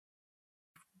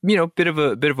bit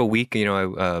of a week.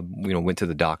 I went to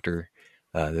the doctor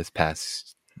this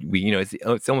past week.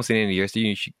 It's almost the end of the year, so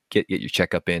you should get your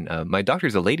checkup in. My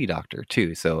doctor's a lady doctor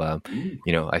too, so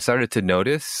I started to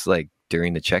notice like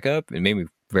during the checkup, it made me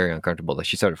very uncomfortable. Like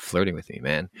she started flirting with me,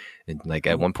 man, and like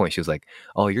at one point she was like,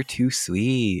 "Oh, you're too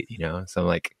sweet," So I'm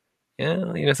like,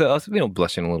 yeah, so I was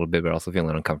blushing a little bit, but also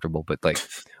feeling uncomfortable. But like,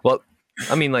 well,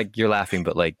 I mean, like you're laughing,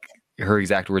 but like her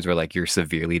exact words were like, "You're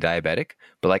severely diabetic."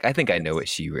 But like, I think I know what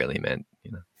she really meant.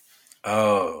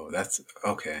 Oh, that's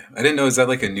okay. I didn't know. Is that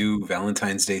like a new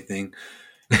Valentine's Day thing?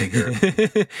 Take her.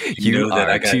 You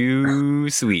are too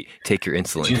sweet. Take your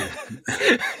insulin.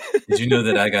 Did you know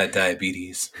that I got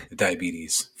diabetes?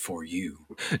 Diabetes for you.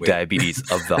 Wait. Diabetes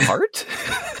of the heart?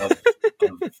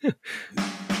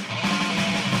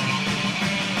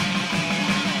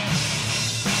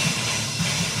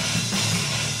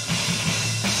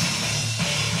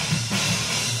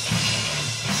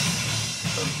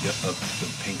 Of the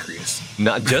pancreas.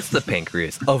 Not just the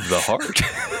pancreas, of the heart.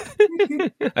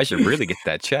 I should really get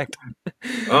that checked.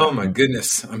 Oh my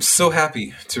goodness. I'm so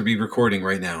happy to be recording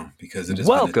right now because it is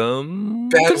welcome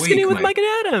to Skinny with Mike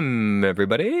and Adam,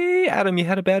 everybody. Adam, you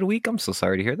had a bad week. I'm so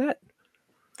sorry to hear that.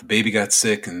 The baby got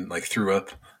sick and like threw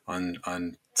up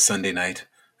on Sunday night,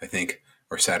 I think,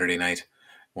 or Saturday night,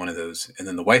 one of those. And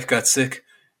then the wife got sick,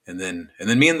 and then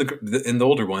me and the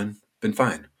older one been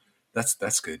fine.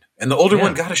 That's good. And the older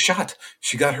one got a shot.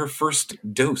 She got her first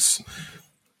dose.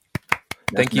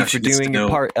 Thank you for doing your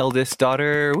part, eldest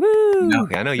daughter. Woo!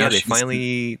 I know. Yeah, they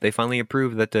finally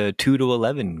approved that the 2 to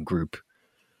 11 group.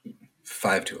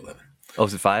 5 to 11. Oh,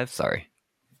 is it 5? Sorry.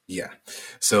 Yeah.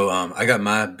 So I got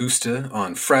my booster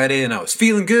on Friday, and I was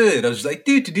feeling good. I was just like,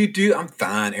 do. I'm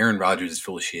fine. Aaron Rodgers is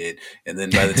full of shit. And then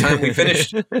by the time we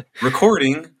finished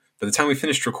recording,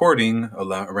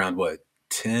 around what?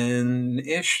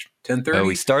 10-ish, 10:30.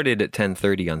 We started at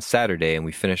 10:30 on Saturday, and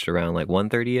we finished around like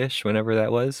 1:30ish, whenever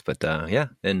that was. But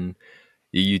and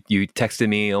you texted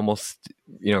me almost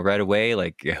right away,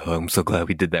 like, oh, I'm so glad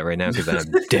we did that right now because I'm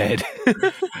dead.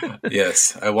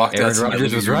 Yes, I walked out. Aaron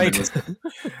Rodgers was right.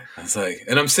 I was like,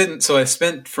 and I'm sitting. So I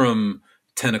spent from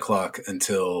 10 o'clock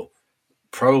until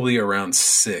probably around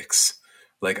 6.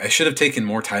 Like I should have taken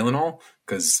more Tylenol.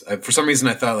 Because for some reason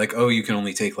I thought like, oh, you can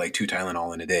only take like 2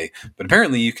 Tylenol in a day. But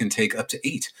apparently you can take up to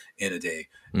 8 in a day.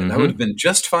 And that would have been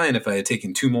just fine if I had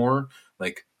taken 2 more,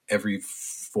 like every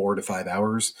 4 to 5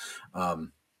 hours.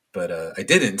 But I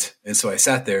didn't. And so I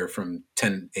sat there from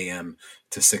 10 a.m.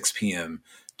 to 6 p.m.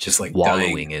 just like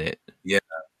wallowing dying. In it. Yeah.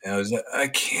 And I was like, I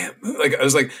can't move. Like, I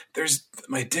was like,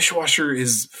 my dishwasher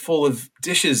is full of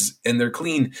dishes and they're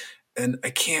clean. And I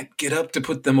can't get up to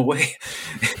put them away.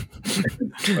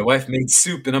 My wife made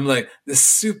soup, and I'm like, this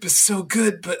soup is so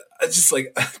good, but I just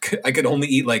like I could only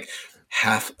eat like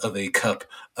half of a cup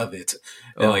of it,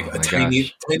 and like a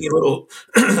tiny little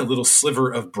little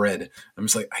sliver of bread. I'm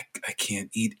just like, I can't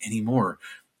eat anymore.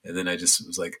 And then I just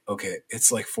was like, okay,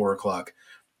 it's like 4 o'clock.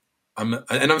 I'm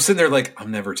sitting there like, I'm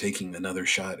never taking another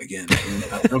shot again.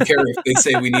 I don't care if they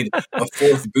say we need a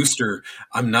 4th booster.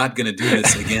 I'm not going to do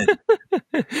this again.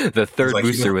 The 3rd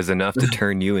booster was enough to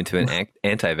turn you into an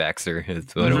anti-vaxxer.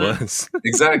 Is what it was.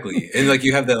 Exactly. And like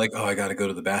you have that like, oh, I got to go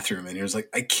to the bathroom, and you're just like,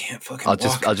 I can't fucking.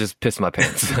 I'll just piss my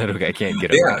pants. I can't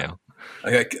get up right now.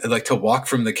 I like to walk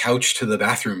from the couch to the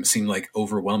bathroom seemed like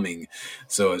overwhelming.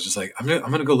 So I was just like, I'm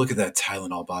gonna go look at that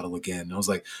Tylenol bottle again. And I was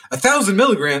like, 1,000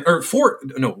 milligrams or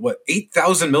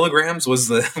 8,000 milligrams was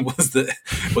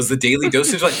the daily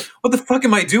dosage. Like, what the fuck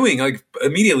am I doing? Like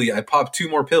immediately I popped 2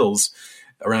 more pills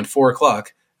around 4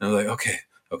 o'clock, and I was like,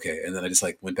 okay. And then I just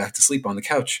like went back to sleep on the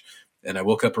couch, and I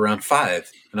woke up around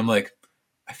 5, and I'm like,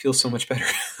 I feel so much better.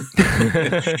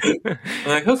 I'm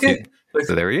like, okay.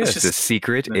 So there he is. The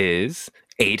secret is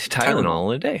 8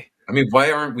 Tylenol a day. I mean, why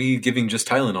aren't we giving just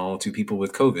Tylenol to people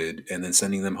with COVID and then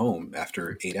sending them home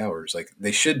after 8 hours? Like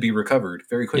they should be recovered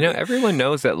very quickly. Everyone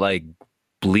knows that like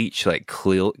bleach like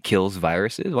kills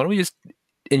viruses. Why don't we just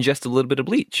ingest a little bit of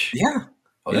bleach? Yeah.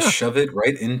 I'll just shove it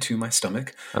right into my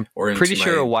stomach. I'm pretty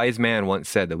sure a wise man once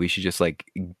said that we should just like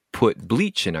put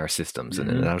bleach in our systems, and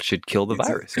then that should kill the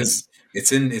virus. Because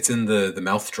it's in the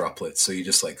mouth droplets, so you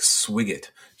just like swig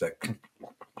it. It's like,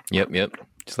 yep.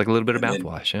 Just like a little bit of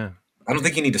mouthwash. Yeah. I don't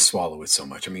think you need to swallow it so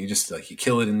much. I mean, you just like you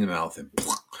kill it in the mouth, and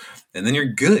then you're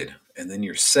good, and then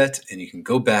you're set, and you can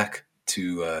go back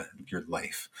to your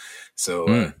life.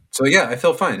 So yeah, I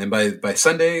felt fine. And by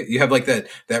Sunday, you have like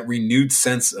that renewed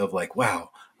sense of like, wow,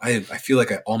 I feel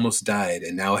like I almost died,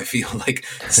 and now I feel like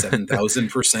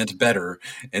 7,000% better.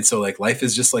 And so like life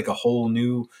is just like a whole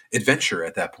new adventure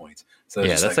at that point. So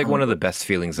Yeah, just that's like, like one of the best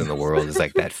feelings in the world is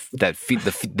like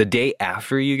the day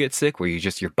after you get sick where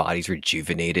your body's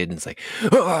rejuvenated and it's like,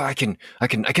 oh, I can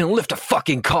lift a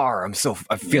fucking car. I'm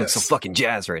feeling so yes, fucking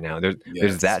jazzed right now. There's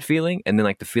yes, that feeling, and then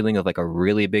like the feeling of like a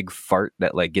really big fart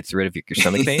that like gets rid of your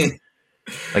stomach pain.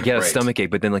 Like you had a right, stomach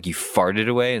ache, but then like you farted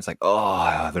away and it's like,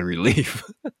 oh, the relief.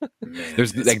 man,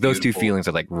 There's it's like those two beautiful. feelings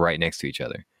are like right next to each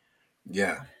other.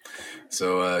 Yeah.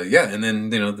 So yeah, and then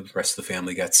the rest of the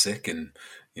family got sick, and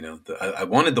I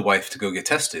wanted the wife to go get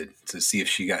tested to see if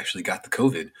she actually got the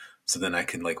COVID, so then I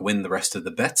can like win the rest of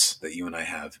the bets that you and I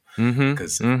have.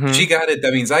 Because Mm-hmm. if she Mm-hmm. got it,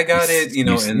 that means I got it.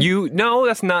 And No,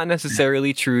 that's not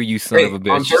necessarily true, you son of hey, a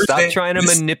bitch. Stop trying to on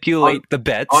manipulate the on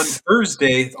bets.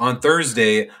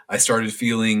 Thursday, I started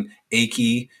feeling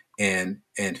achy and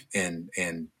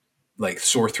like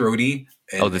sore throaty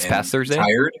Oh, and this past and Thursday?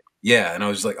 tired. Yeah, and I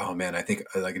was just like, oh man, I think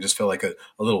like it just felt like a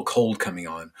little cold coming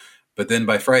on. But then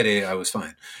by Friday, I was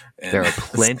fine. There And are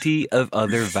plenty of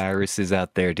other viruses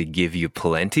out there to give you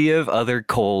plenty of other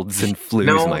colds and flus,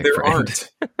 no, my there friend.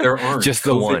 aren't. There aren't. Just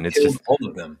the COVID one. It's killed just all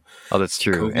of them. oh, that's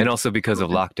true. And COVID. also because of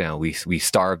COVID. lockdown, we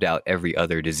starved out every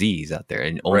other disease out there,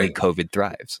 and only Right. COVID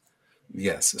thrives.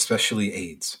 Yes, especially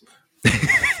AIDS.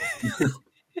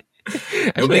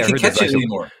 Actually, Nobody I can heard this. catch it Actually,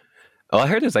 anymore. oh, I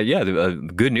heard this. Like, yeah,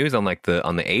 good news on like the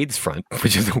AIDS front,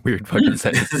 which is a weird fucking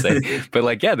sentence to say. But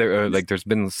like, yeah, there's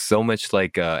been so much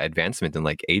like advancement in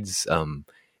like AIDS in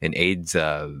AIDS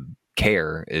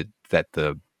care that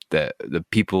the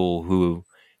people who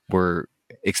were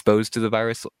exposed to the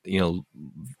virus,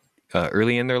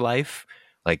 early in their life,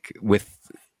 like with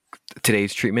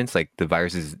today's treatments, like the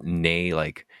virus is nay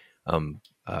um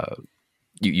uh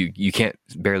you can't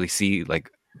barely see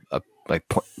like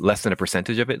less than a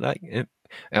percentage of it. Like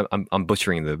I'm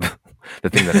butchering the the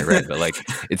thing that I read, but like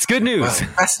it's good news. Wow,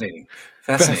 fascinating,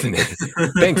 fascinating.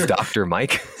 Fascinating. Thanks, Dr.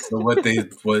 Mike. So what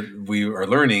we are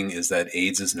learning is that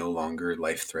AIDS is no longer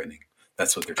life threatening.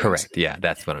 That's what they're trying to say. Correct. Yeah,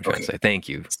 that's what I'm trying to Okay, say. Thank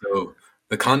you. so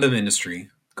the condom industry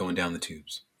going down the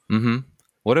tubes. Mm-hmm.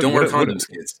 Don't wear condoms,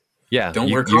 kids. Yeah, Don't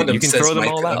wear you condoms, can throw says them Mike.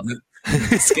 all out.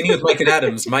 Skinny with Mike and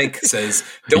Adams. Mike says,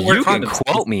 "Don't wear You can condoms.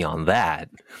 quote me on that.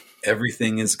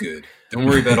 Everything is good. Don't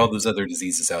worry about all those other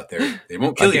diseases out there. They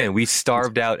won't kill Again, you." we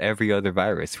starved out every other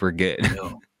virus. We're good.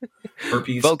 No.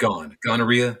 Herpes, Folk, gone.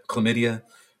 Gonorrhea, chlamydia,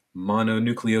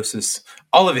 mononucleosis,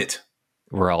 all of it.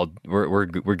 we're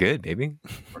good, baby.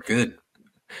 We're good.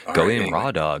 All Go right, in anyway.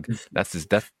 raw dog. That's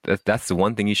the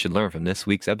one thing you should learn from this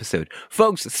week's episode,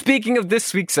 folks. Speaking of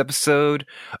this week's episode,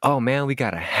 oh man, we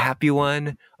got a happy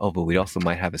one. Oh, but we also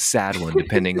might have a sad one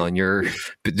depending on your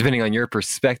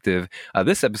perspective.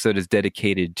 This episode is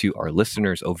dedicated to our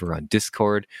listeners over on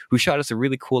Discord who shot us a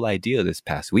really cool idea this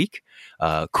past week.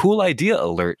 Cool idea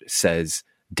alert, says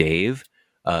Dave.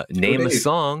 Name a Dave.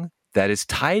 song that is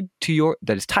tied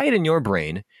in your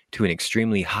brain to an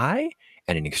extremely high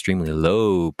and an extremely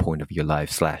low point of your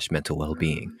life / mental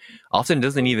well-being. Often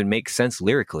doesn't even make sense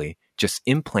lyrically, just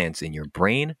implants in your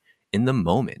brain in the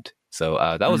moment. So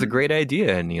that was a great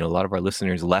idea. And, a lot of our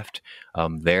listeners left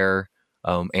their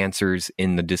answers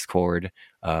in the Discord,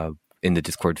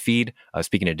 feed.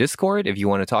 Speaking of Discord, if you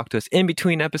want to talk to us in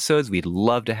between episodes, we'd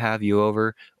love to have you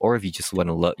over. Or if you just want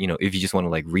to, if you just want to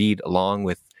like read along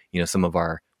with, some of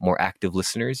our more active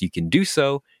listeners, you can do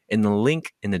so in the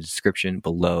link in the description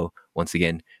below. Once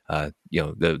again,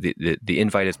 the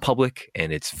invite is public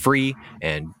and it's free,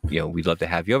 and we'd love to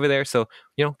have you over there. So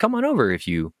come on over if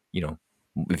you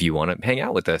want to hang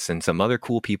out with us and some other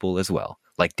cool people as well,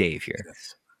 like Dave here.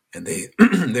 Yes. And they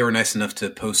they were nice enough to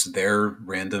post their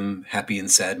random happy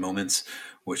and sad moments,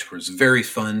 which was very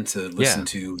fun to listen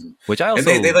to. Which I also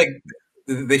and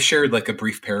they shared like a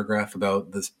brief paragraph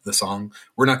about the song.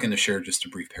 We're not going to share just a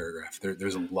brief paragraph.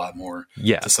 There's a lot more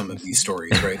to some of these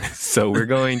stories, right? So we're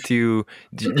going to,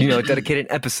 dedicate an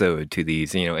episode to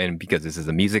these, and because this is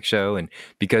a music show, and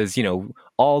because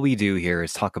all we do here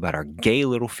is talk about our gay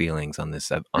little feelings on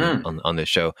this on this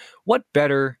show. What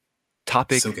better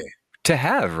topic to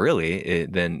have really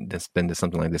than to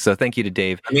something like this? So thank you to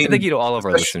Dave, and thank you to all of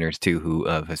our listeners too who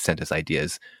have sent us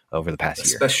ideas over the past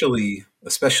year.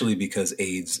 Especially because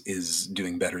AIDS is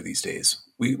doing better these days.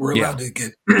 We're allowed to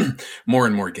get more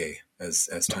and more gay as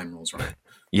time rolls on.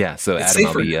 Yeah, so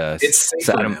it's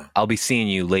Adam, I'll be seeing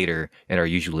you later at our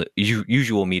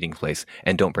usual meeting place,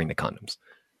 and don't bring the condoms.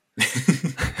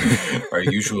 Our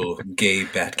usual gay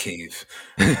bat cave.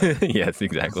 Yes,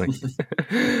 exactly.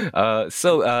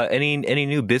 So any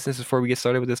new business before we get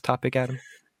started with this topic, Adam?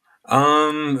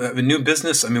 A new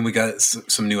business. I mean, we got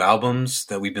some new albums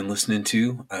that we've been listening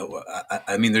to.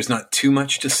 I mean, there's not too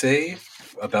much to say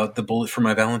about the Bullet for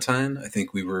My Valentine. I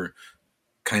think we were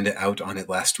kind of out on it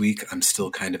last week. I'm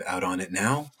still kind of out on it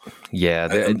now. Yeah,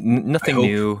 I, I nothing hope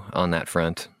new on that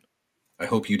front. I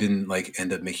hope you didn't like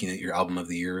end up making it your album of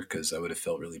the year, because I would have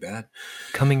felt really bad.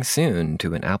 Coming soon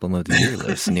to an album of the year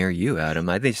list near you, Adam.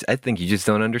 I think you just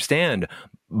don't understand.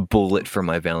 Bullet for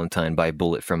My Valentine by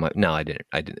Bullet for My. No, I didn't.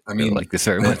 I didn't I really mean, like this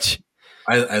very much.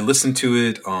 I listened to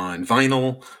it on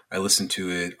vinyl. I listened to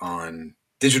it on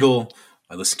digital.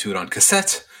 I listened to it on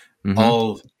cassette. Hmm.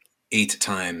 All 8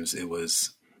 times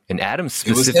And Adam it was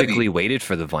specifically heavy. waited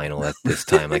for the vinyl at this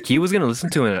time. Like he was going to listen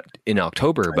to it in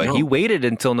October, I but he know. waited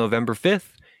until November 5th.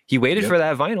 He waited for Yep.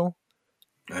 that vinyl.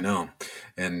 I know.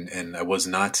 And I was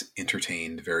not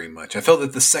entertained very much. I felt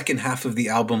that the second half of the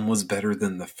album was better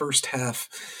than the first half,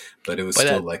 but it was But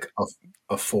still like a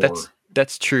that's four,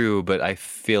 that's true, but I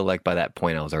feel like by that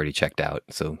point I was already checked out.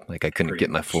 So like I couldn't pretty get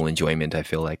my much. full enjoyment, I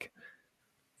feel like.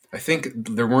 I think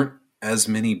there weren't as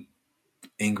many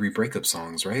angry breakup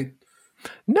songs, right?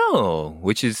 No,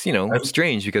 which is, I,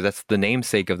 strange because that's the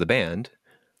namesake of the band.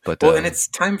 But well, and it's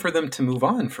time for them to move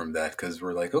on from that, because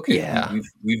we're like, okay, yeah.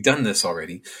 we've done this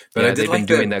already. But I Yeah, did they've been like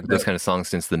doing that, those kind of songs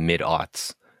since the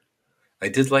mid-aughts. I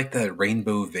did like that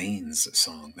Rainbow Veins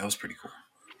song. That was pretty cool.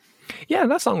 Yeah,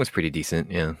 that song was pretty decent.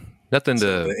 Yeah. So,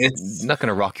 but Not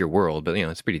gonna rock your world, but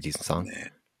it's a pretty decent song.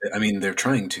 I mean, they're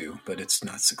trying to, but it's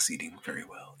not succeeding very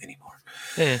well anymore.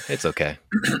 It's okay.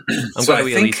 I'm So glad I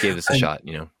we at think least gave this a shot,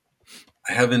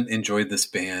 I haven't enjoyed this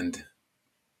band.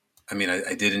 I mean,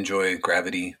 I did enjoy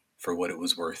Gravity for what it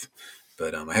was worth,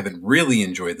 but I haven't really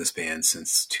enjoyed this band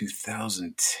since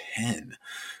 2010.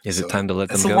 Is it So time to let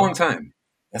them that's a go? long time.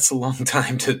 That's a long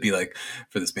time to be like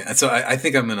for this band. So I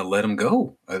think I'm going to let them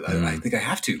go. I Mm, think I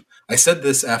have to. I said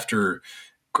this after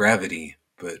Gravity,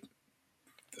 but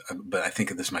I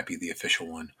think this might be the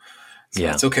official one. So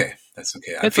yeah. that's okay. That's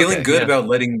okay. I'm It's feeling okay. good Yeah. about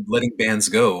letting bands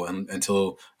go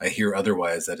until I hear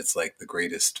otherwise, that it's like the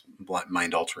greatest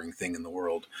mind altering thing in the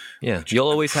world. Yeah. Which You'll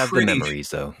I'm always have the pretty memories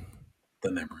though.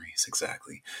 the memories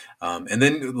exactly. And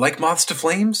then like Moths to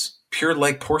Flames, Pure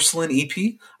Like Porcelain EP.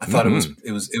 I thought Hmm.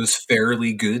 it was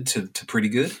fairly good to pretty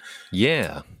good.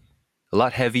 Yeah. A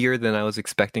lot heavier than I was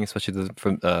expecting, especially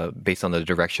from based on the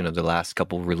direction of the last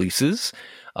couple releases.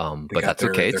 They But got that's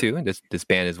okay too. And this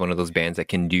band is one of those bands that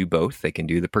can do both. They can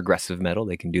do the progressive metal,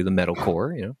 they can do the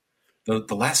metalcore.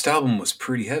 the last album was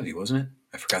pretty heavy, wasn't it?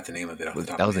 I forgot the name of it off the top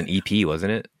That of my was an head. EP,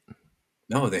 wasn't it?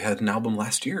 No, they had an album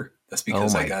last year. That's Oh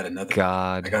because my I god.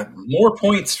 got more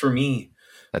points for me.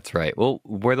 That's right. Well,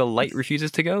 Where the Light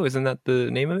Refuses to Go, isn't that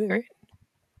the name of it, right?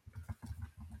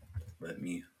 Let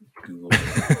me Google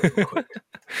it real quick.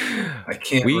 I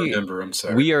can't we remember. I'm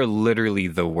sorry. we are literally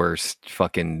the worst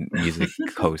fucking music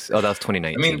hosts. Oh, that was I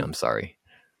 2019. mean, I'm sorry.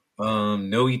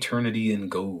 No Eternity in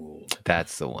Gold.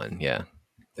 That's the one. Yeah.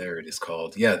 There it is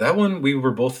called. Yeah, that one we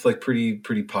were both like pretty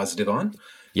positive on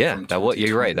Yeah, from that was,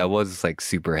 you're right. That 2020. was like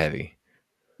super heavy.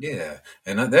 Yeah,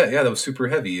 and that was super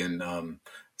heavy, and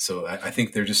so I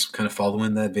think they're just kind of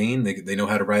following that vein. They know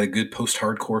how to write a good post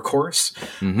hardcore chorus.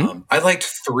 Hmm. I liked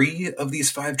 3 of these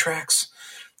 5 tracks.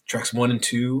 Tracks 1 and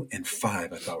 2 and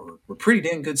 5, I thought were pretty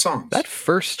dang good songs. That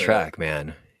first But track,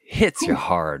 man, hits you whew,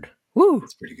 hard. Woo.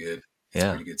 it's pretty good. It's Yeah.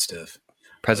 pretty good stuff. I like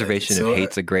it. Preservation of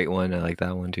Hate's a great one. I like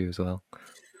that one too as well.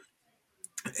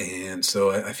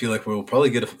 I feel like we'll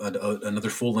probably get another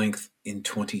full length in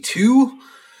 22.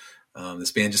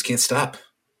 This band just can't stop.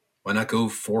 Why not go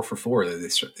 4 for 4?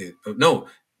 No,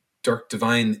 Dark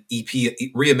Divine EP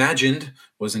Reimagined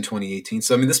was in 2018.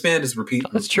 So I mean, this band has Oh,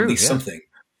 that's true. released Yeah. something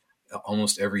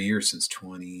almost every year since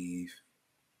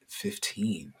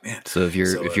 2015. Man, So if so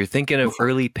you're thinking go of for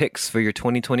it. early picks for your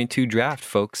 2022 draft,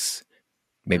 folks,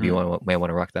 maybe you might want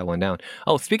to rock that one down.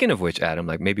 Oh, speaking of which, Adam,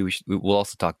 like maybe we'll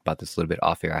also talk about this a little bit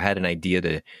off air. I had an idea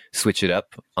to switch it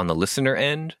up on the listener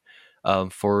end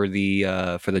for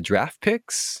the draft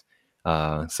picks.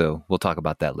 So we'll talk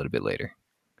about that a little bit later.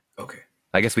 Okay,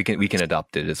 I guess we can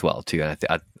adopt it as well too. And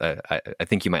I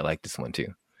think you might like this one too.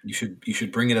 you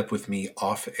should bring it up with me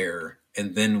off air,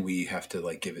 and then we have to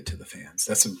like give it to the fans.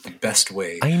 That's the best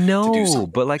way I to do know,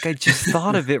 something. but like I just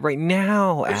thought of it right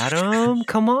now, Adam.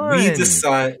 Come We on,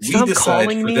 decide. We stop decide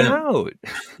calling for me them. out.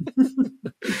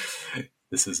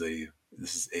 This is a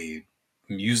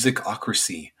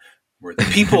musicocracy where the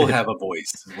people have a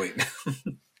voice. Wait.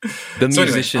 The So anyway,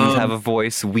 musicians have a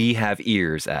voice. We have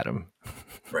ears, Adam.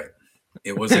 right.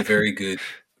 It was a very good,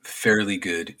 fairly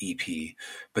good EP.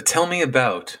 But tell me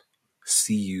about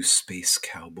 "See You Space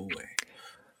Cowboy,"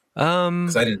 Um,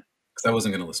 because I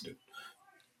wasn't going to listen to it.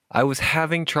 I was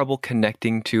having trouble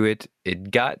connecting to it. It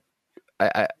got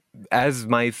I as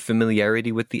my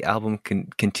familiarity with the album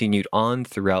continued on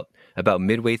throughout about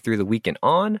midway through the weekend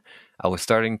on, I was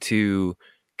starting to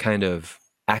kind of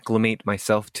acclimate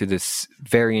myself to this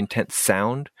very intense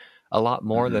sound a lot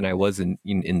more than I was in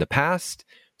the past.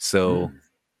 So Mm.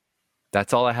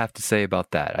 that's all I have to say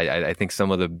about that. I think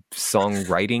some of the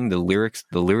songwriting, the lyrics,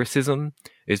 the lyricism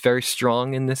is very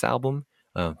strong in this album,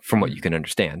 from what you Mm. can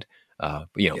understand. But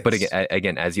Yes.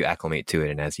 again, as you acclimate to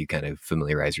it and as you kind of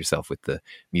familiarize yourself with the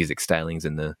music stylings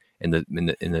and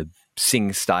the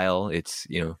sing style, it's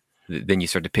then you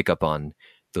start to pick up on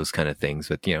those kind of things.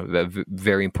 But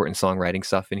very important songwriting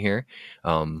stuff in here.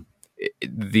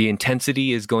 The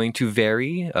intensity is going to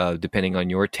vary depending on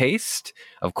your taste,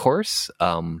 of course.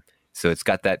 So it's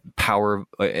got that power,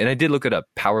 and I did look it up.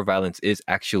 Power violence is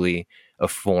actually a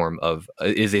form of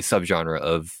is a subgenre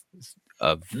of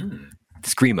Mm.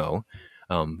 screamo,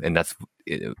 and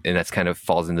that's kind of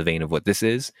falls in the vein of what this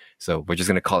is. So we're just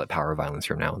gonna call it power violence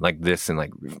from now. Like this and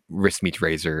like Wrist Meets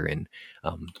Razor and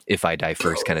If I Die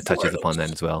First kind of touches upon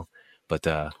that as well. But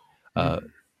uh,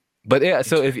 Mm. but yeah,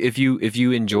 so Interesting. if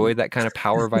you enjoy that kind of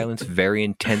power violence, very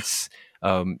intense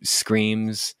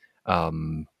screams,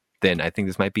 then I think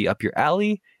this might be up your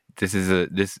alley. This is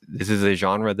a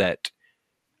genre that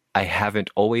I haven't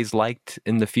always liked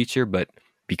in the future, but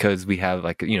because we have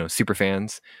like super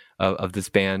fans of this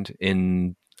band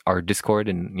in our Discord,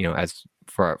 and as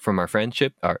from our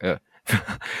friendship,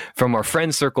 from our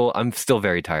friend circle, I'm still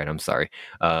very tired. I'm sorry.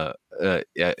 Yeah,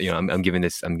 I'm giving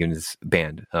this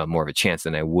band more of a chance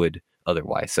than I would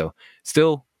otherwise. So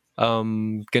still,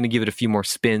 gonna give it a few more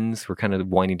spins. We're kind of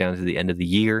winding down to the end of the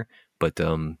year, but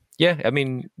yeah, I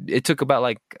mean, it took about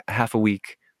like half a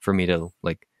week for me to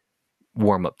like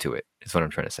warm up to it. Is what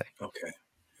I'm trying to say. Okay.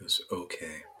 It was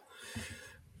okay.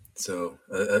 So,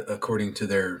 according to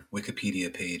their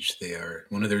Wikipedia page, they are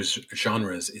one of their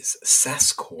genres is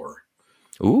sasscore.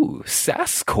 Ooh,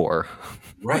 Sasscore.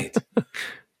 Right.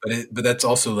 But that's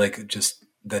also like just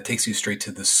that takes you straight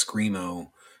to the screamo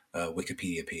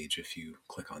Wikipedia page if you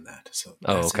click on that. So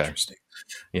Oh, that's okay. interesting.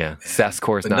 Yeah, And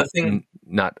Sasscore is but not nothing.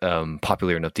 not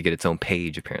popular enough to get its own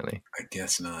page, apparently. I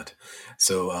guess not.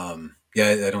 So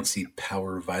yeah, I don't see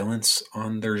power violence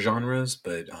on their genres,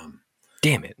 but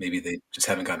Damn it. maybe they just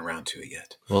haven't gotten around to it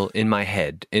yet. Well, in my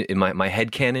head, in my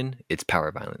head canon, it's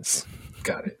power violence.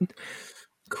 Got it.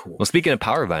 Cool. Well, speaking of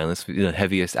power violence, the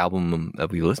heaviest album that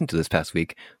we listened to this past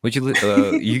week, would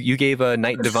you gave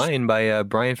Night Divine by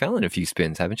Brian Fallon a few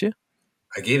spins, haven't you?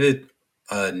 I gave it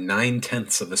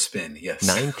 9/10 of a spin. Yes.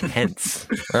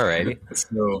 9/10. All righty.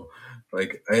 So,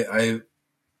 like, I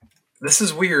this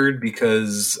is weird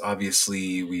because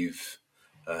obviously we've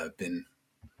been,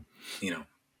 you know,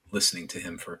 listening to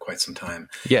him for quite some time,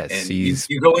 Yes, and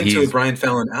you go into a he's Brian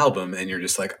Fallon album and you're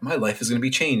just like, my life is going to be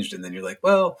changed, and then you're like,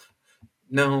 well,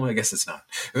 no, I guess it's not.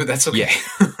 That's okay.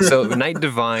 yeah. So Night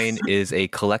Divine is a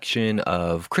collection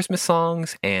of Christmas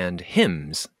songs and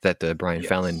hymns that Brian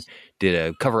Fallon Yes. did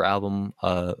a cover album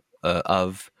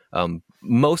of.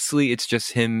 Mostly, it's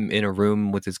just him in a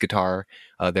room with his guitar.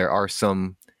 There are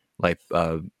some like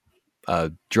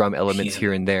drum elements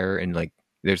here Piano. and there, and like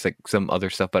there's like some other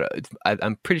stuff. But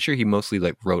I'm pretty sure he mostly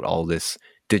like wrote all this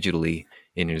digitally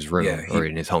in his Yeah, room or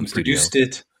in his home he studio. produced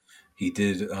it. He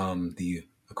did the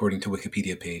according to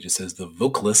Wikipedia page, it says the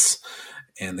vocalists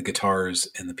and the guitars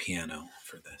and the piano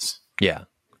for this. Yeah,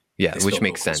 yeah, They which spelled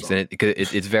makes vocals sense, wrong. and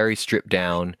it's very stripped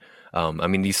down. I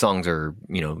mean, these songs are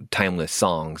timeless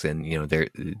songs, and they're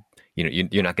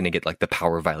you're not going to get like the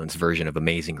power violence version of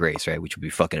Amazing Grace, right? Which would be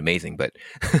fucking amazing, but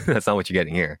that's not what you're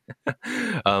getting here.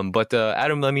 But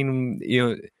Adam, I mean,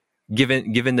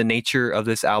 given the nature of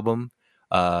this album,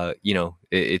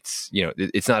 it's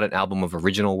not an album of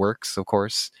original works, of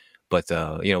course, but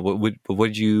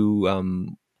what did you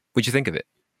think of it?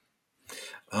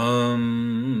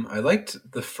 I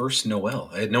liked the first Noel.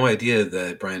 I had no idea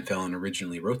that Brian Fallon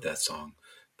originally wrote that song,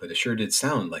 but it sure did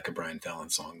sound like a Brian Fallon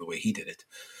song the way he did it.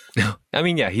 I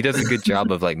mean, yeah, he does a good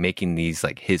job of like making these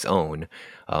like his own.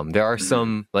 There are Mhm.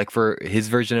 some like for his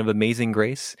version of Amazing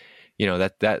Grace,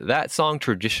 that song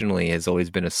traditionally has always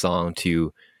been a song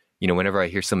to, whenever I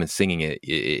hear someone singing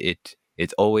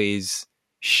it always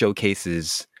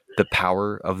showcases the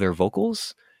power of their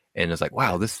vocals. And it's like,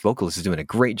 wow, this vocalist is doing a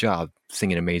great job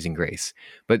singing Amazing Grace.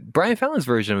 But Brian Fallon's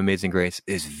version of Amazing Grace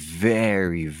is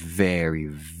very, very,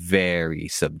 very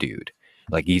subdued.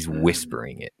 Like he's Mm.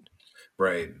 whispering it.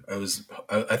 Right.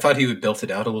 I thought he would belt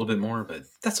it out a little bit more, but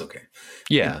that's okay.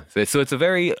 You Yeah, know. so it's a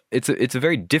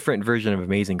very different version of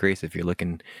Amazing Grace if you're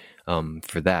looking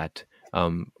for that.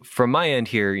 From my end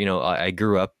here, I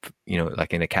grew up,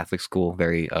 like in a Catholic school,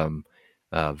 very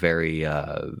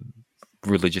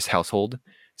religious household.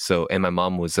 So, and my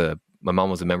mom was a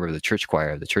member of the church choir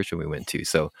of the church that we went to.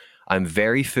 So I'm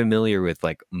very familiar with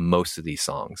like most of these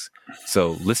songs.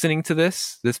 So listening to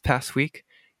this past week,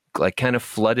 like kind of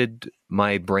flooded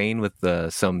my brain with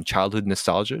some childhood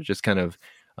nostalgia, just kind of,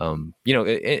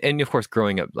 and of course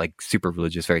growing up like super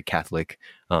religious, very Catholic,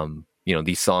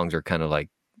 these songs are kind of like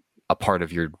a part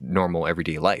of your normal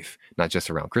everyday life, not just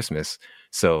around Christmas.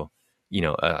 So,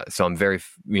 so I'm very,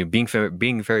 being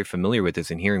very familiar with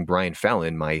this and hearing Brian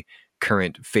Fallon, my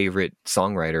current favorite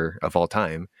songwriter of all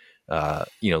time,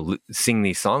 sing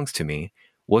these songs to me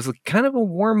was kind of a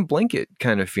warm blanket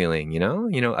kind of feeling.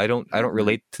 I don't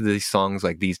relate to these songs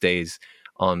like these days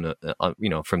on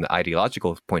from the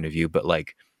ideological point of view, but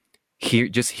like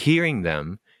just hearing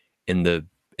them in the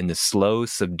slow,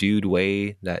 subdued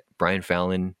way that Brian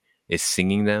Fallon is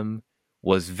singing them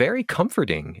was very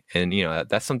comforting, and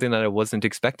that's something that I wasn't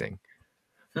expecting.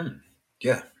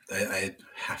 Yeah, I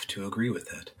have to agree with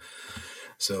that.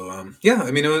 So yeah,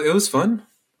 I mean, it was fun.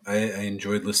 I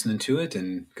enjoyed listening to it,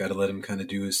 and got to let him kind of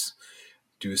do his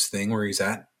thing where he's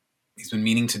at. He's been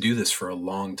meaning to do this for a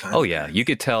long time. Oh yeah, you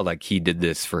could tell like he did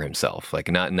this for himself, like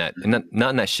not in that not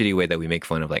in that shitty way that we make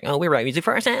fun of, like, oh, we write music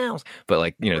for ourselves, but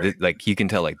like Right. like you can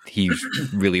tell like he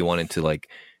really wanted to like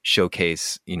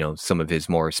showcase some of his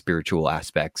more spiritual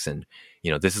aspects, and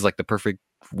this is like the perfect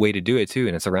way to do it too,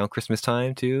 and it's around Christmas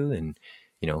time too, and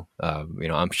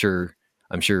I'm sure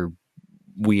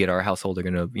we at our household are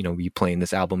gonna be playing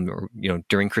this album or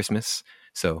during Christmas,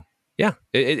 so yeah,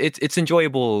 it's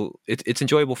enjoyable. It's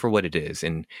enjoyable for what it is,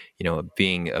 and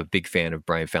being a big fan of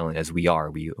Brian Fallon as we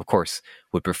are, we of course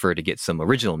would prefer to get some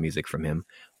original music from him.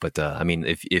 But I mean,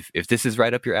 if this is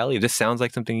right up your alley, if this sounds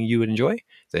like something you would enjoy,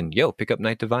 then pick up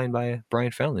Night Divine by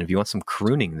Brian Fallon if you want some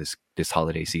crooning this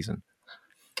holiday season.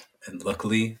 And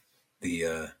luckily,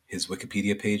 the his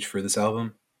Wikipedia page for this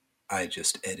album, I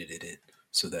just edited it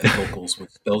so that vocals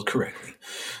was spelled correctly.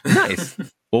 Nice. How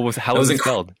That was was it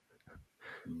spelled?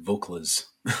 Vocals.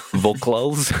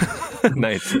 Vocals.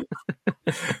 Nice.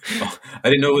 Well, I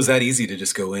didn't know it was that easy to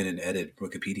just go in and edit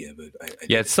Wikipedia, but I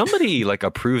Yeah, did it. somebody like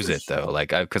approves it though. Like,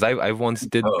 because I once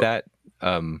did Oh. that.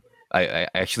 I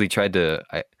actually tried to.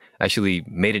 I actually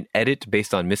made an edit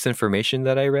based on misinformation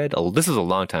that I read. Oh, this was a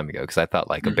long time ago because I thought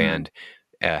like a Mm-hmm. band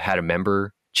had a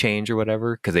member change or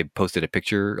whatever because they posted a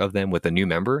picture of them with a new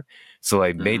member. So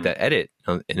I made Mm-hmm. that edit,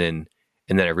 and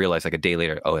then I realized like a day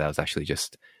later, oh, that was actually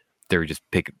just they were just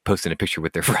posting a picture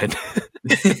with their friend,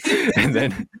 and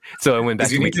then so I went back Because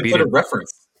to you need to put a Wikipedia.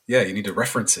 reference. Yeah, you need to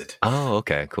reference it. Oh,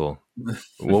 okay, cool.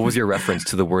 What was your reference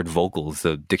to the word vocals?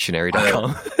 The Uh,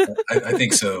 dictionary.com? I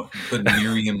think so. Put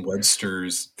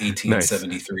Merriam-Webster's Nice.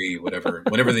 1873,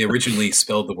 whenever they originally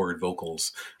spelled the word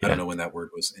vocals. I don't Yeah. know when that word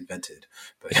was invented,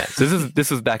 but Yeah. So this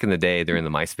was back in the day during the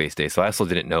MySpace days. So I also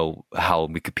didn't know how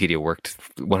Wikipedia worked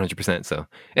 100%. So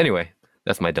anyway,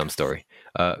 that's my dumb story.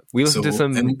 We listened to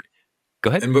so some. Go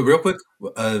ahead. but real quick,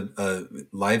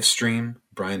 live stream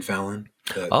Brian Fallon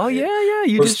that Oh I yeah.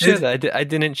 You did share posted. that. I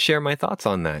didn't share my thoughts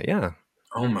on that. Yeah.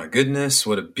 Oh my goodness,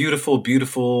 what a beautiful,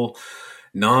 beautiful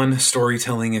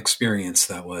non-storytelling experience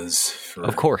that was Of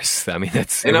for. course. I mean,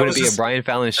 it And I wouldn't was be a just Brian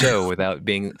Fallon show without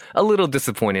being a little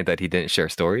disappointed that he didn't share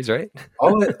stories, right?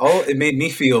 all it made me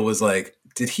feel was like,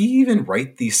 did he even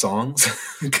write these songs?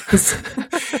 Because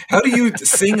how do you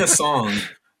sing a song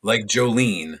like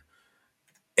Jolene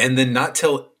and then not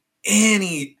tell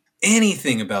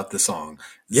anything about the song?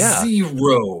 Yeah.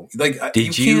 Zero. Like you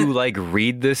Did you can't. like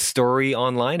read this story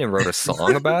online and wrote a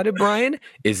song about it, Brian?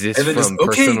 Is this And then just from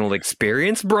okay, personal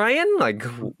experience, Brian? Like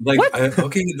like what?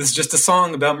 okay, this is just a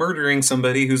song about murdering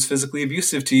somebody who's physically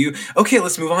abusive to you. Okay,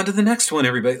 let's move on to the next one.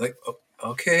 Everybody, like,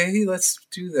 okay, let's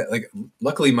do that. Like,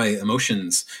 luckily, my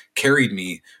emotions carried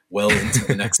me well into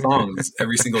the next songs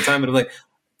every single time. But I'm like,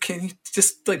 can you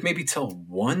just like maybe tell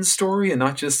one story and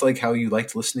not just like how you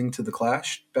liked listening to the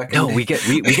Clash back in the No, day?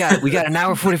 we got an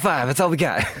hour 45. That's all we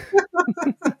got.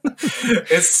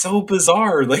 It's so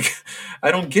bizarre. Like, I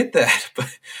don't get that, but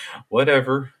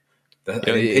whatever. That,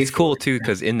 I didn't pay It's for cool it. too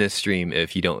because in this stream,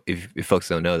 if folks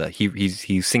don't know that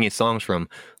he's singing songs from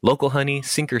Local Honey,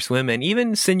 Sink or Swim, and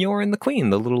even Senor and the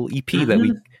Queen, the little EP that we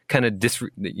Mhm. kind of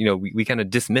we kind of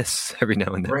dismiss every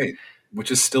now and then. Right. Which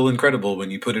is still incredible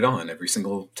when you put it on every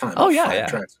single time. Oh All yeah, five yeah.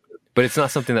 tracks. But it's not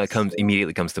something that So,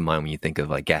 immediately comes to mind when you think of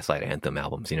like Gaslight Anthem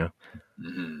albums.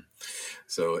 mhm.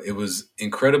 So it was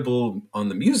incredible on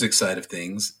the music side of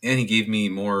things, and he gave me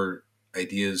more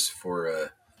ideas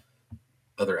for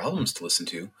other albums to listen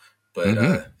to. But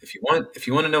Mm-hmm. if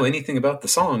you want to know anything about the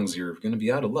songs, you're going to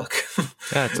be out of luck.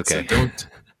 That's So okay.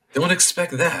 don't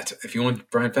expect that. If you want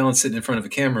Brian Fallon sitting in front of a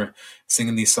camera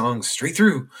singing these songs straight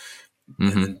through, and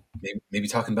Mm-hmm. then maybe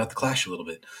talking about the Clash a little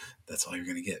bit, that's all you're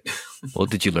going to get. Well,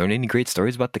 did you learn any great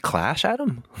stories about the Clash,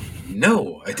 Adam?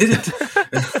 No, I didn't.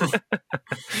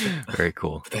 Very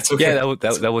cool. But that's Yeah, okay.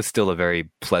 that was still a very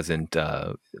pleasant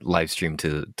live stream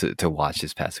to watch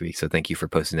this past week. So thank you for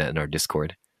posting that in our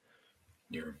Discord.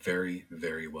 You're very,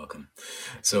 very welcome.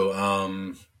 So,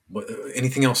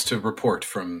 anything else to report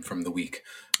from the week?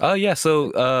 Oh yeah,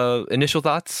 so initial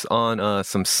thoughts on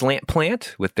some Slant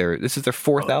Plant with this is their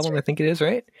fourth Oh, that's album, I right. think it is,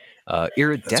 right? That's right.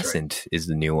 Iridescent is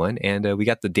the new one, and we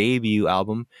got the debut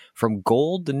album from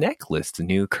Gold Necklace, the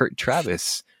new Kurt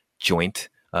Travis joint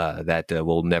that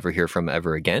we'll never hear from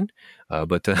ever again.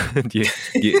 But did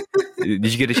you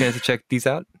get a chance to check these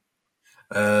out?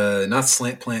 Not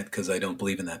Slant Plant because I don't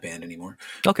believe in that band anymore.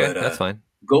 Okay, But that's fine.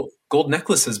 Gold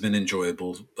Necklace has been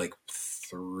enjoyable. Like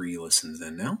 3 listens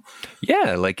in now.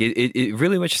 Yeah, like it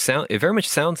really it very much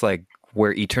sounds like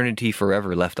where Eternity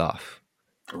Forever left off.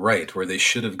 Right, where they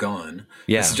should have gone.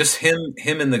 It's Yeah, just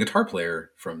him and the guitar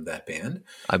player from that band,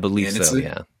 I believe and so.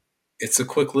 Yeah. it's a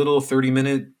quick little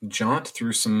 30-minute jaunt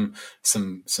through some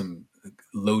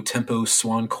low tempo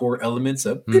swan core elements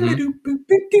of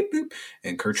Mm-hmm.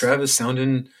 and Kurt Travis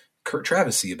sounding Kurt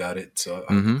Travisy about it. So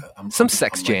Mm-hmm. I'm Some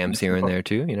sex I'm liking jams it so here and far. there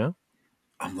too, you know.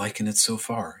 I'm liking it so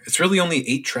far. It's really only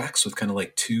 8 tracks with kind of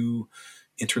like 2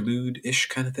 interlude-ish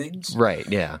kind of things. Right.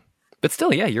 Yeah. But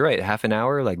still, yeah, you're right. Half an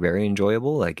hour, like very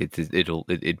enjoyable. Like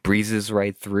it breezes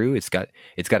right through. It's got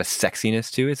a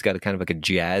sexiness to it. It's got a kind of like a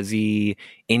jazzy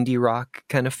indie rock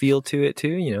kind of feel to it too.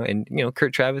 You know, and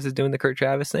Kurt Travis is doing the Kurt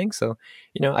Travis thing. So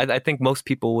I think most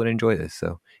people would enjoy this.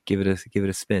 So give it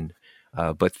a spin.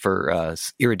 But for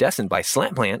Iridescent by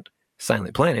Silent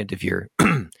Planet, if you're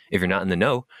if you're not in the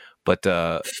know, but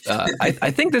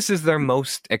I think this is their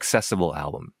most accessible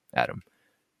album, Adam.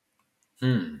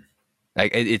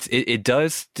 Like it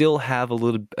does still have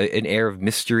an air of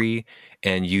mystery,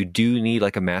 and you do need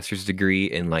like a master's degree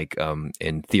in like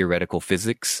in theoretical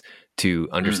physics to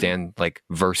understand like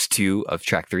verse 2 of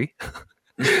track 3.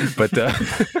 But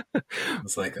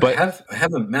It's like but I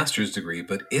have a master's degree,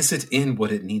 but is it in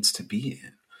what it needs to be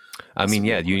in? I That's the mean,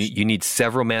 yeah, real question. you need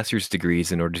several master's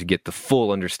degrees in order to get the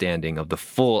full understanding of the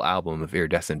full album of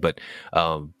Iridescent. But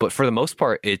for the most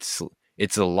part, it's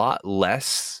a lot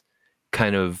less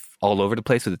kind of all over the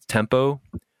place with its tempo.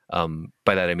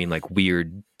 By that I mean like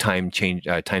weird time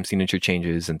signature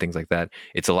changes and things like that.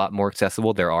 It's a lot more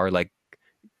accessible. There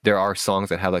are songs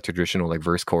that have like traditional like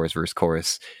verse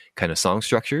chorus kind of song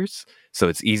structures, so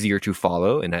it's easier to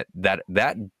follow, and that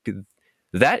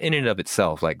in and of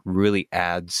itself like really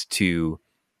adds to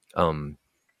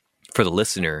for the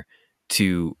listener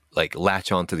to like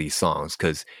latch onto these songs,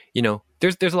 because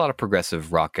there's a lot of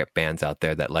progressive rock bands out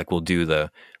there that like will do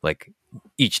the like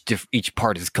each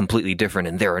part is completely different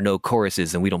and there are no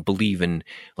choruses and we don't believe in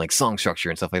like song structure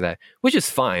and stuff like that, which is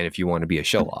fine if you want to be a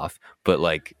show off, but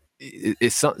like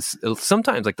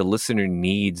sometimes like the listener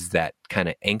needs that kind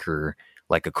of anchor,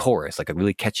 like a chorus, like a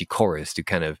really catchy chorus to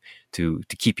kind of to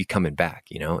keep you coming back,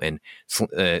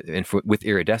 with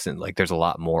Iridescent, like there's a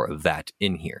lot more of that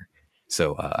in here.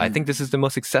 So I think this is the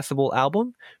most accessible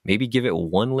album. Maybe give it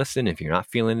one listen. If you're not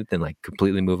feeling it, then like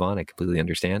completely move on. I completely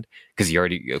understand, because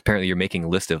apparently you're making a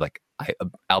list of like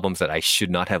albums that I should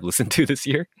not have listened to this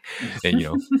year, and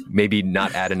maybe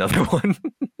not add another one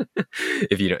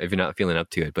if you're not feeling up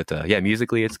to it. But yeah,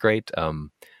 musically it's great.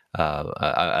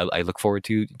 I look forward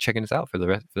to checking this out for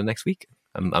the next week.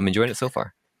 I'm enjoying it so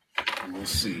far. We'll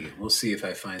see. We'll see if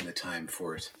I find the time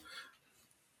for it.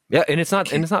 Yeah, and it's not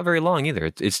very long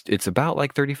either. It's about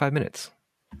like 35 minutes.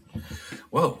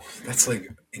 Whoa, that's like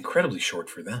incredibly short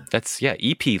for them. That's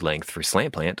EP length for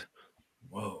Slant Plant.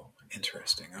 Whoa,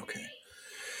 interesting. Okay.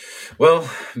 Well,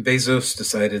 Bezos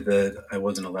decided that I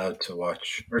wasn't allowed to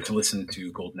watch or to listen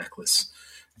to Gold Necklace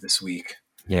this week.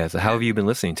 Yeah, so how have you been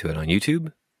listening to it, on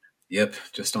YouTube? Yep,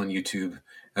 just on YouTube.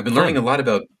 I've been learning a lot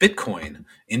about Bitcoin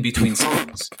in between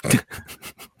songs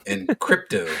and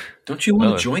crypto. Don't you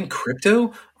want to join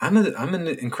crypto? I'm an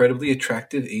incredibly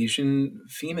attractive Asian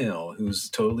female who's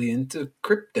totally into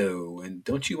crypto, and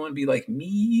don't you want to be like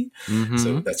me? Mm-hmm.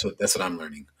 So that's what I'm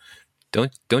learning.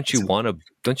 Don't you want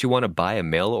to buy a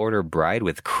mail order bride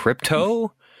with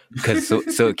crypto? Because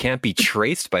so it can't be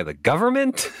traced by the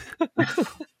government.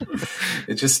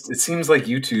 It seems like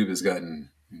YouTube has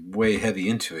gotten way heavy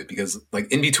into it, because like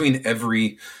in between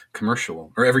every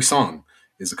commercial or every song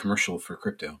is a commercial for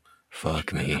crypto.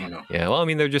 Fuck Man, I me. don't know. Yeah. Well, I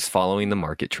mean, they're just following the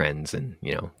market trends, and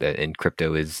and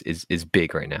crypto is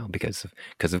big right now because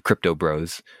of crypto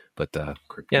bros. But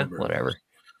Crypto yeah, bros. whatever.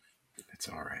 It's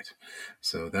all right.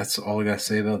 So that's all I got to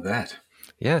say about that.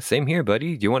 Yeah, same here,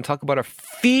 buddy. Do you want to talk about our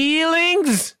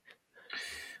feelings?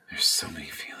 There's so many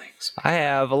feelings. I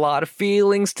have a lot of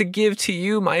feelings to give to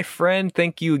you, my friend.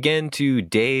 Thank you again to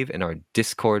Dave and our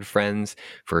Discord friends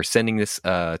for sending this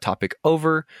topic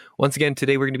over. Once again,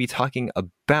 today we're going to be talking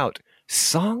about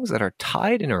songs that are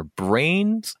tied in our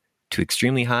brains to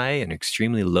extremely high and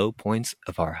extremely low points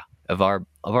of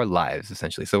our lives,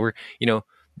 essentially. So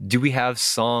do we have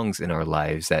songs in our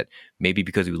lives that maybe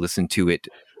because we listen to it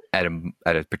at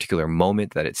a particular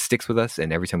moment that it sticks with us,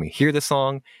 and every time we hear the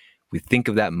song, we think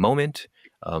of that moment?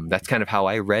 That's kind of how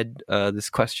I read this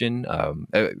question.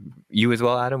 You as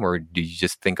well, Adam, or do you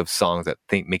just think of songs that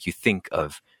make you think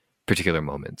of particular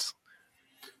moments?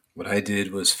 What I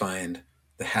did was find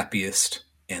the happiest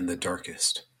and the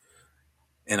darkest.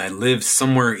 And I lived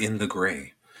somewhere in the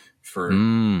gray for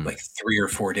like 3 or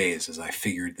 4 days as I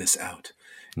figured this out.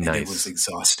 And it was Nice.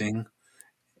 exhausting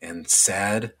and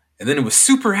sad. And then it was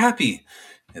super happy.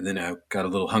 And then I got a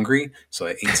little hungry, so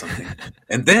I ate something.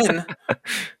 And then I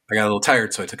got a little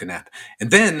tired, so I took a nap.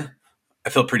 And then I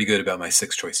felt pretty good about my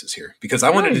 6 choices here because I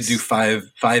wanted to do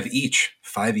five each,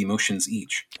 5 emotions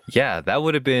each. Yeah, that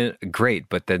would have been great,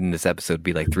 but then this episode would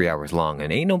be like 3 hours long,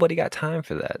 and ain't nobody got time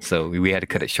for that. So we had to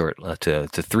cut it short to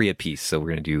 3 apiece. So we're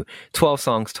gonna do 12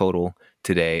 songs total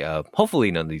today.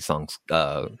 Hopefully, none of these songs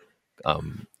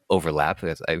overlap,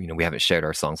 because we haven't shared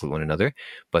our songs with one another.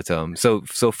 But so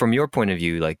from your point of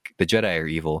view, like the Jedi are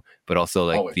evil, but also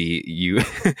like Always. you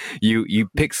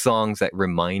pick songs that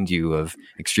remind you of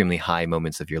extremely high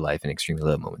moments of your life and extremely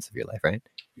low moments of your life, right?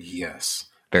 Yes.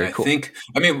 Very And cool.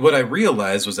 what I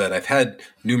realized was that I've had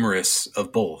numerous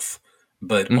of both,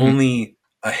 but Mhm. only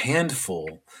a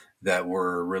handful that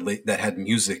that had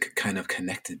music kind of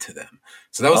connected to them.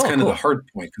 So that was kind of the Cool. hard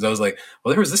point, because I was like,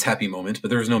 well, there was this happy moment, but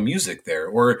there was no music there.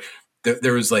 Or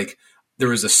there was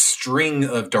a string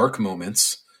of dark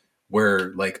moments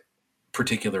where like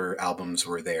particular albums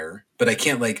were there, but I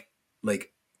can't like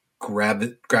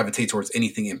gravitate towards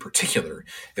anything in particular.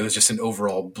 It was just an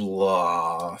overall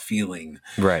blah feeling.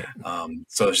 Right.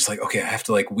 So it's just like, okay, I have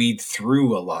to like weed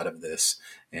through a lot of this.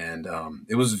 And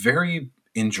it was very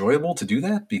enjoyable to do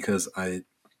that because I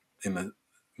am a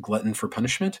glutton for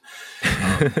punishment.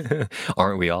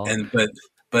 Aren't we all?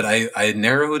 But I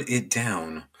narrowed it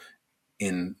down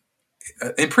in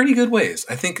pretty good ways.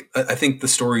 I think the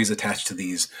stories attached to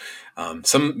these,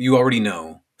 some you already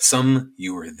know, some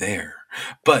you were there,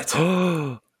 but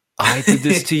I did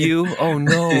this to you? Oh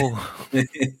no.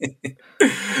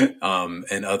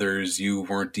 And others you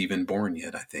weren't even born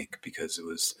yet, I think, because it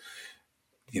was,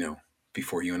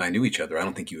 before you and I knew each other. I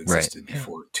don't think you existed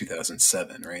before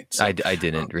 2007, right? So, I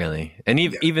didn't really, and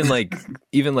even like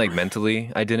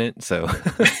mentally, I didn't. So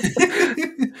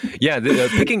yeah,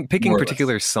 picking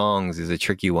particular songs is a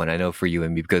tricky one. I know for you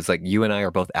and me, because like you and I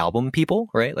are both album people,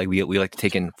 right? Like we like to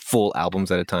take in full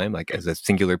albums at a time, like as a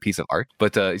singular piece of art.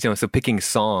 But so picking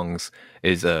songs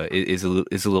is a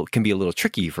little can be a little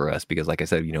tricky for us, because like I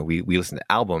said, we listen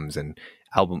to albums, and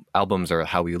albums are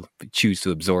how we choose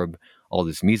to absorb all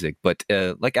this music. But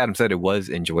like Adam said, it was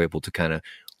enjoyable to kind of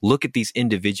look at these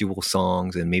individual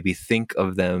songs and maybe think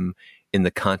of them in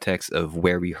the context of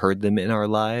where we heard them in our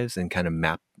lives, and kind of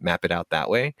map it out that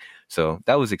way. So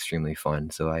that was extremely fun.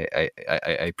 So I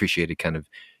appreciated kind of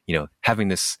having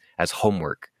this as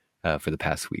homework for the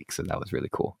past week. So that was really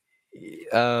cool.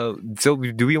 So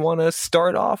do we want to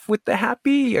start off with the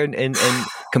happy and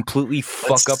completely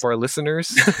fuck up our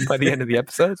listeners by the end of the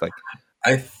episodes? Like,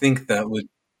 I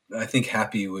think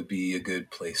happy would be a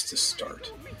good place to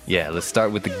start. Yeah, let's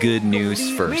start with the good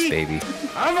news first, baby.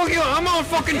 I'm on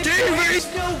fucking TV. Breaks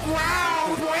no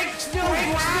ground. Breaks no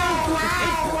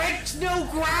ground. Breaks no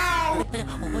ground.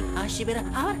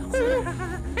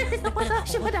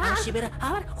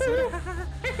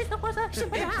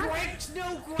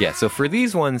 Yeah, so for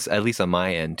these ones, at least on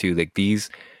my end too, like these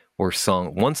were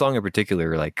one song in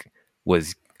particular, like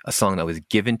was a song that was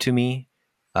given to me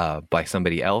by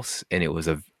somebody else, and it was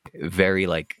a very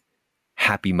like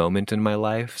happy moment in my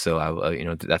life. So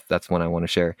that's one I want to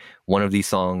share. One of these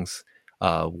songs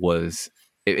was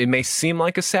it may seem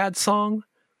like a sad song,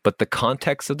 but the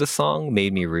context of the song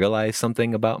made me realize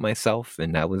something about myself,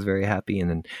 and that was very happy. And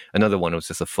then another one was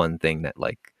just a fun thing that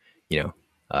was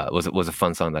a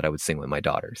fun song that I would sing with my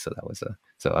daughter. So that was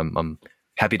so I'm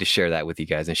happy to share that with you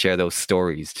guys and share those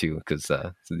stories too, because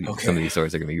some of these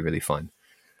stories are going to be really fun.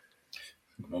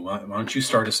 Well, why don't you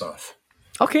start us off?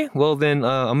 Okay, well then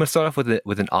I'm gonna start off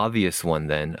with an obvious one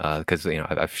then, because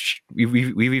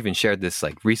we've even shared this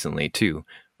like recently too.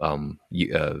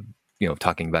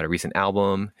 Talking about a recent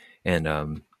album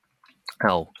and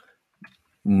how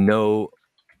no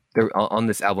there on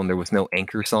this album there was no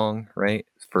anchor song, right,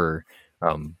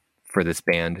 um for this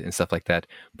band and stuff like that.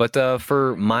 But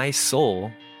for My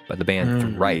Soul by the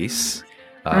band Thrice,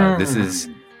 this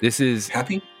is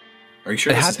Happy? Are you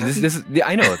sure this is happy? this is yeah,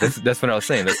 I know that's what I was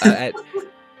saying. But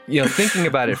thinking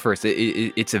about it first,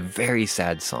 it's a very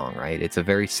sad song, right? It's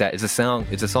a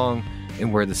song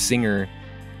in where the singer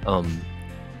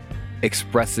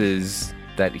expresses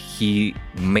that he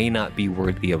may not be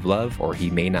worthy of love, or he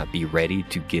may not be ready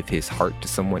to give his heart to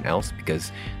someone else,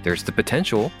 because there's the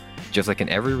potential, just like in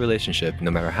every relationship,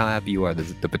 no matter how happy you are,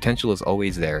 the potential is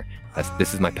always there.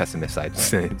 This is my pessimist side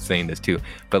saying this too,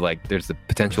 but like there's the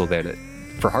potential there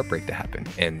for heartbreak to happen.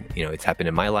 And it's happened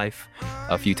in my life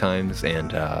a few times,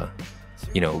 and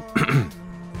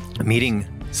meeting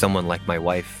someone like my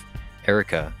wife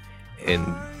Erica, and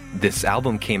this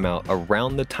album came out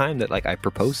around the time that like I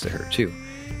proposed to her too,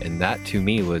 and that to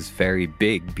me was very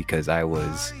big, because I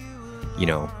was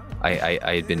I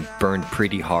had been burned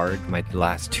pretty hard my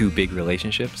last two big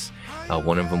relationships.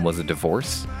 One of them was a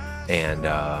divorce, and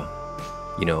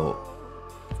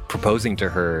proposing to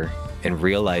her and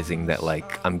realizing that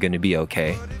like I'm gonna be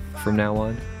okay from now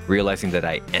on, realizing that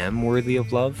I am worthy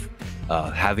of love,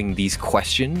 having these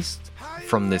questions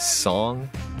from this song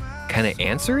kind of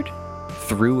answered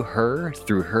through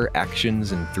her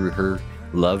actions and through her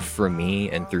love for me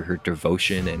and through her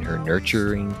devotion and her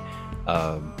nurturing,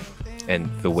 and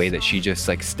the way that she just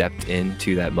like stepped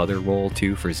into that mother role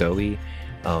too for Zoe.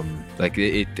 Like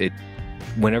it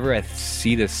whenever I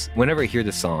hear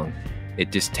this song,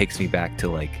 it just takes me back to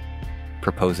like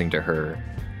proposing to her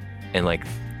and like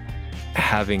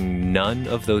having none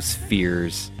of those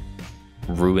fears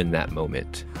ruin that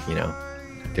moment.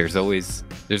 There's always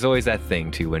that thing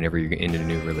too whenever you're in a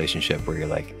new relationship where you're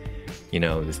like,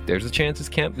 there's a chance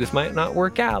this might not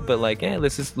work out, but like,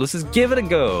 let's just give it a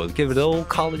go, give it an old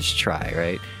college try,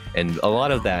 right? And a lot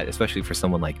of that, especially for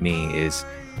someone like me,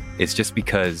 it's just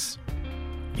because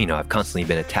I've constantly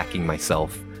been attacking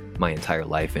myself my entire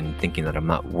life and thinking that I'm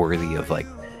not worthy of like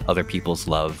other people's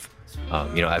love.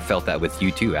 I felt that with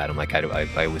you too, Adam. Like I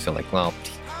always felt like, well,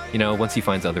 once he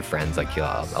finds other friends, like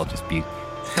I'll just be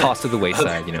tossed to the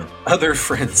wayside. Other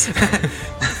friends.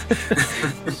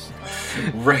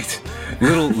 Right.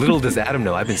 Little does Adam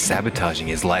know, I've been sabotaging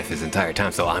his life his entire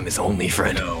time, so I'm his only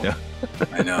friend.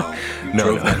 I know. You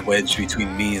drove that wedge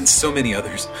between me and so many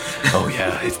others. Oh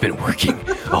yeah, it's been working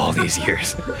all these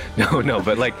years. No,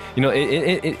 but like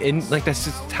like that's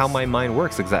just how my mind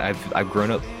works. Because I've grown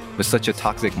up with such a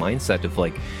toxic mindset of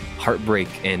like heartbreak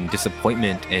and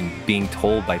disappointment and being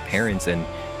told by parents and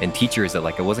teachers that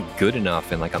like I wasn't good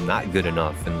enough and like I'm not good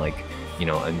enough and like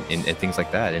and things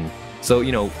like that. And so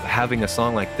having a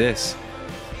song like this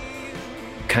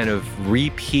kind of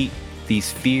repeat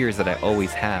these fears that I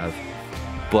always have,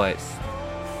 but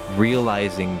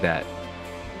realizing that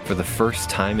for the first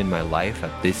time in my life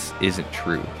that this isn't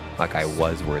true. Like I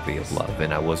was worthy of love,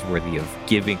 and I was worthy of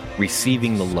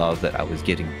receiving the love that I was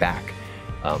getting back,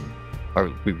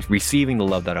 or receiving the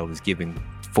love that I was giving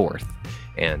forth,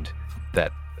 and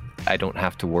that I don't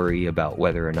have to worry about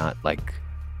whether or not like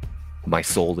my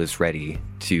soul is ready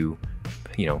to,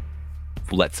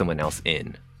 let someone else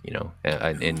in. And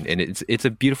it's a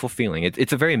beautiful feeling.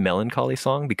 It's a very melancholy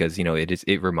song because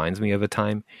it reminds me of a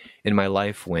time in my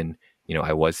life when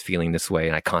I was feeling this way,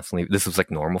 and I constantly, this was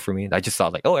like normal for me. I just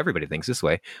thought like, oh, everybody thinks this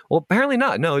way. Well, apparently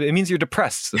not. No, it means you're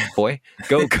depressed, boy.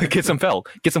 Go get some help.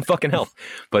 Get some fucking help.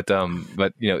 But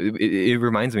it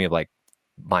reminds me of like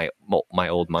my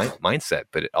old mindset,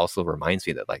 but it also reminds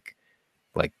me that like,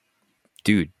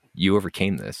 dude, you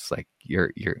overcame this. Like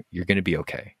you're gonna be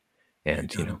okay.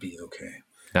 And you're gonna be okay.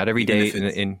 Not every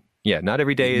day not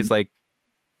every day is like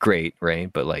great, right?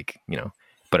 But like,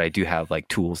 but I do have like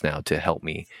tools now to help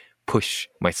me push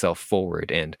myself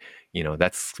forward. And,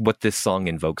 that's what this song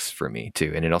invokes for me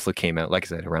too. And it also came out, like I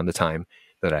said, around the time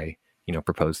that I,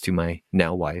 proposed to my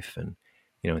now wife. And,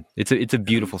 it's a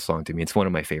beautiful song to me. It's one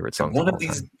of my favorite songs of all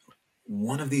time.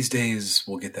 One of these days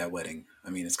we'll get that wedding. I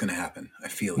mean, it's going to happen. I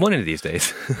feel it. One of these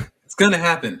days. It's going to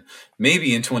happen.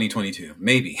 Maybe in 2022.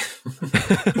 Maybe.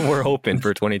 We're hoping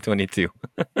for 2022.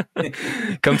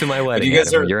 Come to my wedding.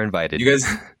 You're invited.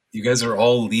 You guys are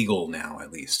all legal now,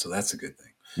 at least. So that's a good thing.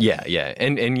 Yeah.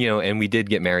 And we did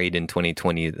get married in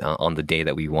 2020 on the day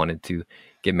that we wanted to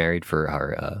get married for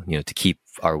our, to keep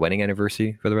our wedding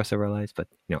anniversary for the rest of our lives. But,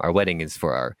 our wedding is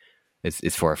for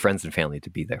our friends and family to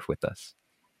be there with us.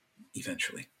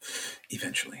 Eventually.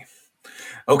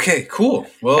 Okay, cool.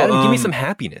 Well, Adam, give me some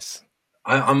happiness.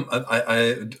 So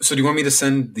do you want me to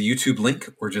send the YouTube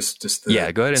link or just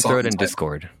the Go ahead and throw it in title?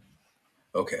 Discord.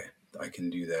 Okay, I can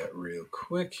do that real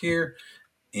quick here.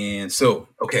 And so,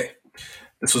 okay,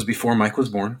 this was before Mike was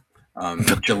born.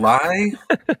 July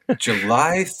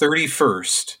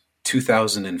 31st,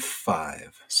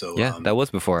 2005. So that was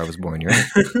before I was born. You're right.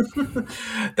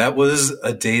 that was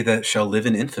a day that shall live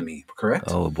in infamy. Correct?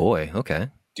 Oh boy. Okay.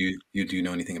 Do you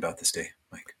know anything about this day,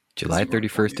 Mike? July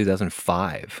 31st,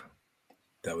 2005.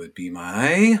 That would be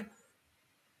my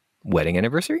Wedding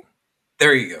anniversary?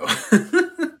 There you go.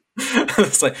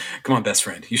 It's like, come on, best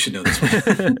friend, you should know this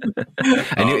one.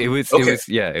 I knew it was. Okay.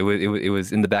 It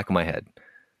was in the back of my head.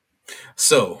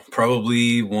 So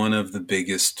probably one of the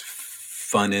biggest,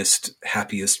 funnest,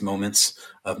 happiest moments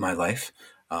of my life.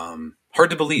 Hard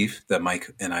to believe that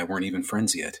Mike and I weren't even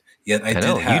friends yet. Yet I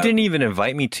know. did have. You didn't even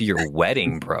invite me to your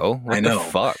wedding, bro. What I know. the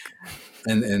fuck?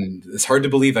 And it's hard to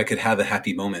believe I could have a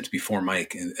happy moment before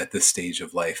Mike at this stage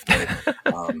of life. But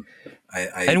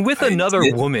and with another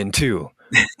woman too.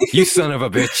 You son of a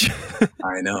bitch.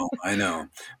 I know.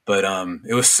 But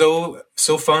it was so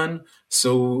fun,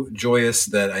 so joyous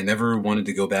that I never wanted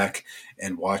to go back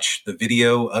and watch the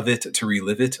video of it to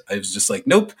relive it. I was just like,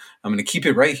 nope, I'm going to keep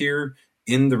it right here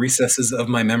in the recesses of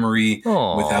my memory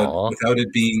without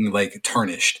it being like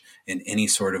tarnished in any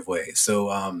sort of way.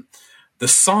 So the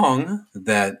song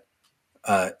that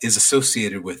is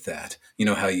associated with that, you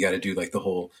know how you got to do like the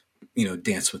whole,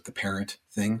 dance with the parent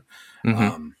thing.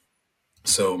 Mm-hmm.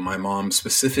 So my mom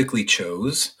specifically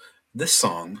chose this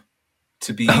song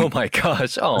to be oh my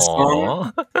gosh, a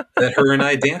song that her and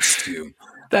I danced to.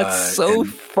 That's so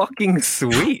fucking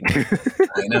sweet.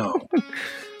 I know.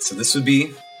 So this would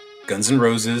be Guns N'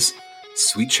 Roses,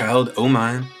 Sweet Child O'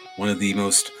 Mine, one of the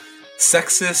most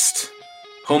sexist,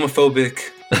 homophobic,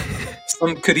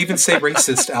 some could even say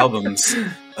racist albums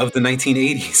of the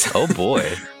 1980s. Oh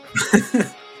boy.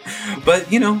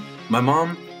 But, my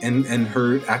mom and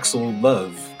her Axl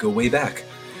love go way back.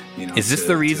 Is this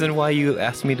the reason why you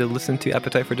asked me to listen to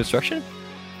Appetite for Destruction?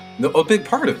 No, a big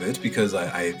part of it, because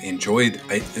I enjoyed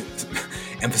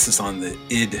emphasis on the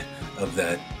id of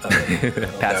that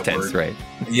past that tense, word. Right?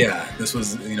 Yeah, this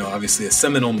was obviously a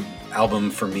seminal album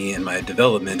for me in my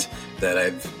development that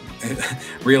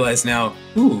I've realized now.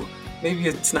 Ooh, maybe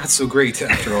it's not so great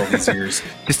after all these years.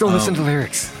 Just don't listen to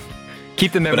lyrics.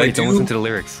 Keep the memory. Don't listen to the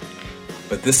lyrics.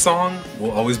 But this song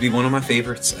will always be one of my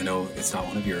favorites. I know it's not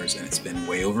one of yours, and it's been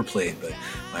way overplayed, but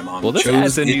my mom this chose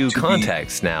adds a it new to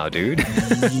context now, dude.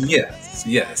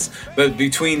 Yes. But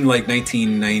between like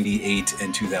 1998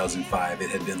 and 2005, it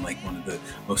had been like one of the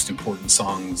most important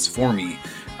songs for me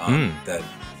that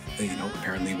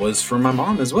apparently was for my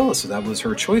mom as well. So that was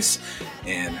her choice,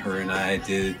 and her and I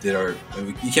did our.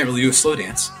 You can't really do a slow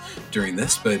dance during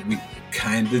this, but we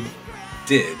kind of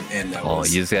did, and that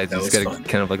was you just got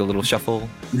kind of like a little shuffle,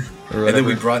 or and then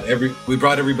we brought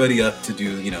everybody up to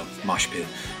do mosh pit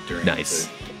during nice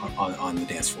on the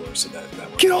dance floor, so that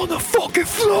worked. Get on the fucking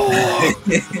floor.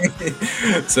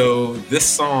 So this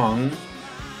song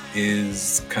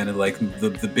is kind of like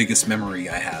the biggest memory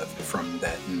I have from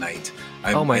that night.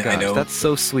 Oh my gosh, that's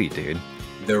so sweet, dude.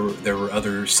 There were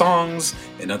other songs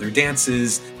and other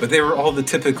dances, but they were all the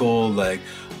typical like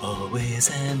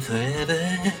always and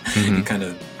forever kind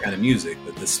of music.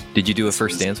 But this. Did you do a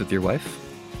first dance with your wife?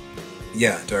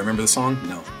 Yeah. Do I remember the song?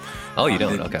 No. Oh, you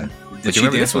don't? Okay. Did she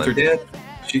dance with her dad?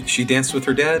 She danced with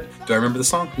her dad. Do I remember the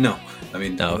song? No. I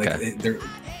mean, okay. There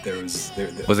was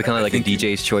it kind of like a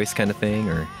DJ's choice kind of thing,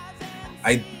 or?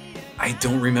 I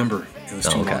don't remember. It was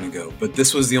too long ago. But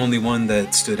this was the only one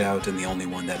that stood out and the only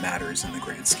one that matters in the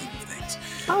grand scheme of things.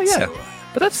 Oh yeah. So,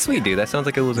 but that's sweet, dude. That sounds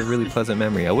like it was a really pleasant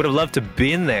memory. I would have loved to have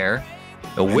been there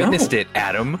and witnessed it,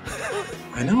 Adam.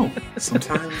 I know.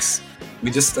 Sometimes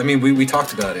we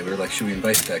talked about it. We were like, should we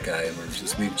invite that guy? And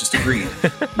we just agreed.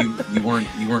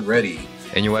 you weren't ready.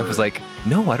 And your wife was like,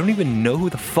 no, I don't even know who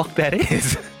the fuck that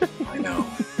is. I know.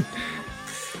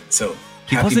 So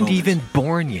he wasn't even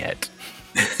born yet.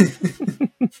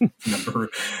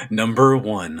 Number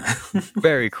one.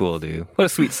 Very cool, dude. What a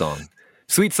sweet song.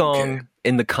 Sweet song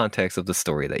in the context of the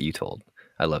story that you told.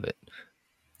 I love it.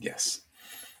 Yes.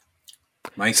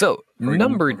 Mike, so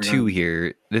number two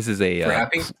here. This is a.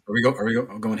 Happy? Are we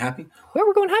going happy? Well,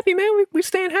 we're going happy, man. We're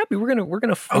staying happy. We're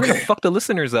gonna fuck the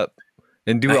listeners up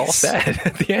and do it all sad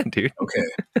at the end, dude.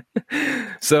 Okay.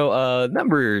 So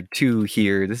number two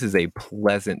here. This is a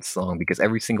pleasant song because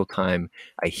every single time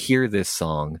I hear this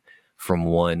song from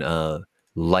one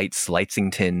Lights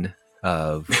Lightsington,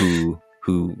 who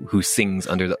who sings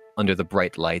under the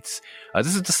bright lights.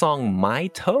 This is the song "My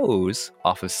Toes"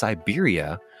 off of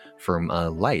Siberia from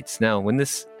Lights. Now, when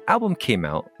this album came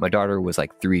out, my daughter was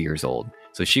like 3 years old.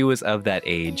 So she was of that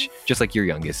age, just like your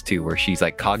youngest too, where she's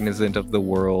like cognizant of the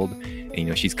world, and, you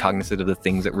know, she's cognizant of the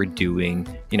things that we're doing,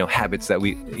 you know, habits that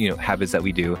we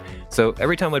do. So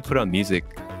every time I'd put on music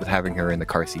with having her in the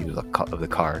car seat of the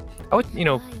car, I would, you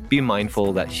know, be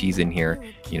mindful that she's in here.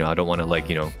 You know, I don't want to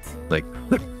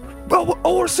I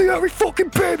want to see every fucking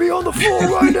baby on the floor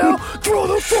right now. Throw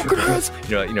their fucking heads.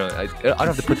 I don't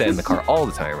have to put that in the car all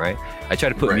the time, right? I try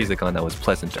to put music on that was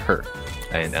pleasant to her,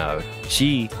 and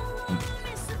she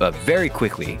very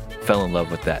quickly fell in love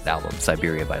with that album,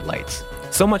 Siberia by Lights.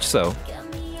 So much so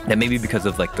that maybe because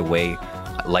of like the way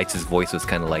Lights' voice was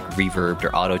kind of like reverbed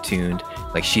or auto-tuned,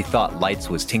 like she thought Lights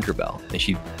was Tinkerbell, and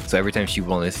so every time she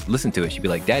wanted to listen to it, she'd be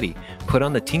like, "Daddy, put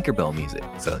on the Tinkerbell music."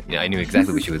 So I knew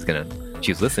exactly what she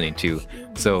was listening to.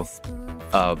 So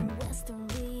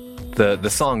the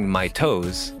song "My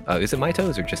Toes," is it "My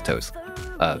Toes" or just "Toes"?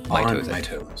 My Toes. My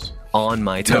Toes. On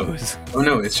My Toes. No. Oh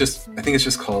no, I think it's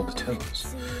just called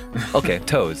Toes. Okay,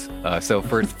 Toes. So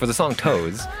for the song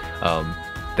Toes,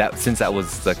 since that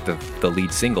was like the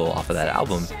lead single off of that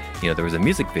album, you know, there was a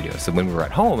music video. So when we were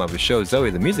at home, I would show Zoe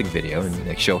the music video and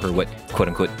like show her what quote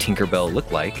unquote Tinkerbell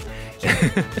looked like.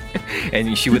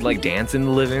 And she would like dance in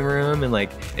the living room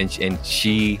and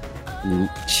she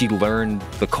learned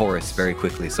the chorus very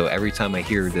quickly. So every time I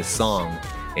hear this song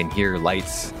and hear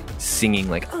Lights singing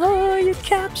like, "Oh, you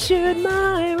captured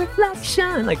my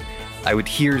reflection," like I would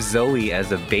hear Zoe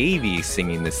as a baby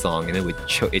singing this song, and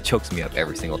it chokes me up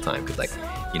every single time, because like,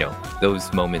 you know,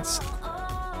 those moments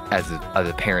as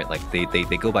a parent, like they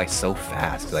go by so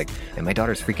fast. Like, and my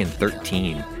daughter's freaking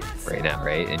 13 right now,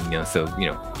 right? And you know, so you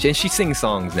know, and she sings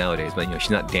songs nowadays, but you know, she's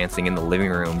not dancing in the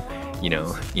living room, you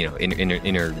know,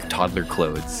 in her toddler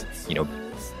clothes, you know,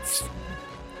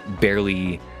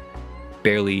 barely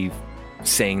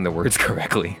saying the words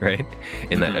correctly, right?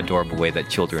 In that adorable way that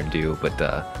children do. But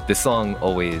this song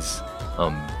always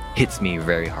hits me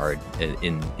very hard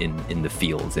in the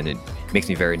feels, and it makes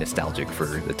me very nostalgic for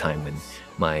the time when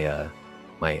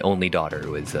my only daughter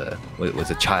was a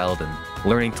child and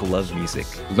learning to love music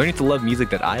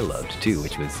that I loved too,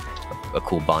 which was a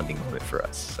cool bonding moment for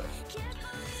us. So.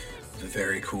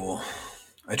 Very cool.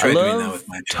 I tried doing that with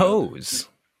my toes.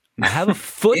 I have a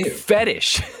foot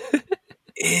fetish.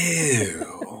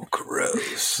 Ew,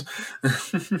 gross.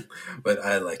 But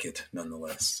I like it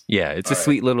nonetheless. Yeah, it's a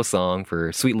sweet little song for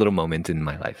a sweet little moment in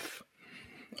my life.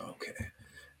 Okay.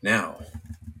 Now,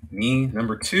 me,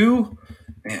 number 2.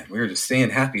 Man, we were just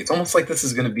staying happy. It's almost like this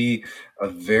is going to be a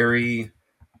very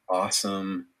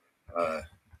awesome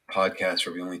podcast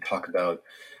where we only talk about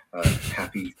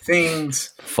happy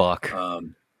things. Fuck.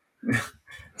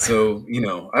 So, you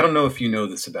know, I don't know if you know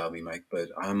this about me, Mike, but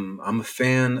I'm a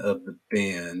fan of the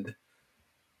band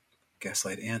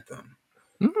Gaslight Anthem.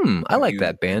 I like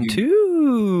that band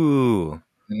too.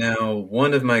 Now,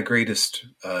 one of my greatest,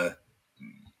 Adam,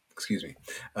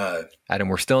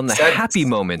 we're still in the happy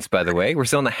moments, by the way. We're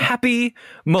still in the happy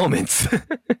moments.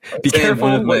 Be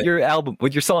careful what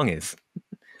your song is.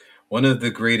 One of the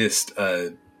greatest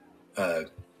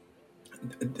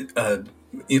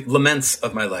laments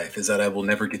of my life is that I will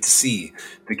never get to see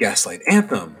the Gaslight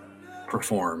Anthem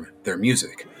perform their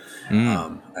music.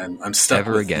 I'm stuck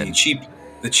with the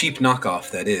cheap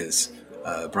knockoff that is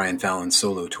Brian Fallon's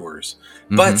solo tours.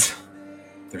 But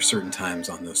there's certain times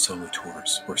on those solo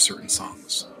tours where certain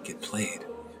songs get played.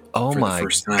 Oh my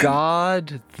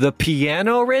God! The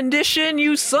piano rendition,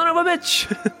 you son of a bitch!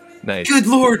 Nice. Good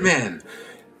Lord, man!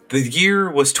 The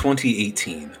year was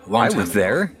 2018. I was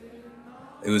there.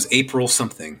 It was April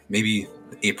something, maybe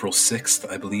April 6th,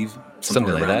 I believe,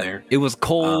 something like that. There. It was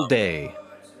cold day,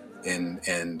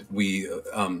 and we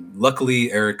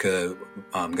luckily Erica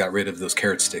got rid of those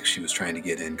carrot sticks she was trying to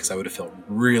get in, because I would have felt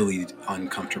really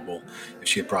uncomfortable if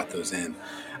she had brought those in.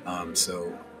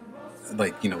 So,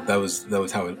 like, you know, that was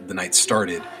how the night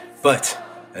started. But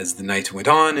as the night went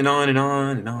on and on and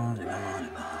on and on and on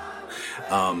and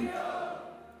on,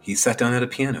 he sat down at a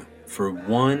piano for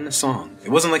one song. It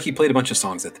wasn't like he played a bunch of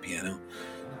songs at the piano,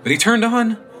 but he turned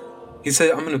on. He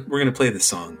said, "We're gonna play this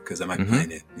song because I might be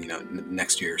playing it, you know,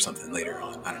 next year or something later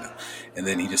on. I don't know." And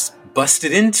then he just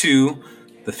busted into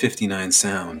the 59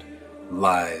 sound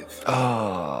live.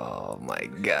 Oh my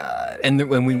God! And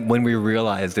when we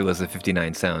realized it was a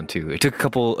 59 sound too, it took a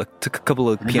couple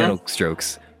of piano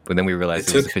strokes, but then we realized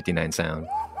it was a 59 sound.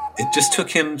 it just took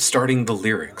him starting the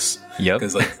lyrics. Yep.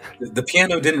 Because like the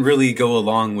piano didn't really go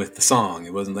along with the song.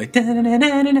 It wasn't like yep.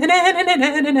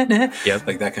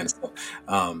 like that kind of stuff.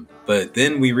 But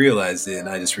then we realized it, and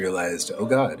I just realized, oh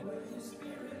God,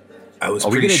 I was Are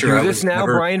we pretty gonna sure do I this was now,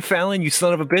 never, Brian Fallon? You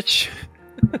son of a bitch.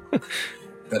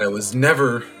 that I was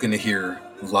never gonna hear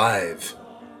live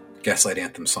Gaslight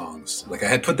Anthem songs. Like I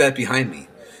had put that behind me,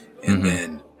 and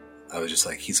then I was just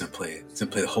like, he's gonna play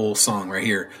the whole song right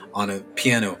here on a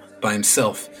piano by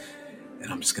himself,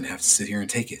 and I'm just gonna have to sit here and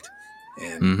take it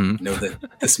and know that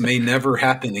this may never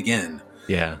happen again.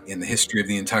 Yeah. In the history of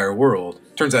the entire world.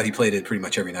 Turns out he played it pretty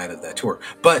much every night of that tour.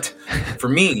 But for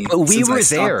me, but we were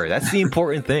there. That's the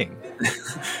important thing.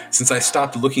 Since I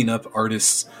stopped looking up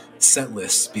artists' set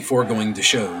lists before going to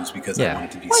shows because I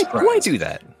wanted to be surprised. Why do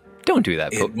that? Don't do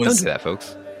that. Don't do that,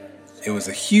 folks. It was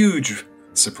a huge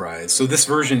surprise. So this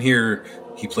version here,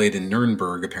 he played in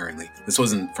Nuremberg, apparently. This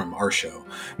wasn't from our show.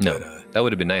 No, but, that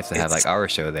would have been nice to have like our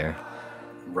show there.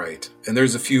 Right. And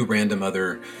there's a few random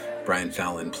other Brian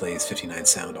Fallon plays 59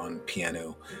 Sound on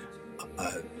piano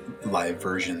live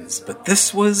versions. But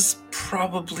this was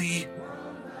probably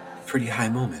a pretty high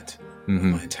moment of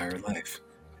my entire life.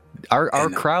 Our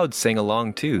crowd sang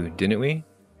along too, didn't we?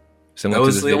 That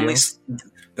was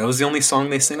the only song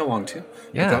they sing along to.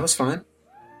 Yeah. But that was fine.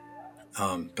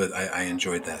 But I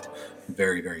enjoyed that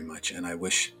very, very much. And I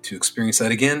wish to experience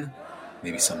that again,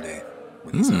 maybe someday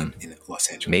when he's not in Los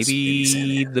Angeles.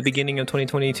 Maybe the beginning of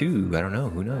 2022. I don't know.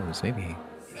 Who knows? Maybe.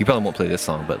 He probably won't play this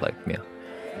song, but like, yeah.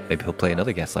 Maybe he'll play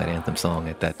another Gaslight Anthem song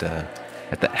at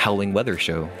that Howling Weather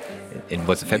show. In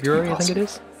what's it, February, I think it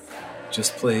is?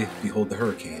 Just play Behold the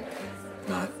Hurricane,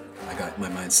 not I Got My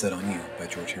Mind Set on You by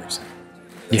George Harrison.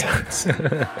 That's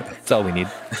that's all we need.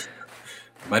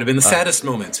 Might have been the saddest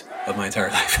moment of my entire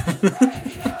life.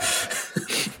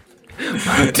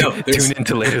 Tune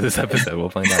into later this episode. We'll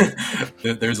find out.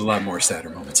 There's a lot more sadder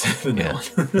moments than that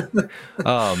one.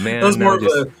 Oh man, that was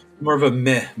more of a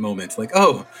meh moment. Like,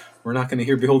 oh, we're not going to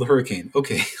hear "Behold the Hurricane."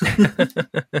 Okay.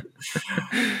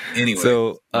 Anyway,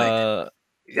 so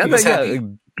happy.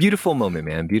 Beautiful moment,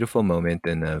 man. Beautiful moment,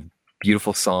 and a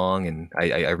beautiful song, and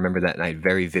I remember that night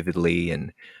very vividly,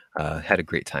 and had a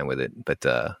great time with it. But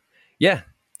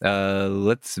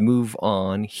let's move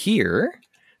on here.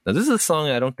 Now, this is a song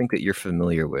I don't think that you're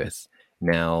familiar with.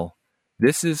 Now,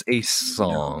 this is a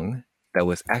song that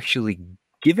was actually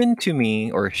given to me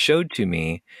or showed to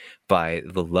me by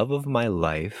the love of my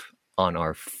life on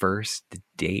our first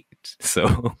date.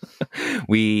 So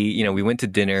we went to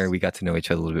dinner, we got to know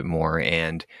each other a little bit more,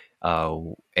 and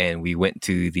we went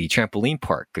to the trampoline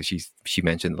park because she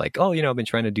mentioned like, oh, I've been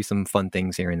trying to do some fun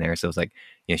things here and there. So it was like,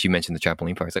 she mentioned the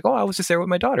trampoline park. It's like, oh, I was just there with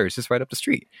my daughter. It's just right up the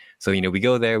street. So, we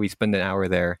go there, we spend an hour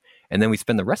there, and then we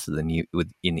spend the rest of in the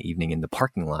evening in the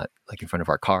parking lot, like in front of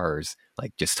our cars,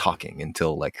 like just talking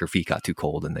until like her feet got too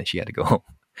cold and then she had to go home.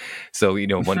 So,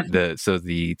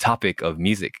 the topic of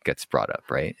music gets brought up,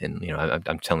 right? And,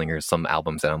 I'm telling her some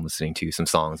albums that I'm listening to, some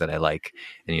songs that I like.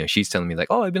 And, she's telling me like,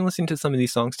 oh, I've been listening to some of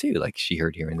these songs too. Like she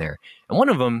heard here and there. And one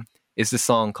of them is the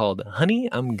song called Honey,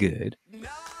 I'm Good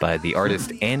by the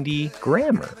artist Andy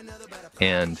Grammer.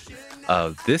 And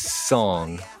this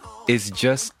song is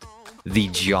just the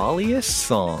jolliest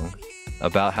song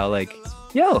about how like,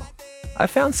 yo, I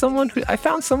found someone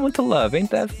to love.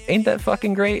 Ain't that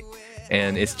fucking great?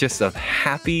 And it's just a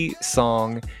happy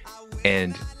song.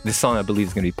 And this song, I believe,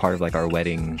 is going to be part of like our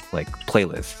wedding like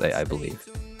playlist, I believe.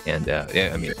 And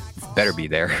it better be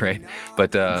there, right?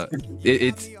 But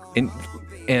it's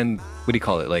and what do you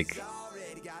call it? Like,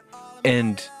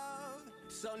 and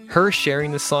her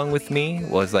sharing the song with me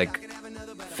was like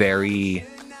very,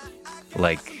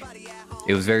 like,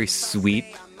 it was very sweet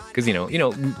because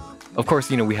of course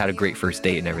we had a great first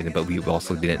date and everything, but we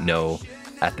also didn't know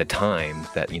at the time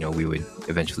that we would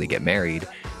eventually get married.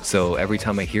 So every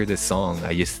time I hear this song,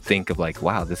 I just think of like,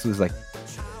 wow, this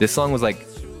song was like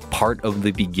part of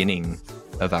the beginning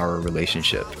of our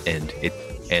relationship.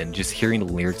 And just hearing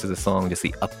the lyrics of the song, just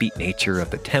the upbeat nature of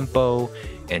the tempo,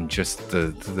 and just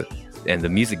the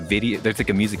music video. There's like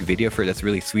a music video for it that's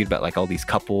really sweet about like all these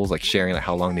couples like sharing like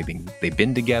how long they've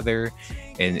been together,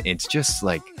 and it's just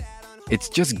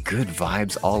good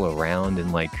vibes all around.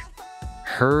 And like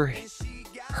her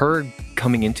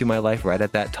coming into my life right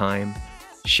at that time,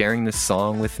 sharing this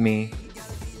song with me,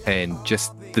 and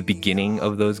just the beginning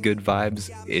of those good vibes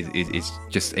is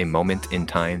just a moment in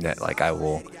time that like I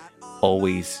will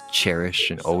always cherish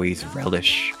and always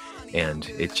relish. And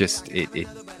it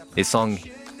song,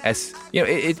 as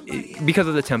it because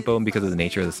of the tempo and because of the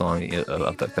nature of the song,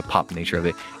 of the pop nature of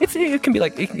it, it can be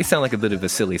like, it can sound like a bit of a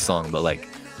silly song, but like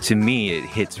to me, it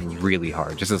hits really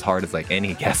hard, just as hard as like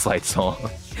any Gaslight song,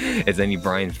 as any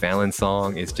Brian Fallon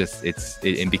song. It's just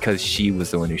and because she was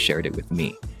the one who shared it with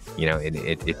me, you know,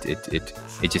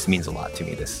 it just means a lot to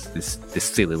me. This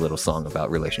silly little song about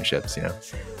relationships, you know.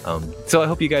 So I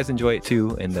hope you guys enjoy it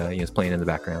too, and you know, it's playing in the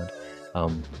background.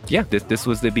 Yeah, this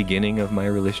was the beginning of my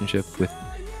relationship with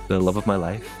the love of my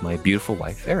life, my beautiful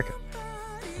wife, Erica.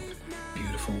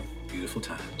 Beautiful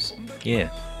times. Yeah.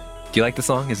 Do you like the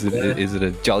song? Is it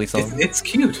a jolly song? It's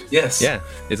cute. Yes. Yeah,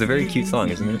 it's a very cute song,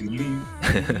 isn't it?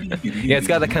 Yeah, it's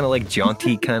got that kind of like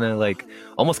jaunty, kind of like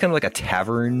almost kind of like a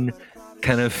tavern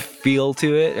kind of feel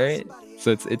to it, right?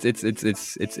 So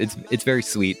it's very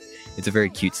sweet. It's a very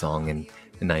cute song, and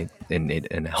I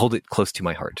hold it close to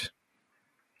my heart.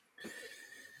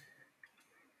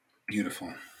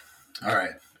 Beautiful. All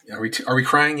right. Are we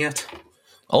crying yet?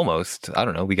 Almost. I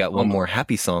don't know. We got one more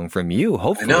happy song from you.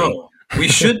 Hopefully. I know. We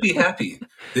should be happy.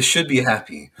 This should be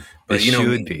happy. But it you know,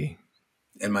 should be.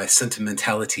 And my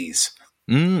sentimentalities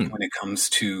when it comes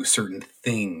to certain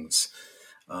things.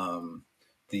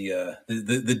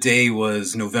 The day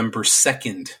was November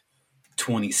 2nd,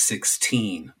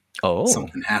 2016. Oh.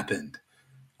 Something happened.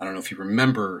 I don't know if you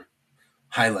remember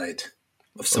highlight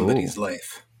of somebody's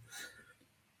life.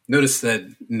 Notice that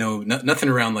nothing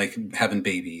around like having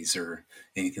babies or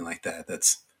anything like that.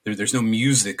 There's no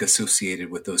music associated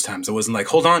with those times. I wasn't like,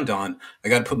 hold on, Don, I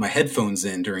got to put my headphones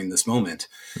in during this moment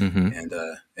and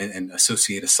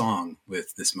associate a song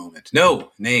with this moment.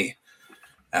 No, nay.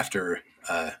 After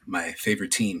my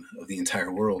favorite team of the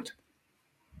entire world,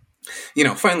 you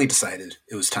know, finally decided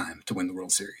it was time to win the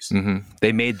World Series. Mm-hmm.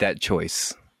 They made that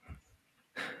choice.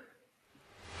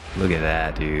 Look at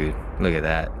that, dude. Look at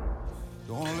that.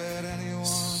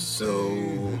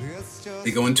 So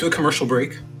they go into a commercial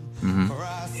break.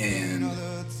 And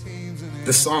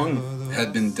the song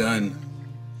had been done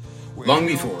long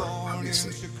before,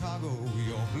 obviously.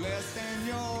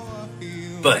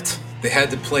 But they had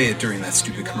to play it during that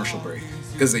stupid commercial break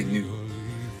because they knew.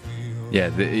 Yeah,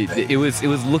 it was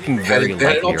looking very likely, they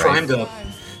had it all right? primed up.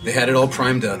 They had it all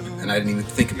primed up, and I didn't even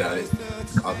think about it,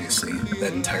 obviously,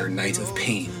 that entire night of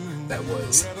pain that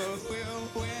was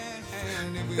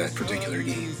that particular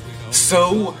game.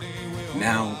 So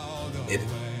now it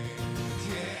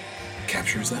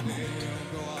captures that moment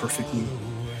perfectly,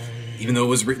 even though it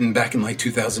was written back in like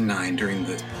 2009 during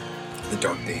the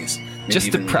dark days.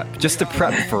 Just to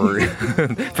prep for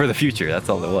for the future. That's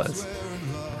all it was.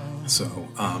 So,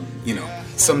 you know,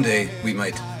 someday we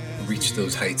might reach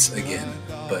those heights again,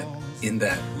 but in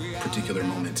that particular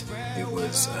moment, it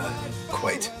was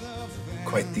quite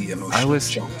the emotional. I was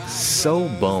jump. so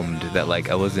bummed that like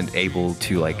I wasn't able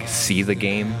to like see the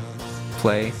game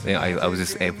play. You know, I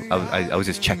was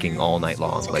just checking all night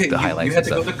long, like the highlights and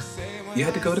stuff. You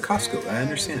had to go to Costco. I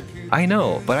understand. I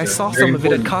know, but I saw some of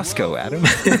it at Costco, Adam.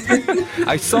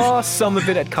 I saw some of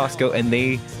it at Costco, and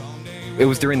it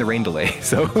was during the rain delay,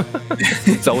 so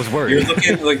I was worried. You're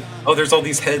looking like, oh, there's all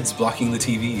these heads blocking the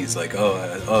TVs. Like,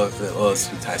 it's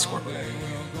a tie score.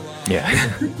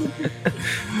 Yeah.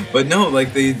 But no,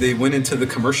 like they went into the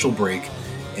commercial break,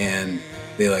 and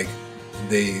they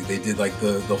did like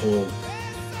the whole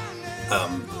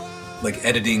like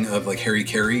editing of like Harry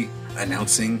Carey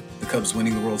announcing the Cubs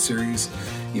winning the World Series.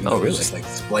 Even though it was just like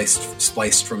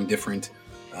spliced from different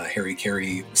Harry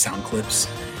Carey sound clips,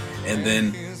 and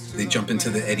then they jump into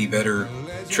the Eddie Vedder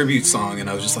tribute song, and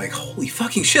I was just like, holy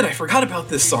fucking shit, I forgot about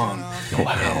this song.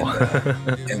 Wow.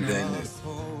 And then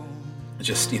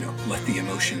just, you know, let the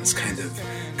emotions kind of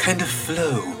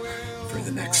flow for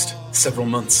the next several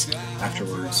months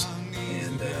afterwards.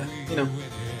 And you know,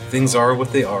 things are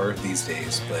what they are these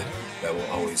days, but that will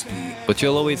always be. But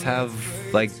you'll always have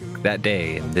like that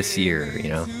day and this year, you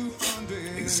know.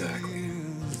 Exactly.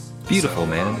 Beautiful, so,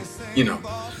 man. You know,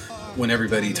 when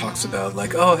everybody talks about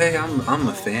like, oh hey, I'm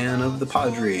a fan of the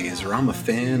Padres, or I'm a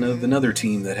fan of another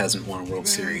team that hasn't won a World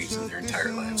Series in their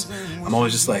entire lives, I'm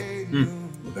always just like,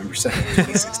 November 2nd,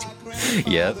 2016.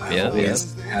 Yep.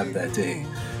 Have that day. I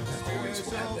always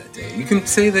will have that day. You can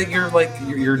say that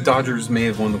your Dodgers may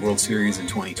have won the World Series in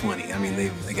 2020. I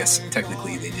mean, I guess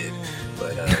technically they did,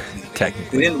 but you know,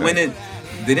 technically they didn't win it.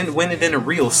 They didn't win it in a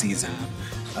real season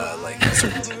like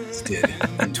certain teams did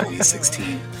in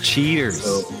 2016. Cheaters.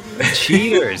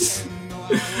 Cheaters.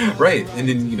 Right, and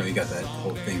then you know you got that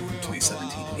whole thing from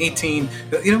 2017 and 18.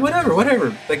 You know,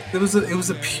 whatever. Like it was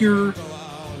a pure,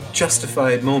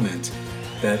 justified moment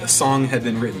that a song had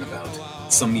been written about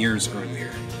some years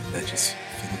earlier that just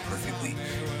fitted perfectly,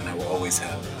 and I will always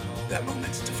have that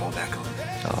moment to fall back on.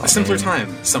 A simpler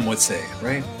time, some would say,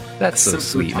 right? That's so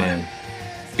sweet, man.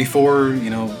 Before, you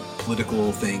know,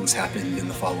 political things happened in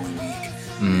the following week,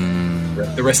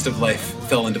 The rest of life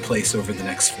fell into place over the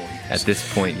next 4 years. At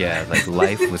this point, yeah, like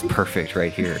life was perfect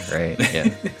right here, right?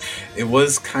 Yeah. It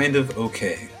was kind of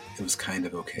okay.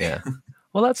 Yeah.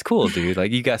 Well, that's cool, dude.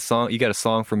 Like you got a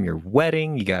song from your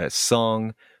wedding, you got a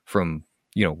song from,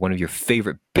 one of your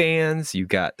favorite bands, you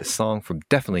got a song from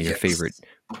definitely your favorite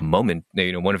moment,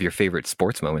 one of your favorite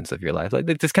sports moments of your life. Like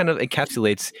this kind of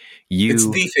encapsulates you. It's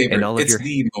the favorite. And all of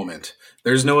the moment.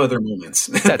 There's no other moments.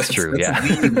 That's true.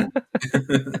 That's Yeah.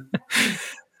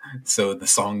 So the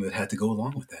song that had to go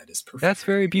along with that is perfect. That's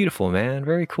very beautiful, man.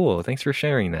 Very cool. Thanks for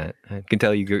sharing that. I can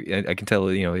tell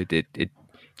it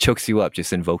chokes you up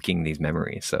just invoking these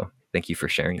memories. So thank you for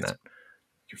sharing that.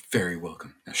 You're very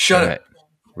welcome. Now shut up.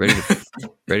 Ready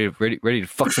to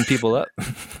fuck some people up.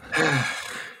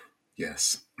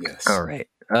 Yes. All right.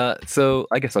 So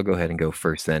I guess I'll go ahead and go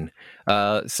first then.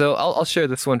 So I'll share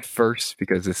this one first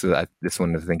because this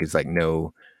one I think is like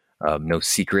no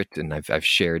secret, and I've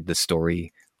shared the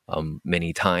story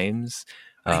many times.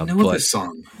 I know this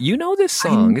song. You know this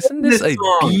song. Isn't this a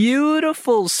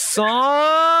beautiful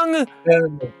song?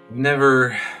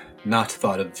 Never not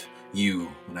thought of you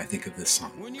when I think of this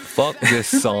song. Fuck this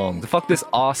song. Fuck this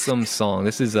awesome song.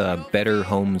 This is Better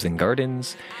Homes and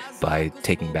Gardens by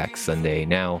Taking Back Sunday.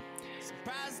 Now,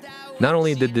 not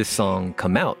only did this song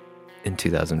come out in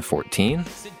 2014,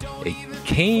 it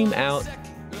came out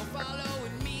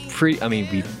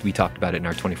we talked about it in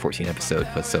our 2014 episode,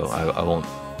 but so I won't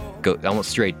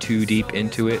stray too deep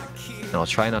into it, and I'll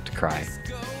try not to cry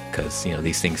because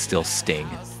these things still sting.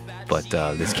 But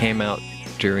this came out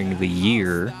during the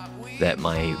year that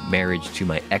my marriage to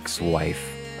my ex-wife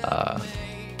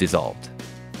dissolved,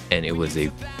 and it was a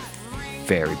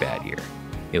very bad year.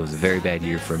 It was a very bad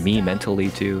year for me mentally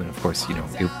too, and of course,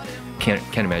 you can't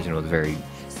imagine it was a very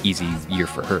easy year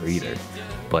for her either.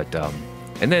 But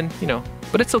and then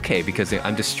but it's okay because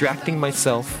I'm distracting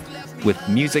myself with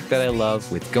music that I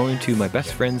love, with going to my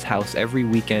best friend's house every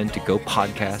weekend to go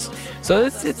podcast. So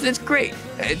it's great.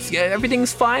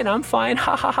 Everything's fine. I'm fine.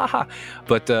 Ha ha ha ha.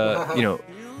 But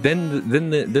then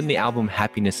the album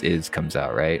Happiness Is comes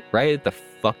out, right at the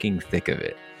fucking thick of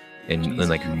it in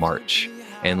like March,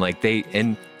 and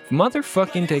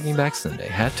motherfucking Taking Back Sunday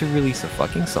had to release a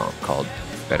fucking song called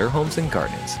Better Homes and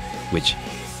Gardens, which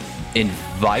in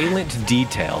violent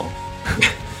detail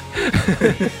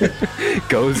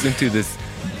goes into this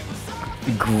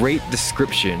great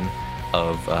description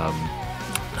of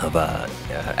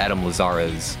Adam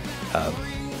Lazzara's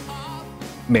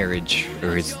marriage,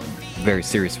 or his very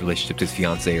serious relationship to his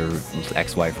fiance or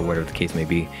ex-wife or whatever the case may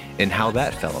be, and how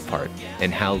that fell apart,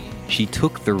 and how she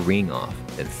took the ring off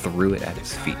and threw it at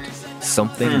his feet.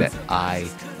 Something that I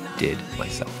did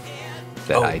myself,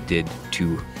 that I did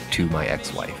to my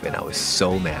ex-wife, and I was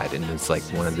so mad. And it's like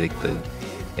one of the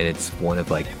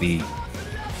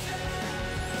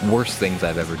worst things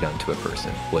I've ever done to a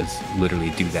person was literally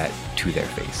do that to their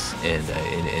face, and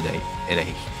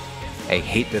I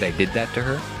hate that I did that to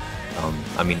her.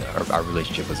 Our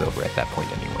relationship was over at that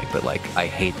point anyway, but I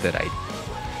hate that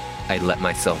I let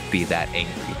myself be that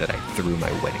angry that I threw my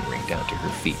wedding ring down to her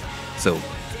feet. So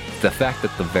the fact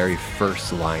that the very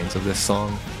first lines of this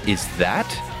song is that,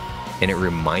 and it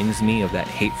reminds me of that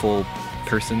hateful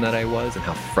person that I was, and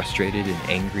how frustrated and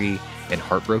angry and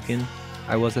heartbroken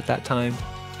I was at that time.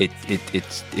 It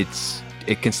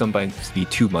can sometimes be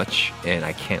too much, and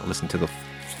I can't listen to the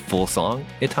full song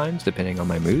at times depending on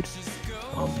my mood.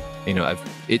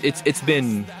 It's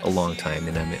been a long time,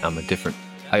 and I'm a different.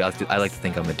 I like to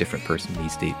think I'm a different person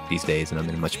these days, and I'm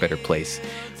in a much better place.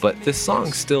 But this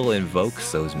song still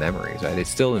invokes those memories, right? It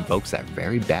still invokes that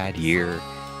very bad year.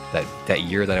 That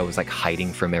year that I was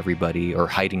hiding from everybody, or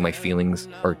hiding my feelings,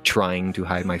 or trying to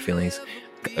hide my feelings.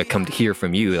 I come to hear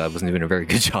from you, I wasn't doing a very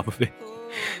good job of it.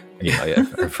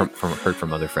 Heard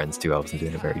from other friends too, I wasn't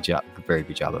doing a very good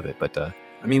job of it. But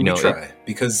we try,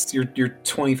 because you're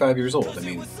 25 years old.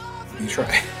 You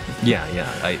try. Yeah.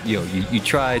 You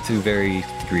try to various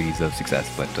degrees of success,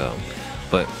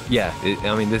 but yeah.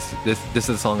 This is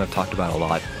a song I've talked about a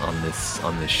lot on this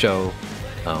show.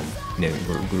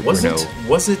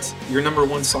 Was it your number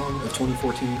one song of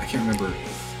 2014? I can't remember.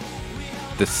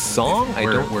 The song?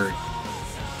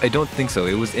 I don't think so.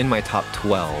 It was in my top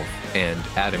 12, and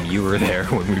Adam, you were there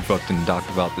when we fucking talked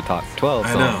about the top 12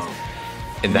 songs. I know.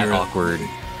 In that awkward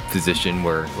position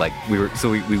where we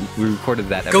recorded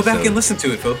that episode. Go back and listen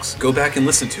to it, folks. Go back and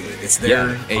listen to it. It's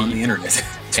there on the internet.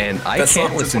 And I Best can't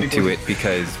songs of listen to 2020. it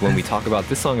because when we talk about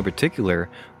this song in particular,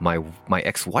 my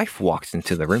ex-wife walked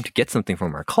into the room to get something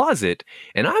from our closet,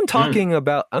 and I'm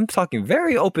talking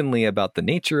very openly about the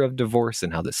nature of divorce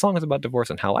and how this song is about divorce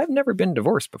and how I've never been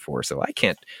divorced before, so I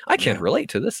can't Yeah. relate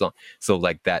to this song. So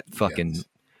like that fucking Yes.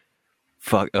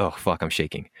 fuck, I'm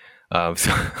shaking. So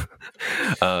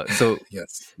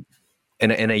Yes.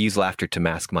 and I use laughter to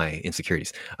mask my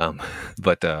insecurities.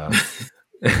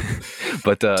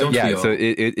 But Don't we yeah, so all?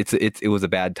 it was a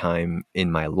bad time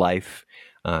in my life.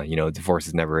 Divorce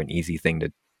is never an easy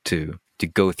thing to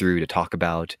go through, to talk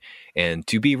about, and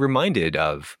to be reminded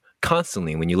of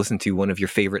constantly when you listen to one of your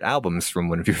favorite albums from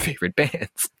one of your favorite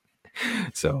bands.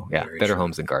 So yeah, Very Better true.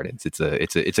 Homes and Gardens. It's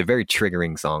a very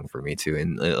triggering song for me too,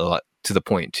 and a lot to the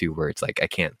point too where it's like I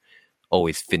can't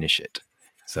always finish it.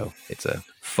 So it's a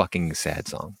fucking sad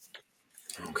song.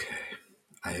 Okay.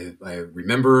 I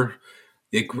remember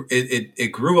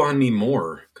it grew on me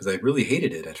more because I really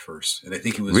hated it at first, and I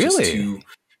think it was just Really?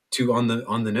 too on the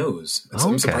nose. And so Oh,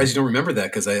 I'm okay. surprised you don't remember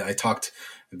that because I talked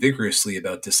vigorously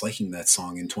about disliking that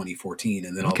song in 2014,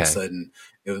 and then all of a Okay. sudden,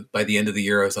 by the end of the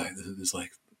year, I was like, this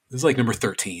is like number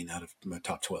 13 out of my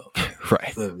top 12.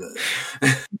 Right. Like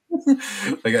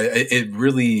it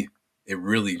really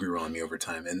grew on me over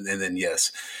time, and then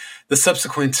yes, the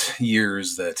subsequent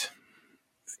years that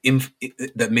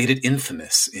made it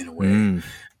infamous in a way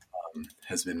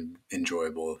has been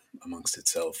enjoyable amongst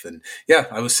itself. And yeah,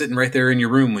 I was sitting right there in your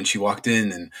room when she walked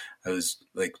in, and I was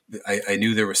like, I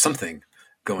knew there was something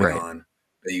going Right. on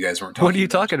that you guys weren't talking about. What are you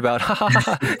talking about?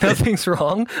 Nothing's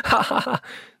wrong.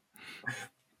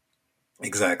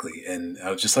 Exactly. And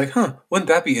I was just like, wouldn't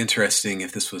that be interesting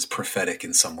if this was prophetic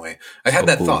in some way? I had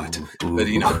that thought, but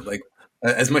like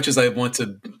as much as I want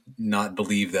to not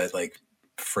believe that like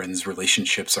friends'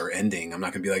 relationships are ending, I'm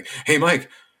not going to be like, hey, Mike,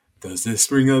 does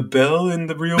this ring a bell in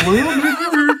the real world?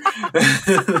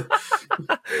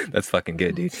 That's fucking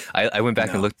good, dude. I went back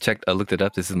No. and looked it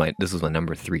up. This was my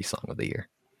number 3 song of the year.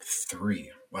 3.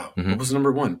 Wow. Mhm. What was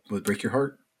number 1? Would Break Your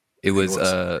Heart? It was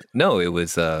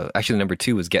actually number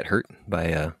 2 was Get Hurt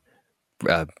by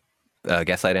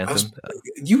Gaslight Anthem.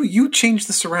 You changed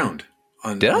this around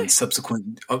Did I? on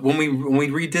subsequent when we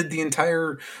redid the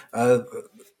entire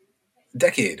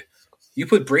decade. You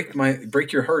put Break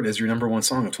Your Heart as your number 1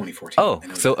 song of 2014. Oh,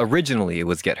 so originally it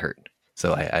was Get Hurt.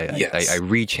 So I Yes.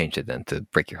 rechanged it then to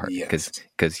Break Your Heart Yes.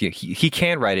 because he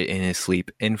can write it in his sleep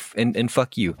and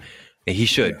fuck you. He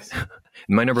should. Yes.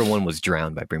 My number 1 was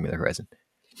Drowned by Bring Me the Horizon.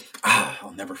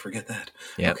 I'll never forget that.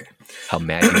 Yeah. Okay. How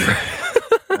mad you were.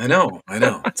 I know.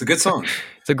 It's a good song.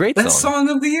 It's a great Best song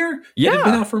of the year? Yeah. It had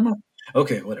been out for a month.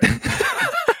 Okay, whatever.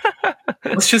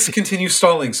 Let's just continue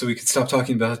stalling so we can stop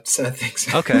talking about sad things.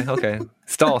 Okay.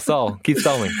 Stall. Keep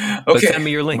stalling. Okay. But send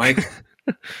me your link.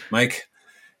 Mike,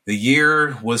 the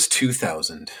year was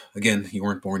 2000. Again, you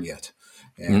weren't born yet.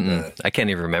 And I can't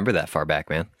even remember that far back,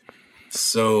 man.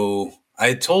 so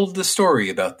I told the story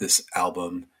about this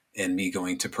album and me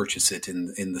going to purchase it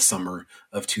in the summer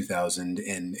of 2000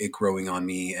 and it growing on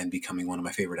me and becoming one of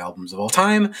my favorite albums of all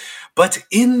time. But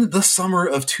in the summer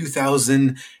of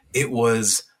 2000, it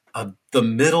was the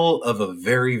middle of a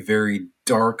very, very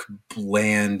dark,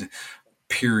 bland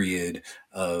period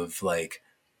of like,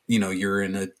 you're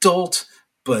an adult,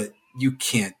 but you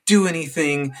can't do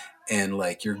anything. And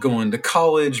like you're going to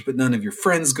college, but none of your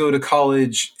friends go to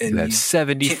college. And You have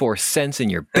 74 cents in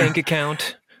your bank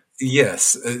account.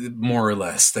 Yes, more or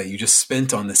less that you just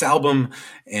spent on this album,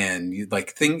 and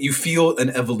you feel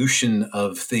an evolution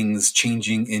of things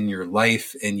changing in your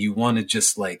life, and you want to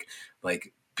just like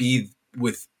be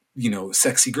with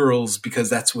sexy girls because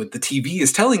that's what the TV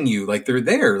is telling you. Like they're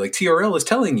there, like TRL is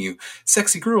telling you,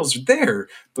 sexy girls are there.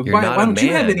 But You're why not don't a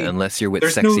you have man any? unless you're with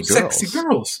There's sexy no girls. sexy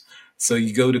girls. So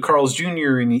you go to Carl's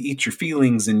Jr. and you eat your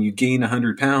feelings and you gain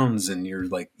 100 pounds and you're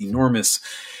like enormous.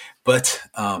 But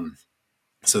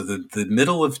so the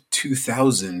middle of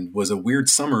 2000 was a weird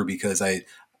summer because I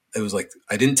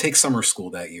didn't take summer school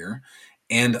that year,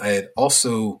 and I had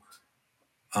also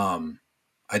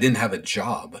I didn't have a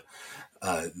job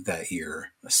that year.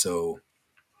 So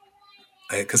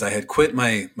because I had quit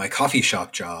my coffee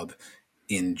shop job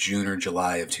in June or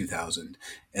July of 2000,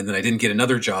 and then I didn't get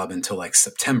another job until like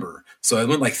September. So I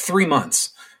went like 3 months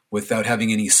without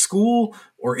having any school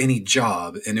or any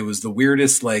job. And it was the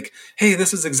weirdest, like, hey,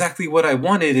 this is exactly what I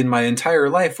wanted in my entire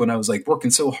life when I was like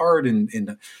working so hard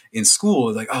in school. It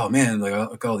was like, oh man, like I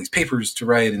got all these papers to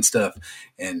write and stuff.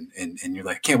 And you're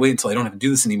like, I can't wait until I don't have to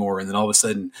do this anymore. And then all of a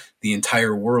sudden the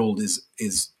entire world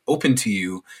is open to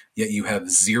you, yet you have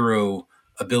zero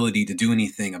ability to do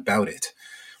anything about it.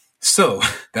 So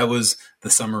that was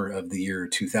the summer of the year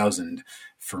 2000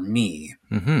 for me.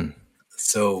 Mm-hmm.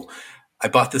 So I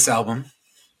bought this album.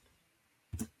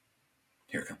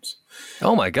 Here it comes.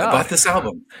 Oh my God. I bought this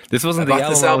album. This wasn't the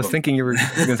album I was thinking you were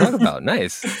going to talk about.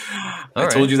 Nice. I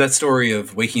told you that story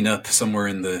of waking up somewhere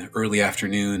in the early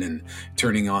afternoon and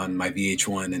turning on my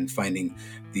VH1 and finding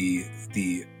the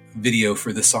video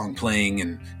for the song playing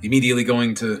and immediately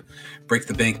going to break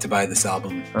the bank to buy this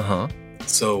album. Uh-huh.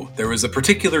 So there was a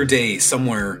particular day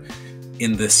somewhere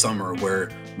in this summer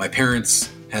where my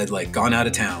parents had like gone out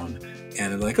of town.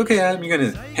 And they're like, okay, Adam, you're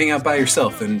going to hang out by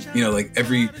yourself. And, you know, like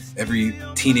every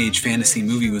teenage fantasy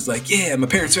movie was like, yeah, my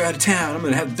parents are out of town. I'm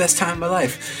going to have the best time of my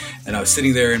life. And I was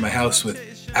sitting there in my house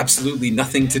with absolutely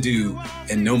nothing to do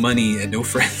and no money and no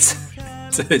friends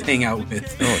to hang out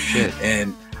with. Oh, shit.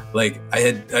 And like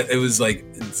it was like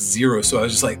zero. So I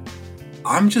was just like,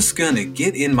 I'm just going to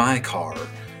get in my car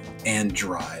and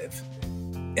drive.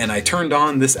 And I turned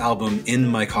on this album in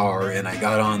my car and I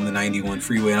got on the 91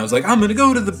 freeway and I was like, I'm going to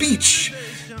go to the beach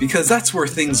because that's where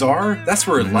things are. That's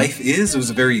where life is. It was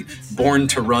a very Born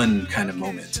to Run kind of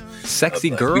moment. Sexy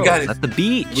girls at the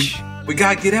beach. We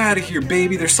got to get out of here,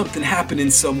 baby. There's something happening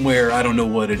somewhere. I don't know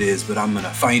what it is, but I'm going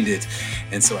to find it.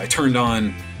 And so I turned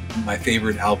on my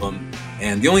favorite album.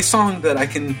 And the only song that I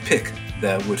can pick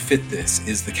that would fit this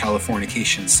is the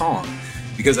Californication song.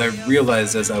 Because I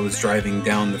realized as I was driving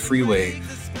down the freeway,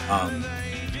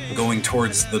 going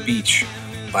towards the beach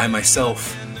by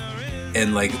myself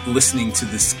and like listening to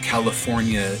this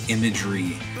California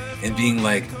imagery and being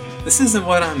like, this isn't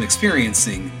what I'm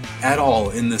experiencing at all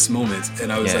in this moment.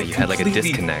 And I was like, you had like a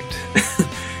disconnect.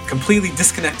 Completely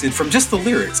disconnected from just the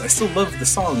lyrics. I still love the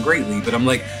song greatly, but I'm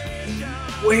like,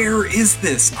 where is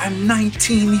this? I'm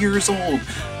 19 years old.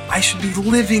 I should be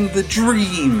living the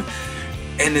dream.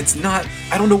 And it's not,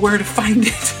 I don't know where to find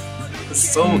it.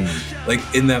 So, like,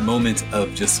 in that moment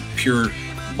of just pure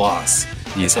loss.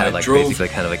 You just had, like, basically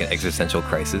kind of like an existential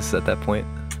crisis at that point?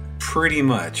 Pretty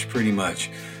much.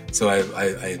 So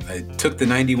I took the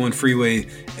 91 freeway,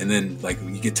 and then, like,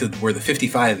 you get to where the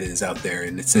 55 is out there,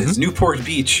 and it says Newport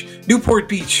Beach.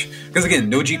 Because, again,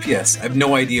 no GPS. I have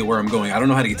no idea where I'm going. I don't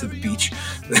know how to get to the beach.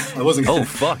 I wasn't going to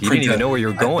fuck. You didn't even know where you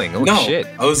were going. Oh, no, shit.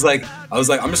 I was like,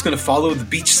 I'm just going to follow the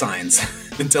beach signs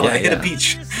until I hit a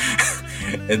beach.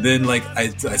 And then, like, I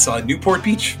saw Newport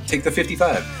Beach, take the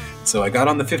 55. So I got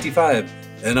on the 55,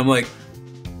 and I'm like,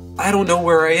 I don't know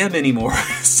where I am anymore.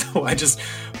 So I just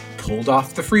pulled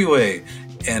off the freeway,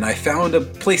 and I found a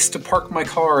place to park my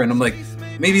car, and I'm like,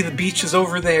 maybe the beach is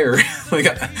over there. Like,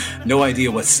 no idea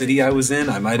what city I was in.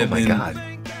 I might have been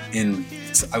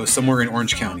I was somewhere in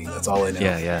Orange County. That's all I know.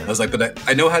 Yeah. I was like, but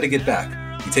I know how to get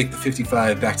back. You take the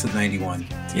 55 back to the 91 to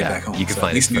get back home. You can so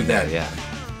find at least it knew that. There, yeah.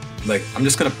 Like, I'm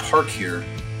just going to park here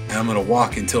and I'm going to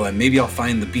walk until maybe I'll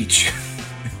find the beach.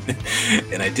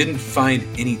 And I didn't find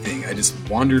anything. I just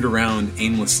wandered around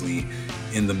aimlessly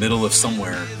in the middle of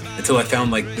somewhere until I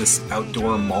found like this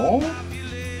outdoor mall.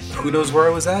 Who knows where I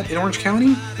was at in Orange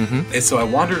County? Mm-hmm. And so I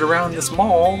wandered around this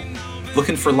mall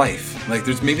looking for life. Like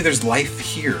there's life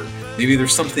here. Maybe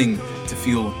there's something to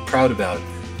feel proud about.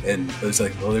 And I was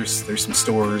like, well, there's some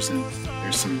stores and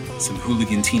there's some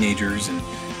hooligan teenagers and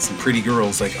some pretty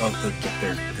girls. Like, oh,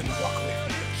 they're gonna walk away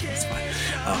from me. That's fine.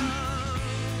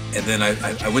 And then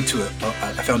I went to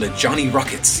I found a Johnny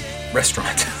Rockets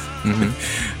restaurant.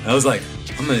 Mm-hmm. I was like,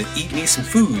 I'm gonna eat me some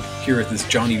food here at this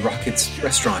Johnny Rockets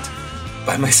restaurant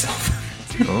by myself.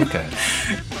 Okay.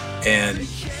 And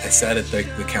I sat at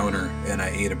the counter and I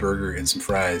ate a burger and some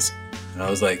fries. And I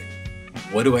was like,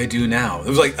 what do I do now? It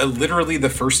was like literally the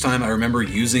first time I remember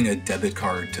using a debit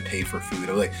card to pay for food.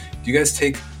 I was like, do you guys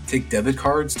take debit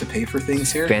cards to pay for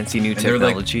things here? Fancy new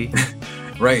technology.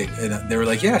 Like, right. And they were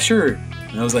like, yeah, sure.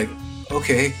 And I was like,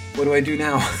 okay, what do I do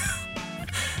now?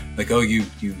 Like, oh, you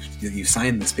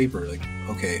signed this paper. Like,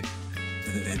 okay,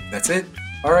 and that's it?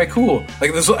 All right, cool.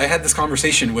 Like, I had this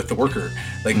conversation with the worker.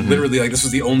 Like, literally, like, this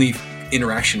was the only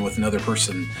interaction with another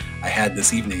person I had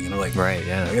this evening. And I'm like, right,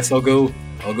 yeah. I guess I'll go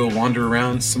wander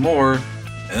around some more.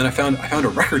 And then I found a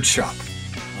record shop.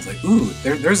 I was like, ooh,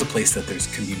 there's a place that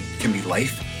can be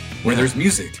life where there's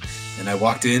music. And I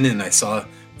walked in and I saw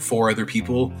 4 other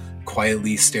people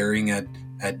quietly staring at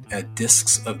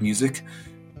discs of music.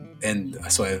 And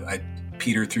so I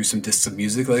petered through some discs of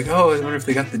music, like, oh, I wonder if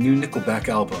they got the new Nickelback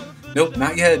album. Nope,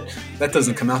 not yet. That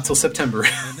doesn't come out till September.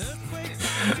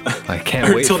 I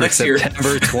can't wait for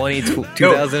September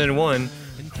 2001.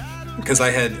 Because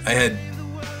I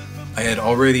had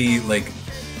already like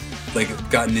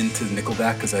gotten into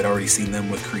Nickelback because I'd already seen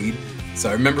them with Creed. So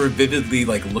I remember vividly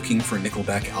like looking for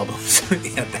Nickelback albums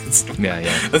at that store. Yeah.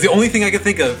 That's the only thing I could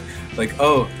think of. Like,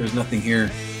 oh, there's nothing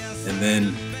here. And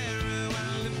then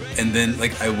And then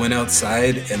like I went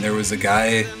outside and there was a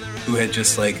guy who had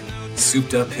just like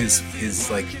souped up his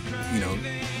like, you know,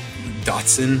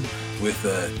 Datsun with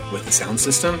the sound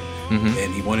system,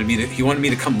 and he wanted me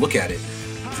to come look at it.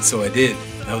 And so I did.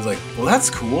 And I was like, well, that's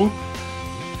cool.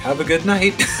 Have a good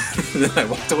night. And then I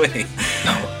walked away.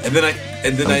 And then I'm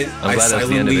glad that was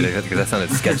the end of it because that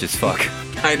sounded sketch as fuck.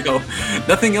 I know.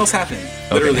 Nothing else happened.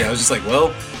 Literally, I was just like,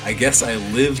 well, I guess I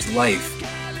lived life.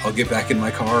 I'll get back in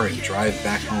my car and drive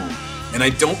back home. And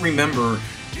I don't remember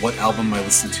what album I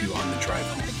listened to on the drive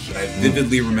home, but I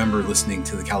vividly remember listening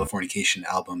to the Californication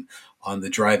album on the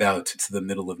drive out to the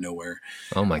middle of nowhere.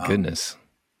 Oh my goodness.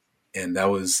 And that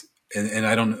was, and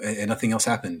I don't, and nothing else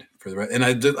happened for the rest. And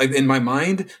I in my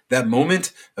mind, that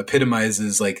moment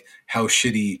epitomizes like how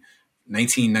shitty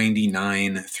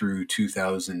 1999 through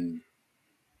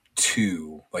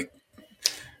 2002, like,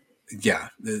 yeah,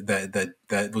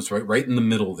 that was right in the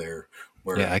middle there.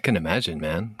 Where, yeah, I can imagine,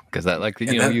 man, because that, like,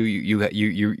 you know, you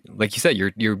like you said,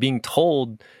 you're being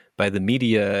told by the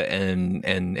media and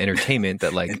entertainment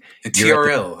that like and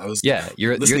TRL.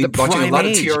 You're the prime a lot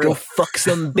age. Of TRL. Go fuck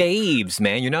some babes,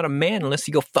 man. You're not a man unless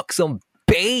you go fuck some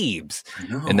babes.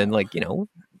 And then like, you know,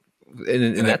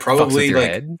 and that probably fucks with your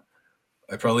head.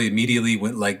 I probably immediately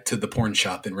went like to the porn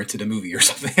shop and rented a movie or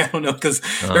something. I don't know, because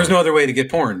there was no other way to get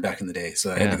porn back in the day,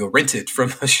 so I had to go rent it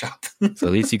from a shop. So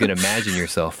at least you can imagine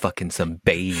yourself fucking some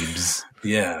babes.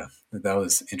 Yeah, that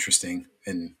was interesting,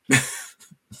 and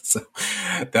so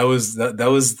that was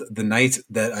the night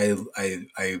that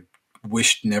I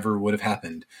wished never would have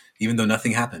happened, even though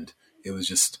nothing happened. It was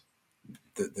just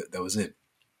that was it.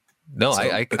 No, so,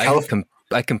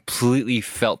 I completely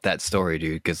felt that story,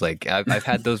 dude, because like I've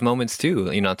had those moments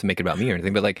too, you know, not to make it about me or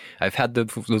anything, but like I've had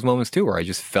those moments too where I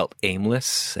just felt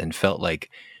aimless and felt like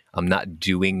I'm not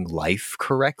doing life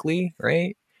correctly,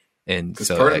 right? And because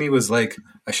so part of me was like,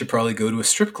 I should probably go to a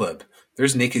strip club.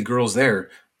 There's naked girls there,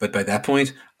 but by that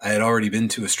point, I had already been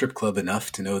to a strip club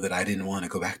enough to know that I didn't want to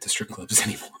go back to strip clubs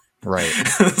anymore. Right.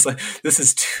 It's like, this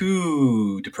is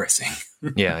too depressing.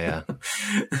 Yeah.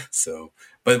 So,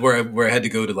 but where I had to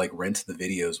go to like rent the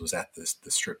videos was at the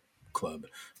strip club.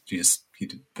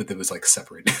 But it was like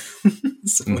separate.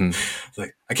 So it's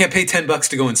like, I can't pay $10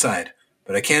 to go inside,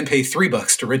 but I can pay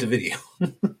 $3 to rent a video.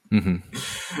 And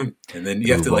then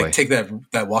you have to like take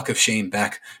that walk of shame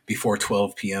back before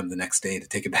 12 p.m. the next day to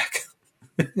take it back.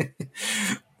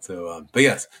 So, but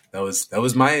yes, that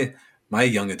was my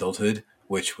young adulthood,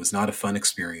 which was not a fun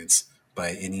experience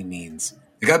by any means.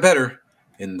 It got better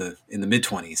in the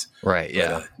mid-20s, right?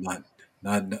 Yeah, but,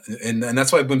 and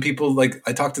that's why when people like,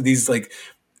 I talk to these like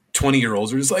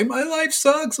 20-year-olds who are just like, my life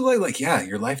sucks. I'm like, yeah,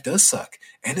 your life does suck,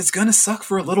 and it's gonna suck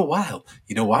for a little while.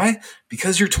 You know why?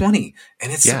 Because you're 20,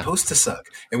 and it's supposed to suck.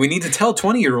 And we need to tell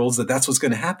 20-year-olds that that's what's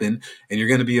going to happen, and you're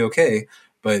going to be okay.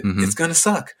 But it's going to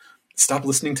suck. Stop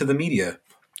listening to the media.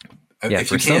 Yeah,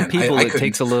 for some people, it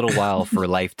takes a little while for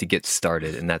life to get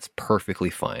started, and that's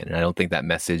perfectly fine. And I don't think that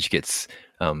message gets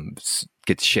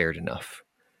shared enough.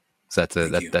 So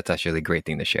that's actually a great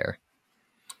thing to share.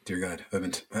 Dear God,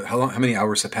 how many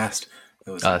hours have passed?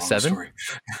 That was a long 7. Story.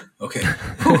 Okay,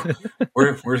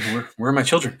 where are my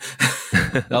children?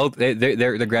 Oh,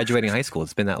 they're graduating high school.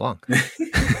 It's been that long.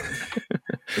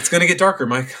 It's gonna get darker,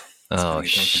 Mike. Oh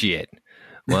shit!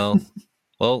 Well,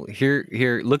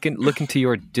 here look into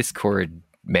your Discord,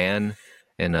 man,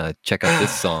 and check out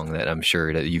this song that I'm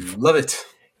sure that you love it.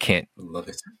 Love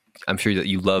it. I'm sure that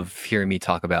you love hearing me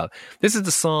talk about. This is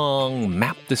the song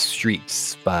 "Map the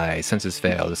Streets" by Census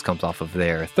Fail. This comes off of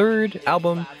their third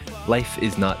album, "Life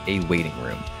Is Not a Waiting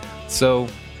Room." So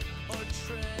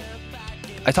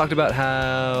I talked about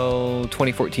how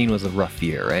 2014 was a rough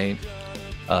year, right?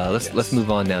 Let's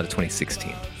move on now to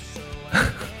 2016.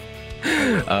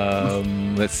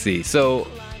 Let's see. So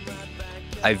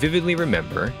I vividly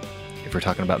remember, if we're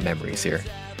talking about memories here,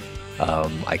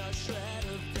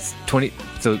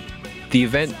 so the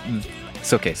event.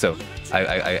 So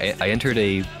I entered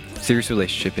a serious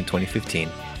relationship in 2015,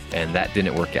 and that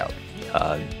didn't work out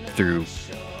through,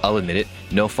 I'll admit it,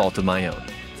 no fault of my own.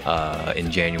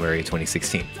 In January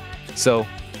 2016. So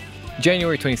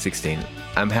January 2016,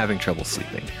 I'm having trouble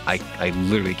sleeping. I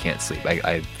literally can't sleep.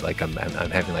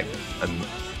 I'm having like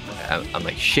I'm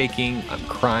like shaking. I'm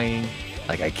crying.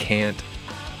 Like I can't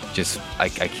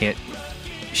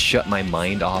shut my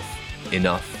mind off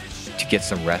enough to get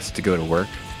some rest to go to work.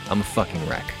 I'm a fucking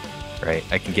wreck, right?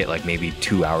 I can get like maybe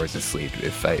 2 hours of sleep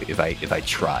if I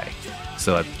try.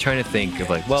 So I'm trying to think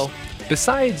of like, well,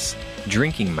 besides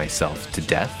drinking myself to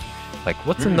death, like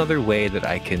what's another way that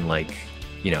I can like,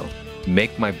 you know,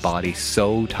 make my body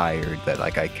so tired that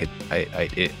like I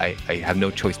have no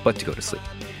choice but to go to sleep.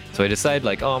 So So I decided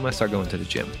like, oh, I'm gonna start going to the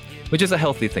gym, which is a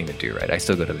healthy thing to do, right? I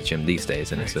still go to the gym these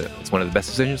days, and it's one of the best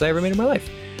decisions I ever made in my life.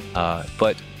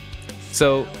 But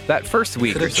so that first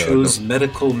week could or have so, chose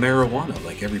medical marijuana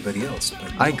like everybody else.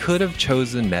 But no. I could have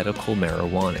chosen medical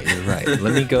marijuana. You're right.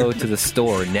 Let me go to the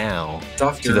store now.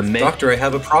 Doctor, I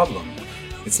have a problem.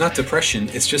 It's not depression.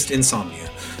 It's just insomnia.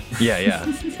 Yeah.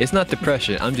 It's not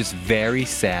depression. I'm just very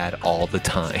sad all the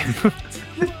time.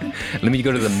 Let me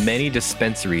go to the many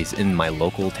dispensaries in my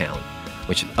local town,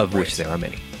 which there are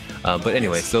many. But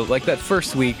anyway, so like that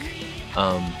first week,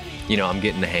 I'm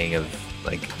getting the hang of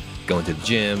like going to the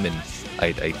gym, and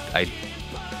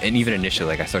and even initially,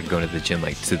 like I started going to the gym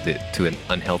like to an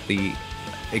unhealthy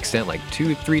extent, like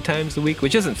 2-3 times a week,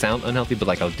 which doesn't sound unhealthy, but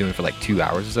like I was doing it for like 2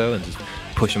 hours or so, and just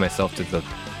pushing myself to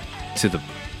the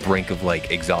brink of like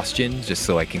exhaustion just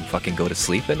so I can fucking go to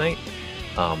sleep at night.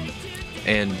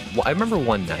 And I remember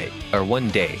one day,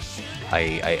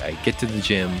 I get to the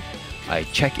gym, I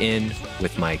check in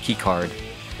with my key card,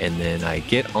 and then I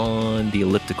get on the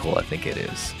elliptical, I think it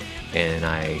is, and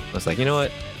I was like, you know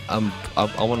what, I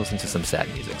want to listen to some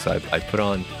sad music, so I put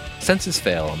on Senses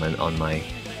Fail on my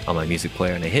music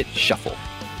player, and I hit shuffle,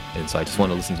 and so I just want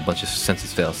to listen to a bunch of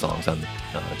Senses Fail songs on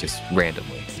just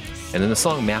randomly, and then the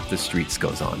song Map the Streets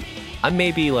goes on. I'm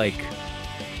maybe like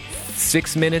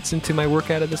 6 minutes into my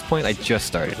workout at this point. I just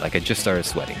started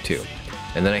sweating too,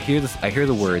 and then I hear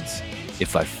the words,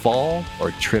 "If I fall or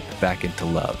trip back into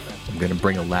love, I'm gonna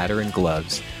bring a ladder and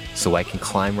gloves so I can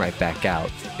climb right back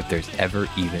out if there's ever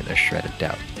even a shred of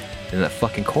doubt." And that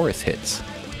fucking chorus hits.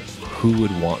 Who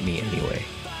would want me anyway?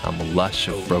 I'm a lush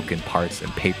of broken parts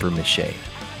and paper mache.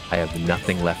 I have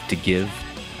nothing left to give.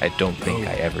 I don't think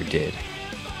I ever did.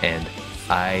 And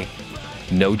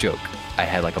no joke, I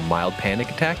had like a mild panic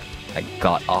attack. I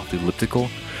got off the elliptical,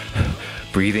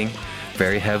 breathing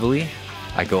very heavily.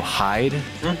 I go hide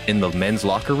in the men's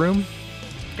locker room,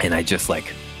 and I just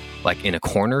like in a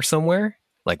corner somewhere,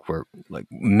 like where like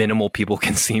minimal people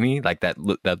can see me. Like that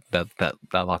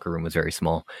locker room was very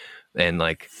small, and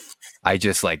like I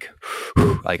just like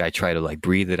I try to like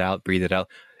breathe it out.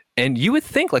 And you would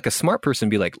think like a smart person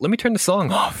be like, let me turn the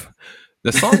song off.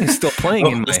 The song is still playing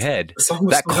in my head.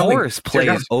 That chorus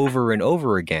plays over and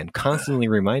over again, constantly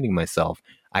reminding myself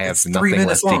I have nothing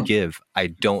left to give. I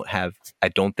don't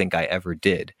think I ever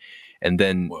did. And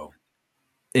then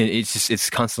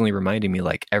it's constantly reminding me,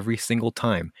 like every single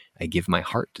time I give my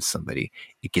heart to somebody,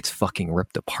 it gets fucking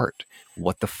ripped apart.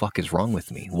 What the fuck is wrong with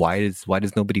me? Why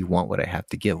does nobody want what I have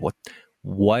to give?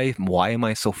 Why am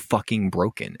I so fucking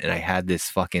broken? And I had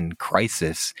this fucking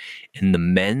crisis in the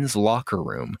men's locker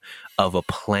room of a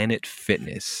Planet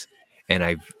Fitness. And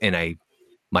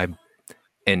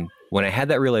when I had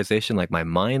that realization, like my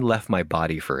mind left my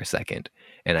body for a second,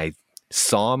 and I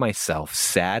saw myself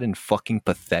sad and fucking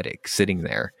pathetic sitting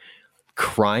there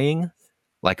crying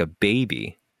like a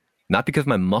baby, not because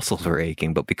my muscles were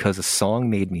aching, but because a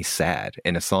song made me sad,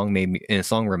 and a song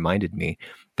reminded me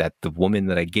that the woman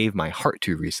that I gave my heart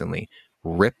to recently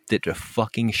ripped it to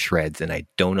fucking shreds, and I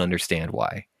don't understand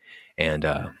why. And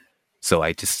so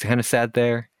I just kind of sat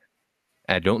there.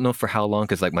 I don't know for how long,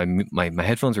 because like my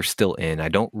headphones were still in. I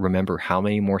don't remember how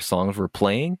many more songs were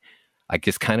playing. I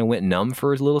just kind of went numb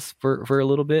for a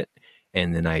little bit,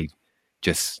 and then I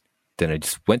just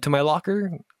went to my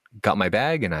locker, got my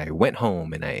bag, and I went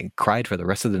home, and I cried for the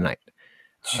rest of the night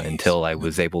until I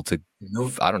was able to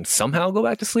somehow go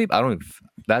back to sleep.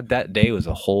 That day was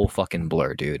a whole fucking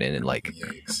blur, dude. And that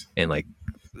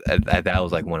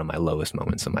was like one of my lowest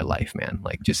moments of my life, man.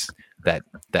 Like just that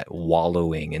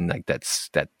wallowing, and like that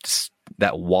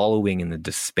wallowing in the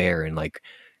despair, and like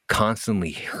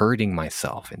constantly hurting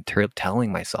myself and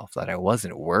telling myself that I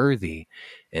wasn't worthy,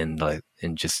 and not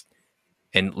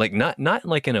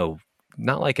like in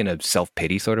a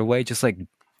self-pity sort of way, just like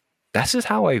that's just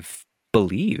how I've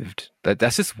believed.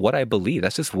 That's just what I believe.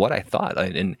 That's just what I thought.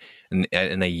 And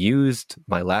I used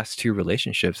my last 2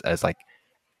 relationships as like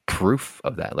proof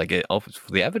of that. Like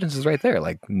the evidence is right there.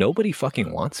 Like nobody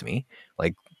fucking wants me.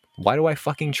 Like why do I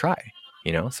fucking try?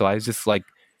 So I was just like,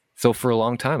 so for a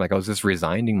long time, like I was just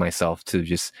resigning myself to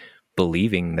just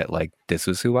believing that like this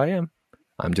was who I am.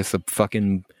 I'm just a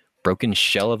fucking broken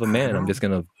shell of a man. I'm just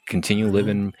gonna continue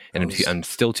living, and I'm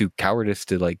still too cowardice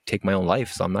to like take my own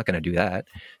life, so I'm not gonna do that.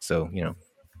 So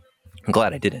I'm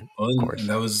glad I didn't. Of course,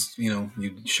 that was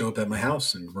you'd show up at my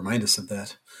house and remind us of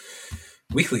that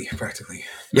weekly, practically.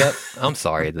 Yep. I'm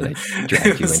sorry that I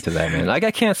dragged you into that, man. Like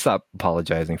I can't stop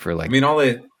apologizing for like. I mean,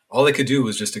 all I could do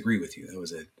was just agree with you. That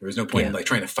was it. There was no point in like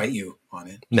trying to fight you on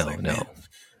it. No.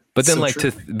 But then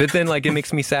so it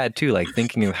makes me sad too, like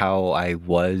thinking of how I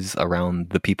was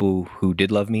around the people who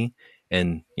did love me,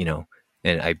 and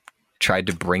and I tried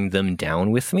to bring them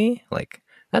down with me. Like,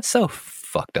 that's so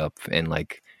fucked up. And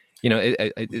like,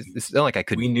 it's not like I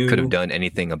could have done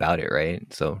anything about it, right?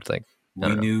 So it's like,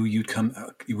 we knew you'd come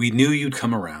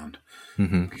around.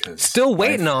 Mm-hmm. Because still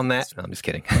waiting on that. No, I'm just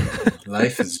kidding.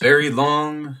 Life is very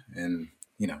long, and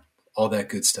all that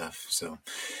good stuff. So,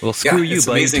 well, screw you,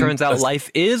 buddy. It turns out life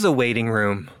is a waiting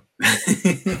room.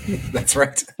 That's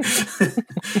right.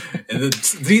 And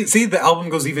the album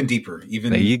goes even deeper.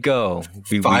 Even there you go.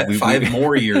 Five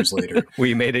more years later,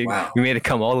 we made it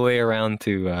come all the way around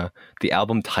to the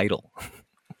album title.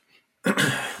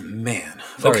 Man,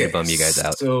 sorry to bum you guys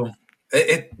out. So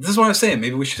this is what I was saying.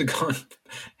 Maybe we should have gone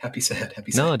happy, sad.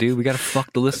 No, dude, we got to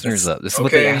fuck the listeners up. This is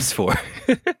what they asked for.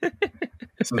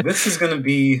 So this is going to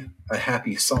be a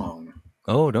happy song.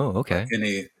 Oh no, okay. In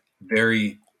a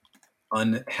very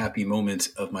unhappy moment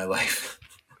of my life.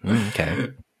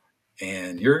 Okay.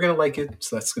 And you're going to like it,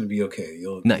 so that's going to be okay.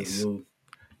 You'll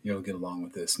get along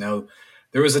with this. Now,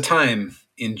 there was a time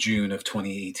in June of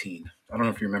 2018. I don't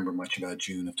know if you remember much about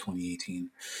June of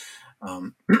 2018.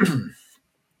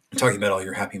 Talking about all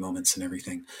your happy moments and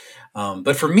everything.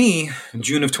 But for me,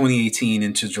 June of 2018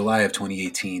 into July of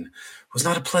 2018 was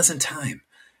not a pleasant time.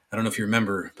 I don't know if you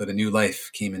remember, but a new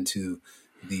life came into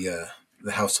the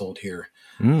household here.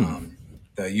 You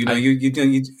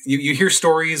hear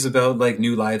stories about like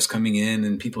new lives coming in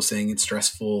and people saying it's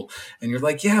stressful, and you're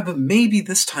like, yeah, but maybe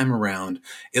this time around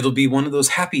it'll be one of those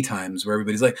happy times where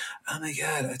everybody's like, oh my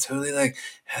god, I totally like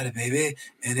had a baby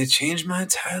and it changed my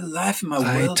entire life and my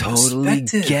world totally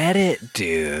perspective. Get it,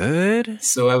 dude.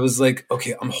 So I was like,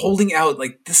 okay, I'm holding out,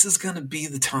 like this is gonna be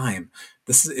the time.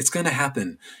 It's gonna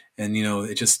happen. And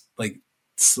it just like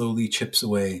slowly chips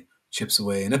away.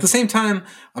 And at the same time,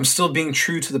 I'm still being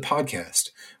true to the podcast,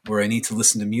 where I need to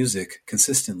listen to music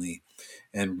consistently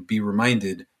and be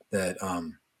reminded that,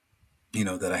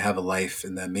 that I have a life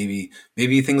and that maybe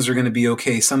things are going to be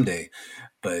okay someday.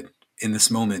 But in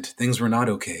this moment, things were not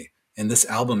okay. And this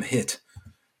album hit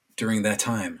during that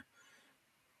time.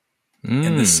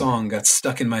 And this song got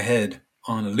stuck in my head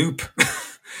on a loop.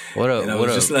 What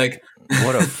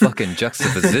a fucking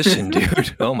juxtaposition,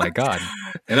 dude. Oh my God.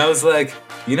 And I was like,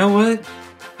 you know what?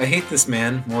 I hate this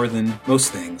man more than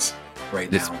most things right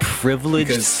this now. This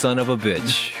privileged son of a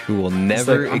bitch who will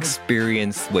never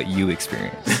experience what you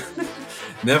experience.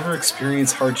 Never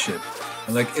experience hardship.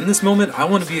 And like in this moment, I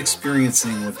want to be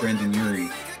experiencing what Brendan Urie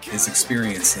is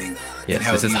experiencing. Yes,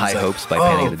 this is High Hopes by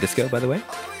Panic at the Disco, by the way.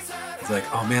 It's like,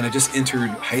 oh man, I just entered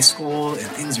high school and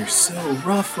things are so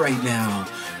rough right now.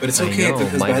 But it's okay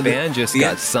because my band just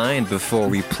got signed before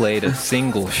we played a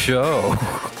single show.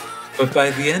 But by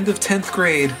the end of 10th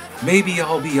grade, maybe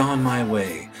I'll be on my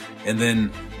way. And then,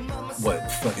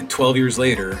 fucking 12 years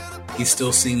later, he's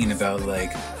still singing about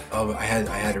like, oh, I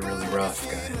had it really rough,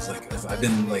 guys. Like I've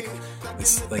been like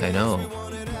this, like I know,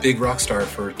 big rock star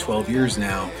for 12 years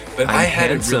now. But I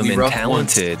had it really rough.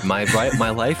 Talented. Once. My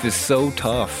life is so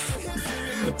tough.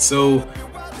 So,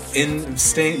 in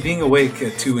being awake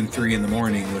at 2 and 3 in the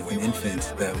morning with an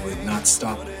infant that would not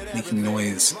stop making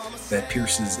noise that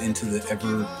pierces into the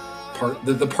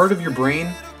part of your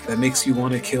brain that makes you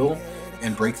want to kill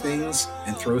and break things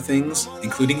and throw things,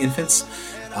 including infants,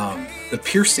 the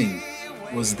piercing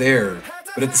was there.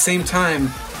 But at the same time,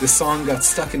 this song got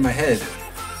stuck in my head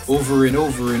over and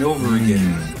over and over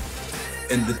again.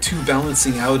 And the two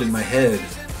balancing out in my head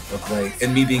of like,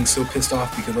 and me being so pissed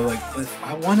off because I'm like, but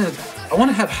I want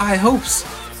to have high hopes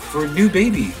for a new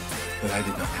baby, but I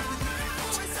did not have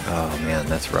any. Oh man,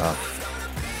 that's rough.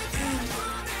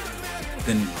 And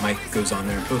then Mike goes on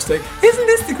there and posts like, isn't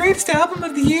this the greatest album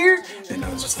of the year? And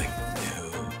I was just like,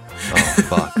 no. Oh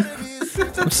fuck.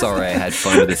 I'm sorry I had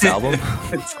fun with this album.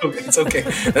 It's okay.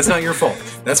 That's not your fault.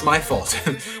 That's my fault.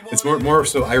 It's more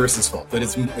so Iris's fault, but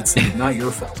it's not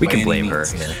your fault. We can blame her.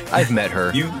 Yeah. I've met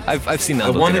her. I've seen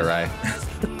that look in her eye.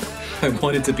 I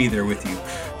wanted to be there with you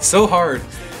so hard,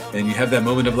 and you have that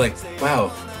moment of like,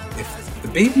 wow, if the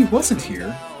baby wasn't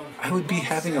here, I would be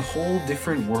having a whole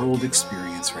different world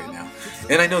experience right now.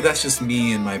 And I know that's just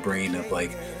me in my brain of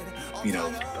like,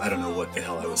 I don't know what the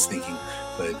hell I was thinking.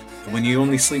 But when you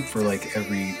only sleep for like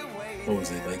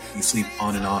you sleep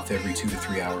on and off every 2 to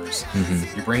 3 hours,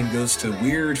 your brain goes to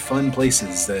weird, fun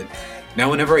places that now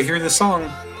whenever I hear this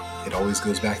song, it always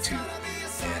goes back to.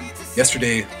 And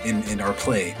yesterday in our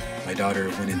play, my daughter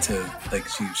went into like,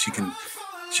 she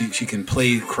can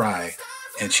play cry,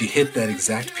 and she hit that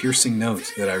exact piercing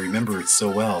note that I remembered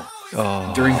so well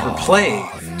during her play,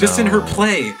 just in her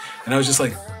play. And I was just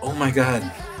like, oh my God.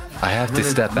 I have to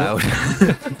step out.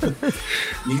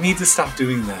 You need to stop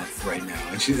doing that right now.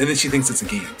 And then she thinks it's a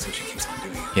game, so she keeps on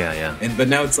doing it. Yeah. But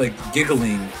now it's like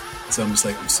giggling So I'm just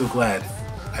like, I'm so glad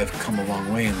I've come a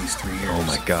long way in these 3 years. Oh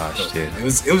my gosh, so dude. It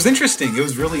was interesting. It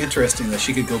was really interesting that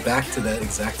she could go back to that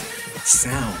exact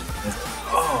sound.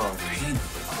 Oh,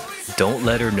 painful. Don't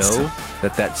let her know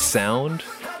that sound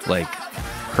like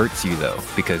hurts you though,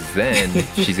 because then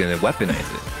she's gonna weaponize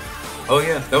it. Oh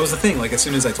yeah, that was the thing. Like as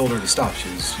soon as I told her to stop, she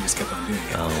just kept on doing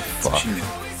it. Oh so fuck. she knew.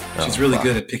 She's really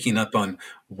good at picking up on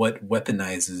what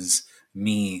weaponizes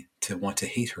me to want to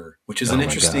hate her, which is an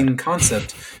interesting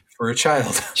concept for a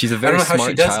child. She's a very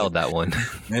smart child, that one.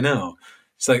 I know.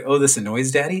 It's like, oh, this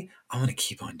annoys daddy? I'm going to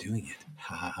keep on doing it.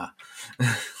 Ha ha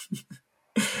ha.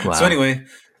 Wow. So anyway,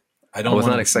 I was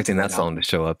not expecting that song to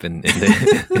show up in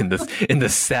the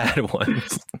sad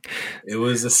ones. It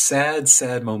was a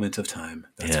sad moment of time.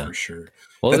 That's for sure.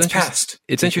 Well, that's past.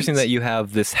 It's interesting that you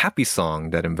have this happy song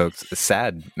that invokes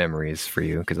sad memories for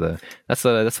you, because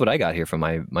that's what I got here from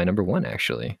my number one,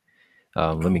 actually.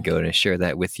 Let me go and share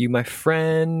that with you, my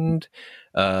friend.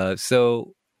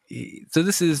 So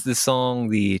this is the song,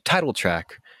 the title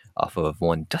track off of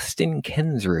one Dustin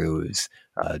Kensrue's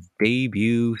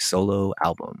debut solo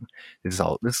album. This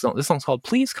song's called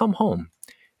 "Please Come Home."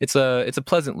 It's a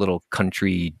pleasant little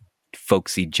country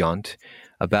folksy jaunt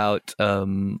about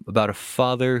a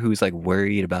father who's like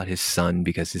worried about his son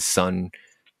because his son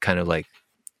kind of like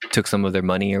took some of their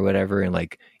money or whatever, and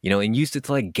like, and used it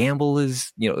to like gamble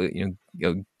his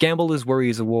gamble his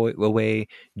worries away,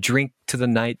 drink to the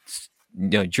night,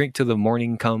 drink till the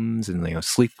morning comes, and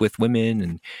sleep with women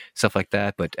and stuff like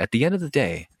that. But at the end of the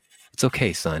day, it's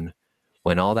okay, son.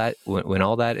 When all that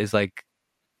is like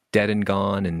dead and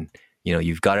gone, and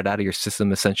you've got it out of your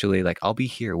system, essentially, like, I'll be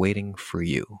here waiting for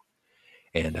you.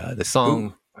 And the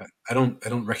song, I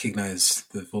don't recognize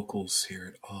the vocals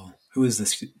here at all. Who is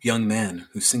this young man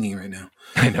who's singing right now?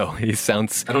 I know he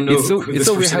sounds. I don't know. It's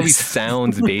so weird how he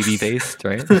sounds baby faced,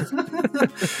 right?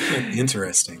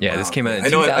 Interesting. Yeah, wow. This came out in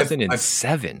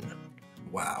 2007.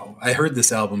 Wow, I heard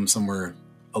this album somewhere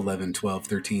 11, 12,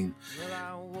 13.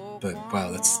 But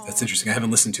wow, that's interesting. I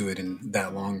haven't listened to it in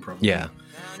that long, probably. Yeah,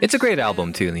 it's a great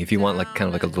album too. And if you want like kind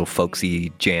of like a little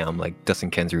folksy jam, like Dustin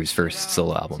Kensrue's first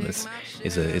solo album is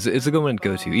a good one to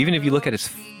go to. Even if you look at his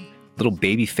little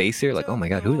baby face here, like, oh my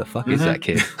god, who the fuck is that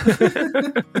kid?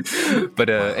 But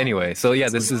anyway, so yeah,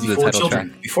 this is the title track.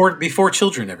 Before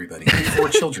children, everybody. Before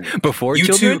children. Before you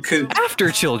children. After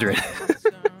children.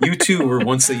 You too were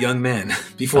once a young man.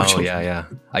 Before children. Yeah.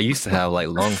 I used to have like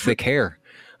long, thick hair.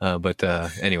 But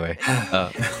anyway,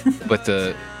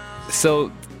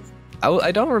 so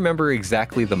I don't remember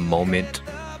exactly the moment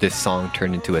this song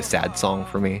turned into a sad song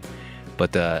for me.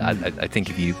 But I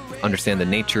think if you understand the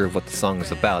nature of what the song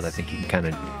is about, I think you can kind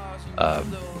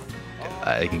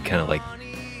of like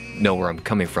know where I'm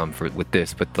coming from with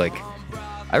this. But like,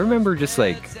 I remember just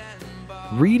like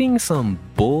reading some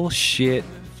bullshit,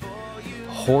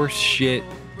 horse shit,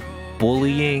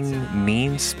 bullying,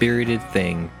 mean-spirited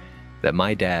thing that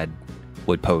my dad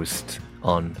would post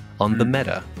on the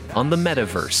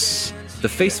metaverse, the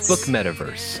Facebook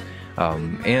metaverse,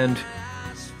 and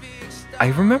I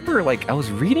remember like I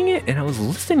was reading it and I was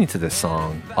listening to this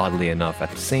song, oddly enough, at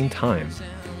the same time,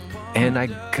 and I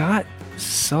got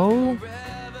so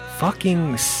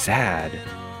fucking sad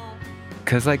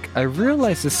because like I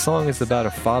realized this song is about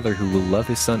a father who will love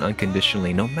his son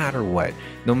unconditionally, no matter what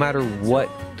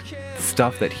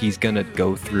stuff that he's gonna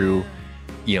go through.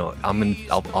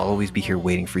 I'll always be here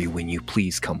waiting for you when you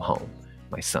please come home,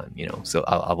 my son. So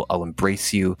I'll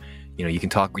embrace you. You can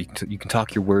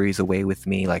talk your worries away with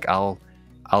me. Like I'll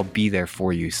be there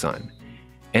for you, son.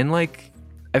 And like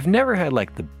I've never had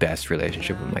like the best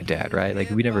relationship with my dad, right?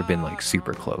 Like we never been like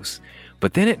super close.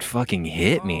 But then it fucking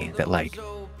hit me that like,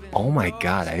 oh my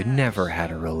god, I never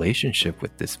had a relationship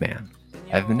with this man.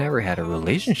 I've never had a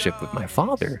relationship with my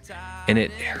father, and it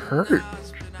hurt,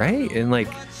 right?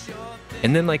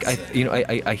 And then like I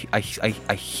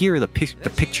hear the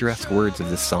picturesque words of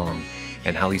this song,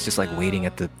 and how he's just like waiting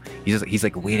at the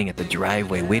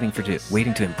driveway, waiting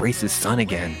to embrace his son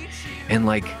again, and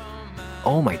like,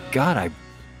 oh my god, I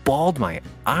bawled my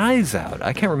eyes out.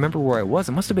 I can't remember where I was.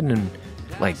 It must have been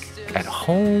like at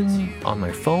home on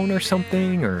my phone or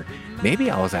something, or maybe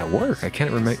I was at work. I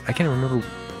can't remember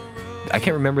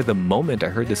the moment I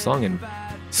heard this song and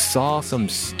saw some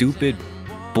stupid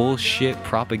bullshit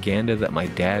propaganda that my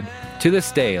dad, to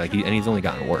this day, like, and he's only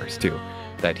gotten worse too,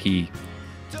 that he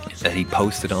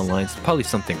posted online. It's probably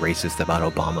something racist about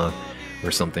Obama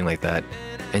or something like that,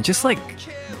 and just like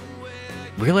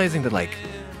realizing that like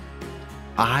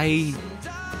I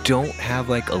don't have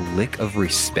like a lick of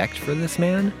respect for this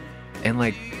man, and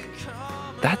like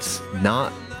that's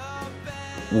not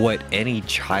what any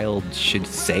child should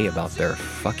say about their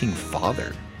fucking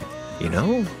father. you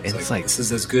know? And it's like this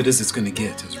is as good as it's going to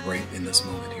get, is right in this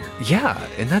moment here. Yeah,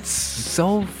 and that's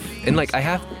so, and like I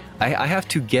have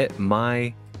to get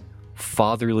my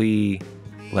fatherly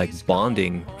like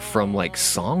bonding from like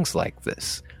songs like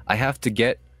this. I have to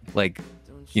get like,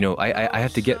 you know, I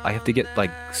have to get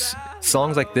like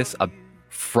songs like this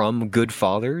from good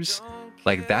fathers.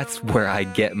 Like that's where I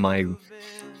get my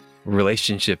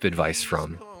relationship advice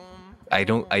from.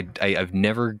 I've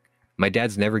never, my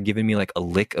dad's never given me like a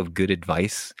lick of good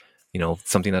advice, you know,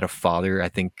 something that a father, I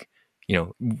think,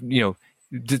 you know,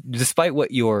 despite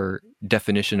what your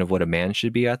definition of what a man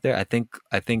should be out there, I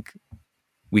think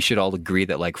we should all agree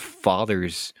that like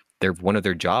fathers, one of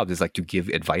their jobs is like to give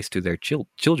advice to their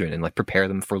children and like prepare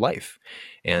them for life.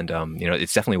 And, you know,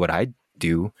 it's definitely what I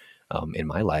do, in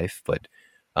my life, but,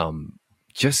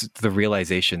 just the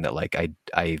realization that like,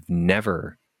 I've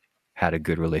never had a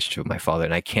good relationship with my father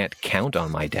and I can't count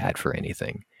on my dad for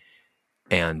anything.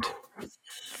 And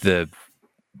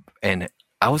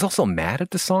I was also mad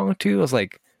at the song too. I was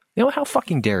like, you know, how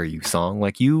fucking dare you, song?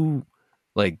 Like you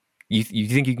think you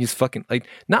can just fucking like,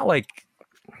 not like,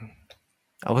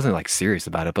 I wasn't like serious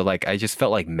about it, but like, I just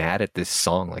felt like mad at this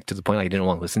song, like to the point like, I didn't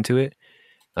want to listen to it.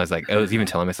 I was even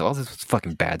telling myself, oh, this is a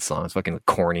fucking bad song. It's fucking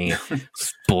corny,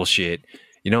 it's bullshit,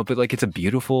 you know, but like, it's a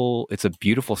beautiful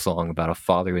song about a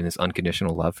father and his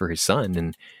unconditional love for his son.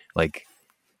 And like,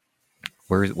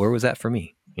 where was that for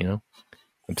me? You know,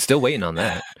 I'm still waiting on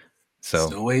that. So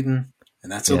still waiting,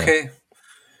 and that's okay.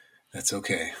 That's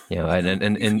okay. Yeah.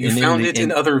 And you found it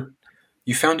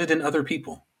in other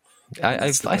people.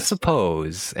 I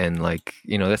suppose. And like,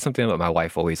 you know, that's something that my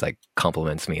wife always like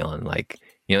compliments me on, like,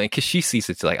 you know, because she sees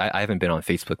it. Like, I haven't been on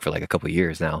Facebook for like a couple of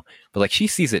years now, but like she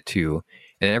sees it too.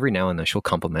 And every now and then she'll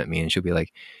compliment me and she'll be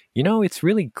like, you know, it's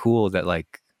really cool that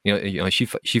like, you know, she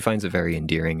finds it very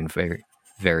endearing and very,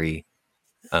 very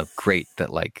great that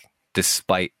like,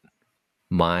 despite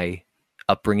my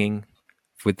upbringing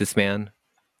with this man,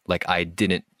 like I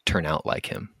didn't turn out like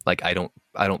him. Like I don't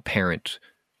parent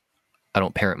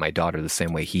my daughter the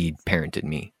same way he parented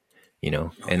me, you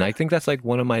know? And I think that's like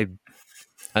one of my,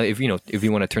 if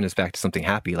you want to turn this back to something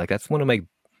happy, like that's one of my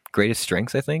greatest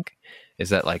strengths, I think, is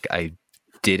that like I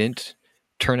didn't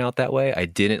turn out that way. I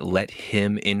didn't let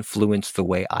him influence the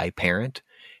way I parent.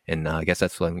 And I guess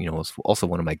that's what, you know, was also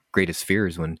one of my greatest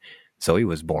fears when Zoe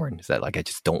was born, is that like, I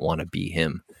just don't want to be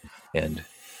him. And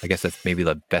I guess that's maybe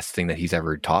the best thing that he's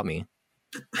ever taught me,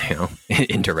 you know,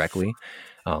 indirectly.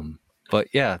 But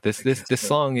yeah, this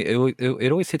song,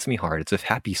 it always hits me hard. It's a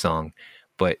happy song,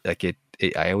 but like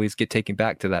I always get taken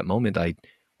back to that moment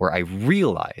where I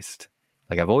realized,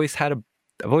 like I've always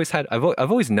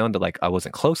known that like I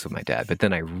wasn't close with my dad, but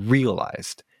then I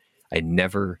realized I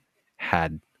never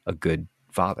had a good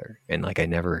father, and like I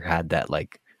never had that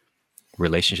like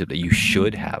relationship that you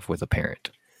should have with a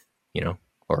parent, you know,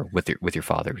 or with your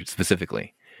father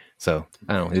specifically. So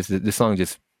I don't know, this song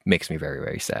just makes me very,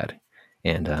 very sad,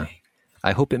 and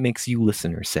I hope it makes you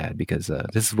listeners sad, because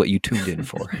this is what you tuned in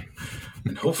for.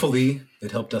 And hopefully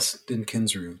it helped Dustin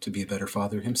Kinsrew to be a better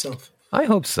father himself. I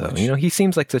hope so. You know, he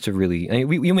seems like such a really, I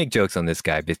mean, we make jokes on this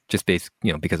guy just based,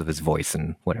 you know, because of his voice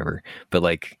and whatever, but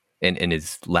like, and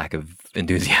his lack of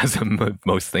enthusiasm of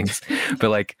most things, but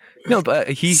like, no, but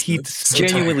he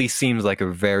genuinely seems like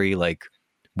a very like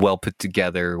well put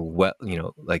together, you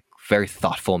know, like very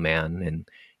thoughtful man. And,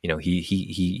 you know,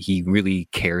 he really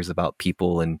cares about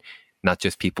people, and not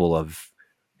just people of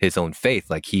his own faith.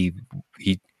 Like he's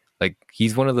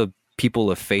one of the people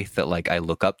of faith that like I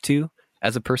look up to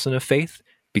as a person of faith,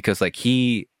 because like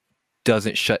he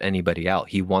doesn't shut anybody out.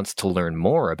 He wants to learn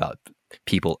more about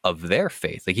people of their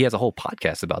faith. Like he has a whole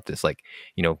podcast about this, like,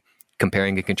 you know,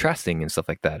 comparing and contrasting and stuff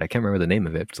like that. I can't remember the name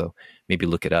of it, so maybe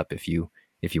look it up if you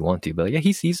want to. But yeah,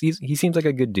 he seems like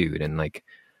a good dude, and like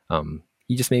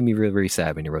he just made me really, really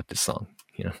sad when he wrote this song,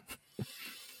 you know.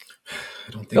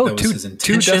 I don't think that was his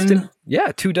intention.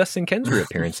 Two Dustin Kinsrew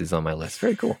appearances on my list.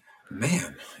 Very cool.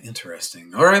 Man,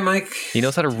 interesting. All right, Mike. He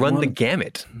knows how to run the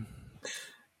gamut.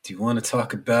 Do you want to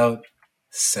talk about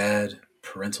sad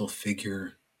parental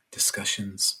figure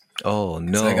discussions? Oh,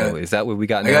 no. Is that what we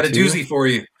got now? I got a doozy for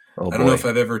you. Oh, I don't know if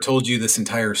I've ever told you this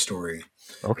entire story.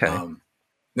 Okay.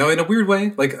 No, in a weird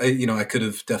way. Like, I could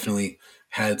have definitely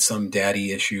had some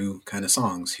daddy issue kind of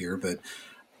songs here, but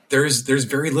there's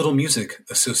very little music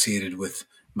associated with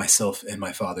myself and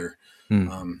my father.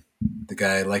 The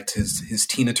guy liked his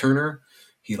Tina Turner.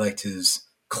 He liked his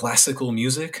classical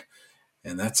music,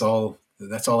 and that's all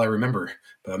I remember.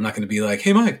 But I'm not going to be like,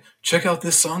 hey, Mike, check out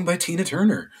this song by Tina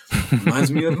Turner.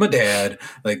 Reminds me of my dad.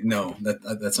 Like, no,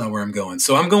 that's not where I'm going.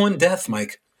 So I'm going death,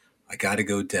 Mike. I got to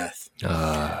go death.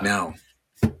 Now,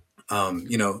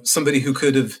 Somebody who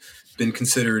could have been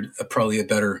considered probably a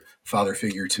better father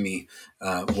figure to me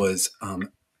was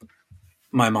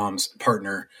my mom's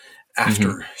partner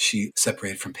after she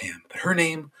separated from Pam. But her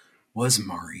name was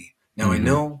Mari. Now I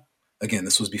know, again,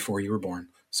 this was before you were born,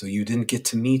 so you didn't get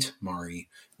to meet Mari,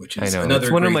 which is another.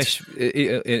 It's one great...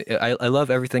 of my. I love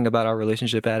everything about our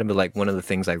relationship, Adam. But like one of the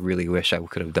things I really wish I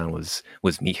could have done was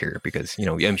meet her, because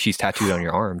she's tattooed on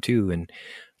your arm too, and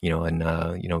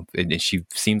and she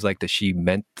seems like that she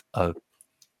meant a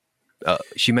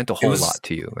whole lot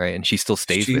to you, right? And she still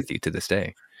stays with you to this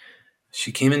day.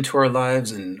 She came into our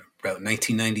lives in about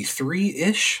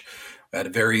 1993-ish, at a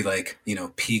very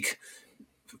peak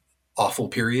awful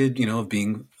period, of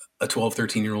being a 12,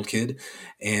 13-year-old kid.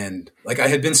 And I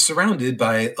had been surrounded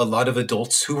by a lot of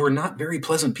adults who were not very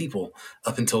pleasant people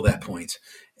up until that point.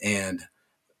 And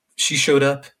she showed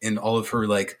up in all of her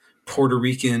Puerto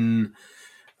Rican,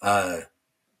 I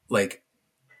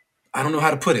don't know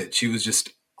how to put it. She was just,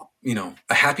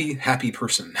 a happy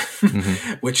person,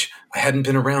 which I hadn't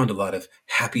been around a lot of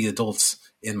happy adults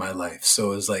in my life.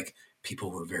 So it was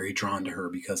people were very drawn to her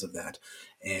because of that.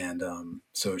 And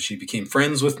so she became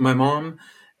friends with my mom,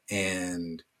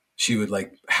 and she would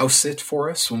house sit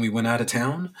for us when we went out of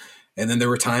town. And then there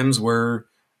were times where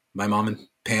my mom and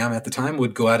Pam at the time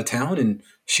would go out of town, and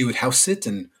she would house sit,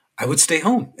 and I would stay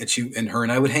home, and her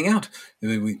and I would hang out.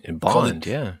 And bond,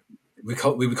 yeah. We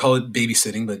would call it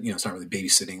babysitting, but it's not really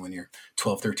babysitting when you're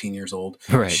 12, 13 years old.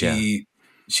 Right. She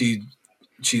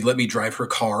let me drive her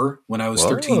car when I was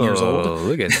 13 years old.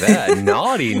 Look at that.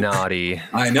 Naughty.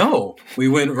 I know. We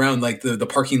went around the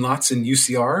parking lots in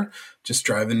UCR, just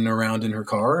driving around in her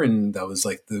car. And that was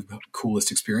the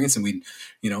coolest experience. And we'd,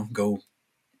 go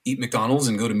eat McDonald's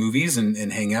and go to movies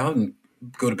and hang out and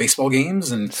go to baseball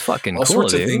games and it's fucking all cool,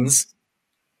 sorts dude. of things.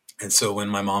 And so when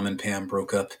my mom and Pam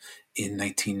broke up in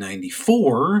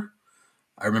 1994,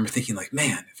 I remember thinking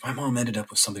man, if my mom ended up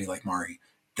with somebody like Mari,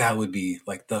 that would be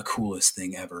the coolest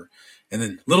thing ever. And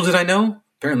then little did I know,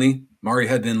 apparently Mari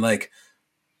had been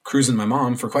cruising my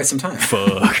mom for quite some time.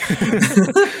 Fuck.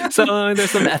 So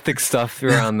there's some ethics stuff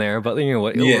around there, but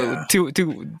what? Yeah. She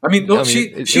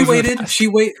waited. She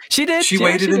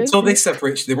waited until they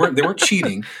separated. They weren't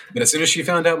cheating, but as soon as she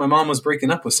found out my mom was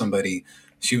breaking up with somebody,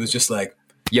 she was just like,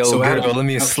 "Yo, so girl, Adam, let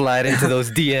me slide into those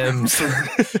DMs."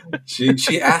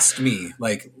 She asked me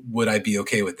would I be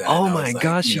okay with that? Oh my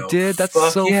gosh, she did. That's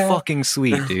so fucking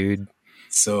sweet, dude.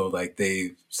 So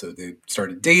they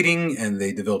started dating, and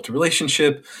they developed a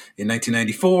relationship in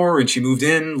 1994, and she moved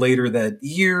in later that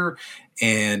year,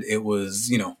 and it was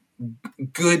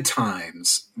good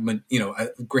times. But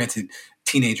granted,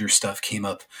 teenager stuff came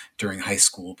up during high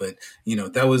school, but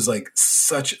that was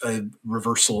such a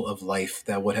reversal of life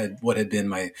that what had been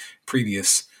my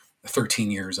previous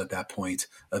 13 years at that point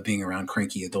of being around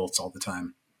cranky adults all the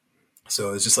time.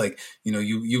 So it's just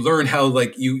you learn how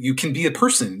you can be a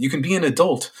person, you can be an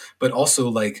adult, but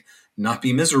also not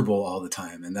be miserable all the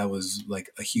time. And that was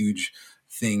a huge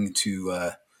thing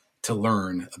to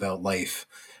learn about life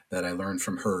that I learned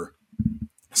from her.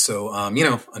 So,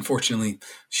 unfortunately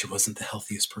she wasn't the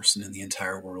healthiest person in the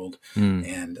entire world.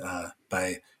 And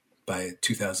by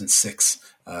 2006,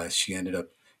 she ended up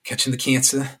catching the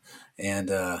cancer.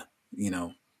 And,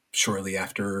 shortly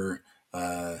after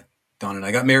Dawn and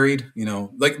I got married,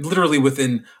 literally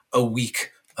within a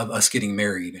week of us getting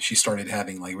married, she started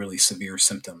having really severe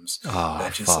symptoms.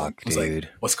 That just was dude.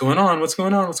 What's going on?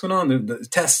 The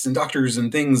tests and doctors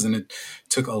and things. And it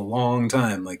took a long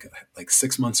time, like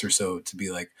 6 months or so, to be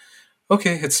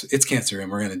okay, it's cancer,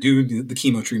 and we're going to do the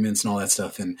chemo treatments and all that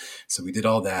stuff. And so we did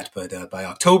all that. But by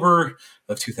October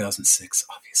of 2006,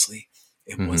 obviously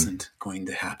it wasn't going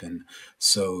to happen.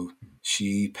 So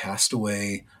she passed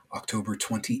away October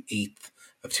 28th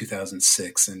of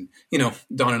 2006. And,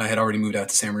 Dawn and I had already moved out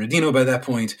to San Bernardino by that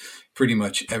point. Pretty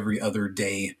much every other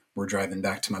day we're driving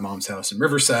back to my mom's house in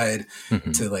Riverside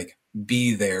to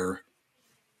be there,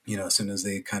 as soon as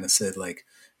they kind of said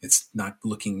it's not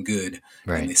looking good.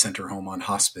 Right. And they sent her home on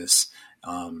hospice.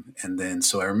 And then,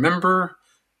 so I remember,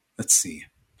 let's see,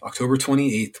 October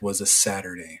 28th was a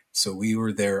Saturday. So we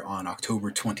were there on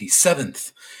October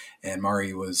 27th, and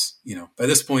Mari was, by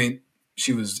this point,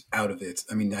 she was out of it.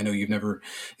 I mean, I know you've never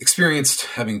experienced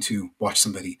having to watch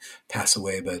somebody pass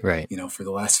away, but right. For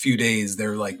the last few days,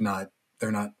 they're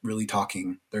not really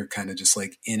talking. They're kind of just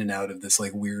in and out of this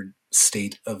weird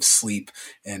state of sleep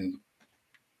and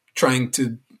trying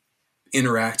to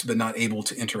interact, but not able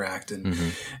to interact, and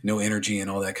no energy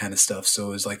and all that kind of stuff. So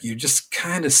it was you're just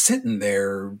kind of sitting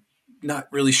there, not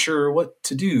really sure what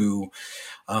to do.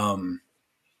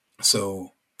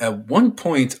 So at one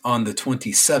point on the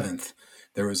 27th,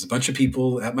 there was a bunch of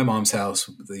people at my mom's house,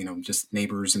 just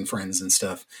neighbors and friends and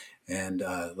stuff. And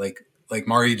like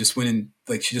Mari just went in,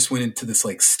 like she just went into this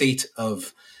like state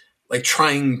of like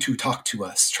trying to talk to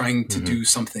us, trying to do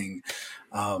something.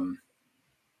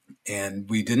 And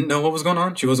we didn't know what was going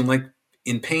on. She wasn't like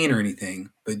in pain or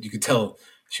anything, but you could tell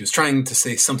she was trying to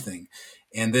say something.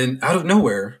 And then out of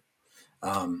nowhere,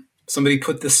 somebody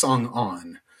put this song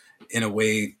on in a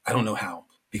way, I don't know how,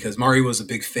 because Mari was a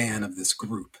big fan of this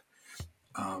group.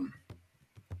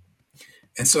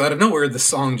 And so out of nowhere, the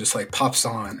song just like pops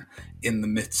on in the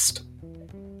midst.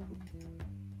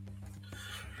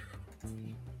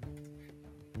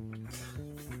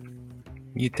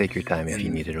 You take your time if you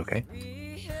need it, okay?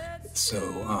 So,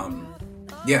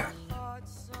 yeah.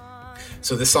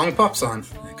 So this song pops on.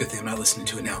 Good thing I'm not listening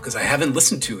to it now, because I haven't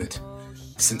listened to it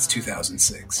since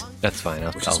 2006. That's fine.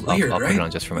 I'll Weird, put right? it on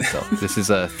just for myself. This is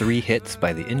 3 hits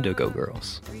by the Indigo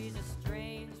Girls.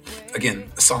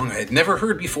 Again, a song I had never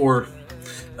heard before.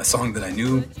 A song that I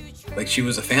knew, like, she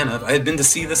was a fan of. I had been to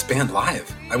see this band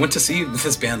live. I went to see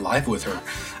this band live with her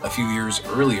a few years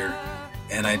earlier,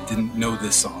 and I didn't know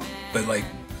this song. But, like,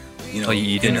 you know... Oh,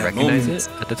 you didn't recognize it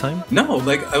at the time? No,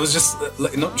 like, I was just...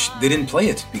 Like, no, they didn't play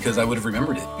it because I would have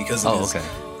remembered it. Because it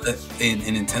is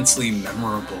an intensely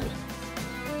memorable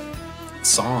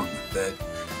song that,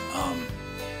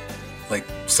 like,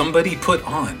 somebody put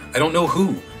on. I don't know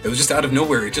who. It was just out of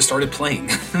nowhere. It just started playing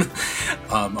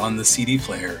on the CD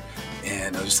player.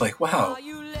 And I was just like, wow,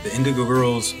 the Indigo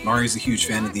Girls. Mari's a huge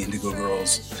fan of the Indigo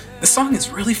Girls. This song is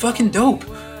really fucking dope.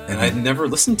 And I'd never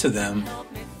listened to them,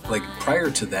 like, prior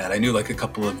to that. I knew, like, a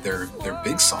couple of their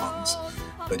big songs.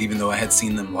 But even though I had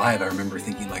seen them live, I remember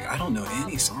thinking, like, I don't know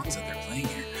any songs that they're playing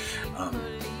here.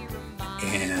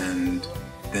 And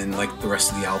then, like, the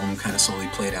rest of the album kind of slowly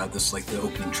played out. This, like, the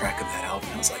opening track of that album.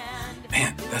 I was like,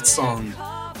 man, that song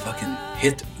fucking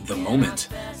hit the moment.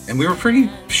 And we were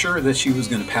pretty sure that she was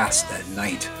going to pass that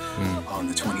night on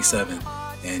the 27th.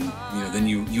 And, you know, then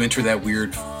you enter that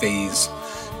weird phase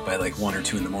by like 1 or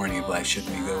 2 in the morning of like, should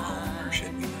we go home or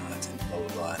should we not? And blah, blah,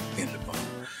 blah. We ended up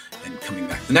home and coming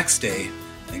back the next day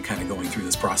and kind of going through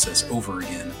this process over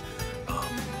again.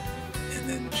 And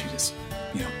then she just,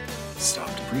 you know,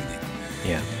 stopped breathing.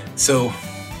 Yeah. So,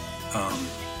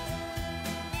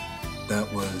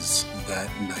 that was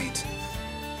that night.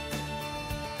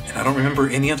 And I don't remember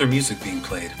any other music being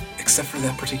played except for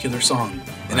that particular song.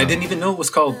 And I didn't even know it was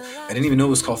called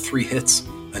 3 Hits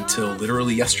until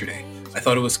literally yesterday. I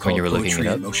thought it was called Poetry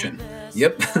in Motion.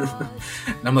 Yep.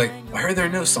 And I'm like, why are there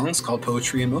no songs called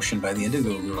Poetry in Motion by the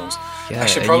Indigo Girls? Yeah, I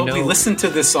should probably listen to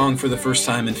this song for the first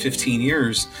time in 15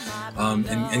 years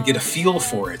and get a feel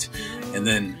for it. And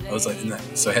then I was like,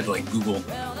 so I had to like Google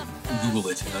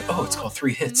it. And like, oh, it's called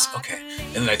 3 Hits. Okay.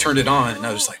 And then I turned it on and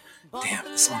I was just like, damn,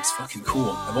 this song's fucking cool.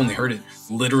 I've only heard it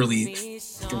literally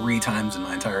 3 times in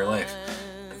my entire life.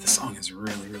 But the song is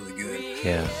really, really good.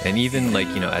 Yeah. And even like,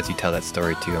 you know, as you tell that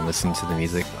story too, I'm listening to the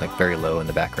music like very low in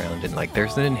the background. And like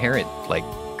there's an inherent like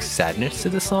sadness to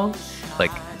the song.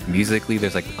 Like musically,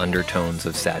 there's like undertones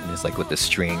of sadness, like with the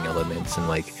string elements and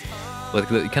like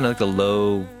kind of like the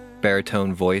low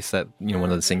baritone voice that, you know, one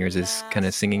of the singers is kind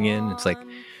of singing in. It's like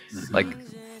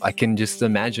I can just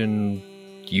imagine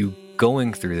you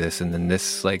going through this, and then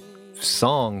this like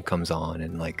song comes on,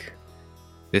 and like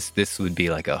this would be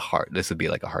like a hard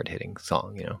hitting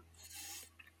song, you know.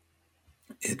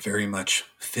 It very much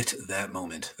fit that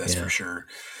moment, that's for sure.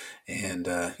 And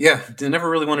I never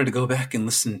really wanted to go back and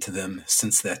listen to them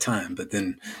since that time. But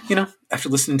then, you know, after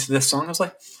listening to this song, I was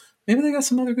like, maybe they got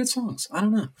some other good songs. I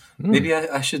don't know. Maybe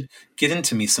I should get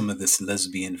into me some of this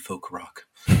lesbian folk rock.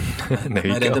 I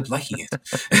might end up liking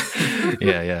it.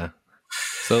 Yeah.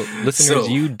 So, listeners,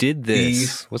 you did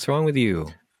this. What's wrong with you?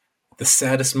 The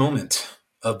saddest moment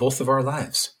of both of our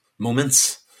lives.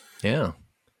 Moments. Yeah.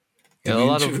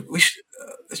 We should,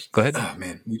 go ahead. Oh,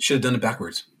 man. We should have done it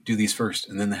backwards. Do these first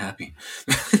and then the happy.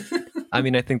 I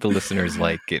mean, I think the listeners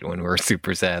like it when we're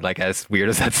super sad, like as weird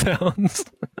as that sounds.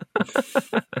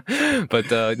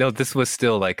 But no, this was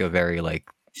still like a very like,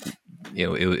 you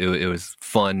know, it was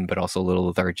fun, but also a little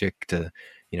lethargic to,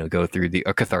 you know, go through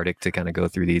cathartic to kind of go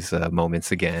through these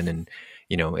moments again. And,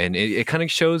 you know, and it kind of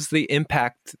shows the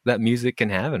impact that music can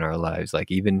have in our lives.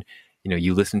 Like even, you know,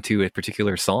 you listen to a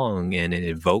particular song and it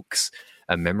evokes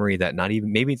a memory that not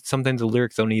even, maybe sometimes the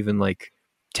lyrics don't even like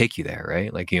take you there,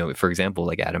 right? Like, you know, for example,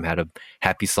 like Adam had a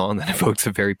happy song that evokes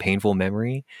a very painful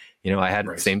memory. You know, I had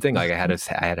the same thing. Like I had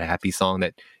a happy song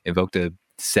that evoked a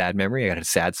sad memory. I got a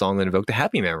sad song that evoked a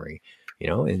happy memory. You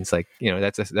know, and it's like, you know,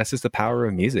 that's just the power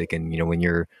of music. And, you know, when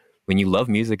you love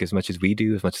music as much as we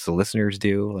do, as much as the listeners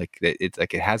do, like it's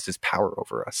like it has this power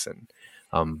over us. And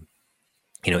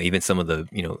even some of the,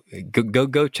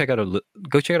 go check out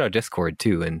our Discord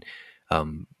too, and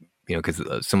because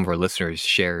some of our listeners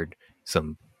shared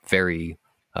some very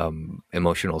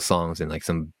emotional songs and like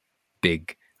some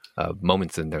big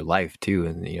moments in their life too,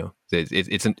 and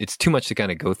it's too much to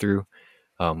kind of go through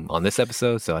on this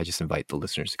episode, so I just invite the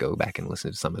listeners to go back and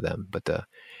listen to some of them. But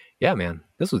yeah, man,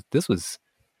 this was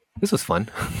fun.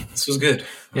 This was good.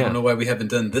 Yeah. I don't know why we haven't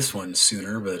done this one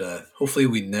sooner, but hopefully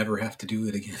we never have to do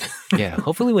it again. Yeah,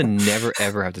 hopefully we'll never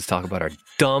ever have to talk about our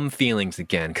dumb feelings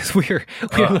again, because we're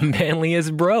the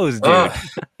manliest bros, dude.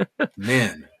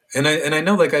 Man, and I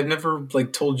know, like, I've never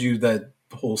like told you that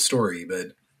whole story, but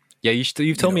yeah,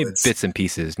 you've told me bits and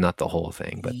pieces, not the whole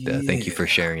thing. But thank you for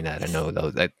sharing that. I know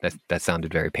that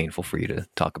sounded very painful for you to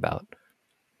talk about.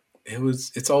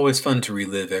 It's always fun to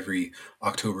relive every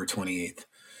October 28th.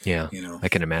 Yeah, I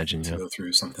can imagine to go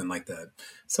through something like that.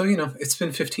 So it's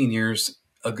been 15 years.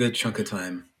 A good chunk of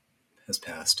time has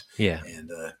passed. Yeah,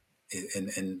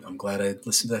 and I'm glad I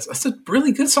listened to that. That's a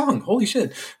really good song. Holy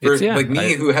shit! Who has I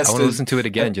want to listen to it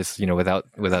again, just without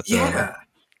the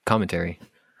commentary.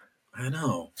 I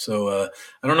know. So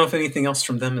I don't know if anything else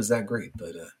from them is that great,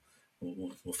 but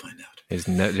we'll find out.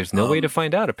 There's no way to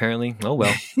find out, apparently. Oh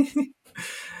well.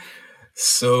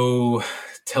 So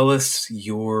tell us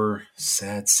your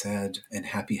sad and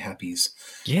happies.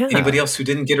 Yeah. Anybody else who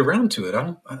didn't get around to it?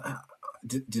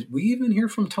 Did we even hear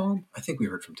from Tom? I think we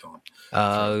heard from Tom.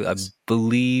 I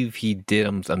believe he did.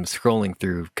 I'm scrolling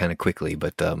through kind of quickly,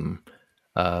 but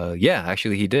yeah,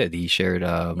 actually he did. He shared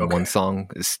one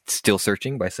song, "Still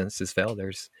Searching" by Senses Fail.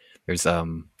 There's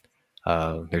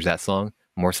that song.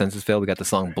 More Senses Fail. We got the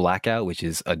song "Blackout," which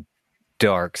is a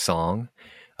dark song.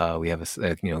 We have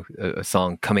a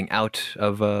song coming out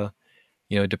of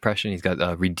depression. He's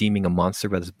got "Redeeming a Monster"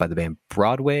 by the band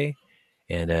Broadway,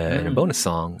 and a bonus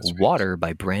song "Water"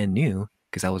 by Brand New,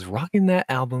 because I was rocking that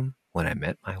album when I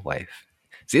met my wife.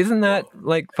 See, isn't that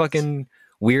like fucking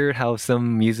weird how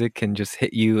some music can just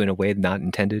hit you in a way not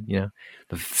intended?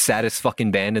 The saddest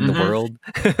fucking band in the world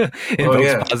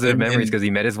invokes positive memories because he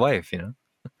met his wife.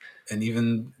 And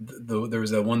even there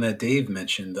was that one that Dave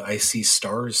mentioned, the "I See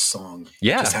Stars" song.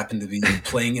 Yeah, just happened to be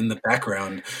playing in the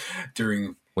background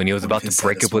during when he was about to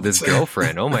break up with his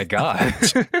girlfriend. Oh my god!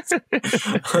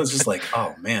 I was just like,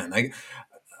 oh man, and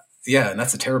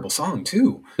that's a terrible song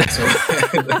too. So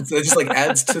it just like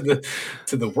adds to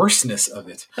the worstness of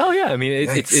it. Oh yeah, I mean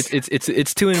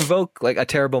it's to invoke like a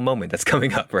terrible moment that's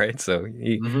coming up, right? So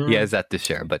he has that to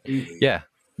share. But yeah.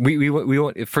 We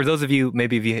want, for those of you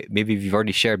maybe if you've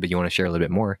already shared but you want to share a little bit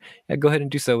more, go ahead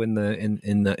and do so in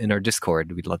our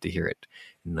Discord. We'd love to hear it,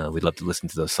 and we'd love to listen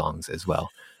to those songs as well.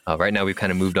 Right now we've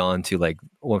kind of moved on to like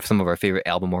some of our favorite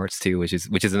album arts too, which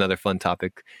is another fun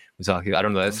topic. I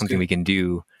don't know, that's something we can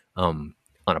do on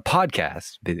a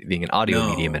podcast, being an audio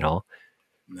medium and all.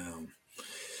 No.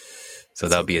 So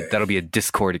that'll be a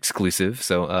Discord exclusive.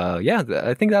 So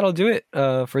I think that'll do it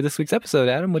for this week's episode.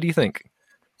 Adam, what do you think?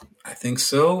 I think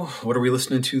so. What are we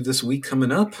listening to this week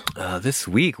coming up? This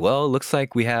week, well, it looks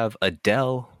like we have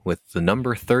Adele with the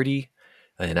number 30.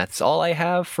 And that's all I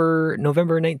have for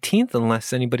November 19th,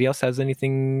 unless anybody else has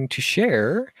anything to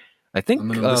share. I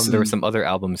think there were some other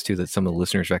albums, too, that some of the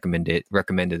listeners recommended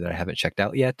that I haven't checked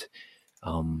out yet.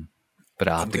 But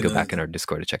I'll have to go back in our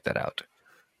Discord to check that out.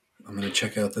 I'm going to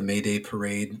check out the Mayday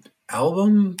Parade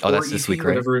album. Oh, that's this week,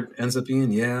 right? Whatever it ends up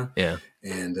being, yeah. Yeah.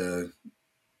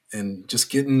 And just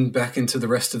getting back into the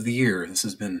rest of the year. This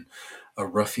has been a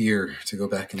rough year to go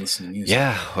back and listen to music.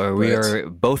 Yeah, we are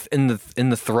both in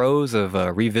the throes of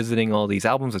revisiting all these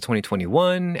albums of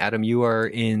 2021. Adam, you are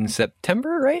in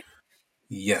September, right?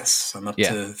 Yes, I'm up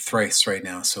to Thrice right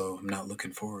now, so I'm not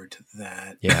looking forward to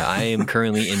that. Yeah, I am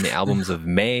currently in the albums of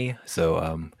May,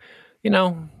 so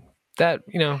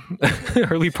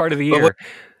early part of the year.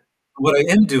 What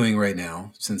I am doing right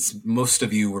now, since most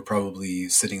of you were probably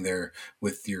sitting there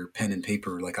with your pen and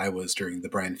paper like I was during the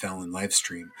Brian Fallon live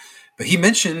stream, but he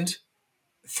mentioned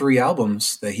 3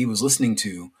 albums that he was listening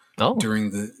to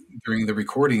during the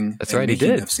recording. That's right, he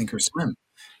did. Of Sink or Swim.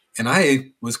 And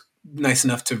I was nice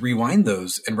enough to rewind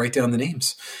those and write down the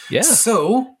names. Yeah.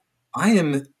 So I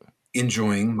am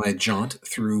enjoying my jaunt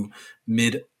through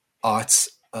mid-aughts,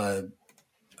 I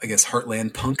guess,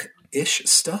 heartland punk-ish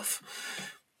stuff.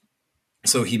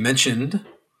 So he mentioned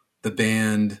the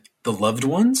band The Loved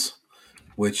Ones,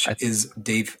 which is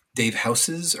Dave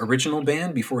House's original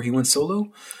band before he went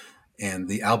solo, and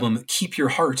the album Keep Your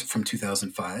Heart from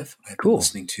 2005 I've been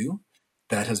listening to.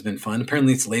 that has been fun.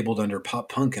 Apparently it's labeled under pop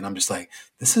punk, and I'm just like,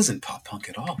 this isn't pop punk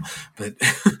at all. But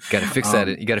Got to fix that.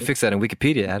 You got to fix that in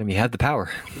Wikipedia, Adam. You have the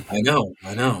power. I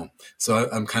know. So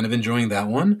I'm kind of enjoying that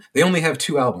one. They only have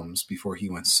 2 albums before he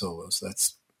went solo, so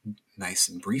that's nice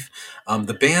and brief.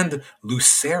 The band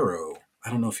Lucero. I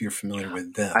don't know if you're familiar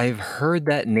with them. I've heard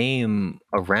that name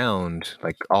around,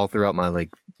 like all throughout my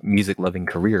like music loving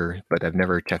career, but I've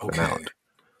never checked them out.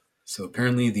 So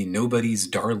apparently the Nobody's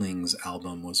Darlings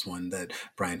album was one that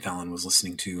Brian Fallon was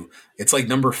listening to. It's like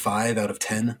number 5 out of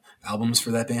 10 albums for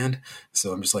that band.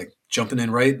 So I'm just like jumping in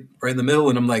right in the middle,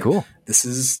 and I'm like, cool. This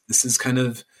is kind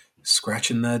of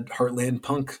scratching that Heartland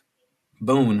punk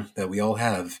bone that we all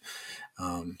have.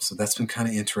 So that's been kind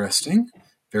of interesting.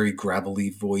 Very gravelly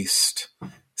voiced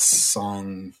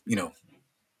song,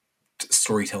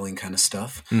 storytelling kind of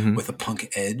stuff with a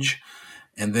punk edge.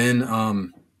 And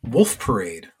then Wolf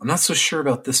Parade. I'm not so sure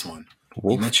about this one.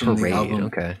 Wolf you mentioned Parade, the album.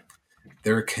 okay.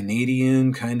 They're a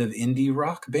Canadian kind of indie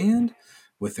rock band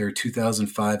with their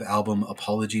 2005 album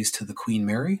Apologies to the Queen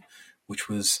Mary, which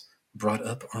was brought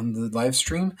up on the live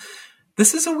stream.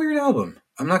 This is a weird album.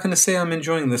 I'm not going to say I'm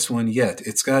enjoying this one yet.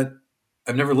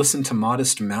 I've never listened to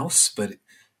Modest Mouse, but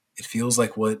it feels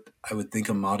like what I would think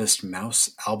a Modest Mouse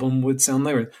album would sound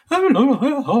like.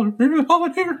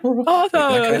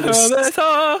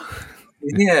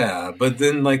 Yeah, but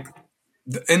then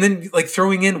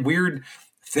throwing in weird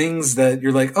things that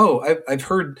you're like, oh, I've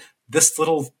heard this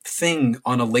little thing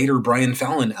on a later Brian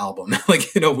Fallon album,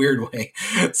 like in a weird way.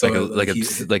 So like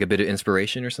a bit of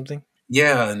inspiration or something.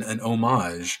 Yeah, an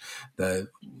homage that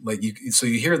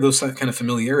you hear those kind of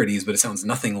familiarities, but it sounds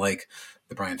nothing like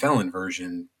the Brian Fallon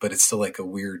version, but it's still like a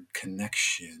weird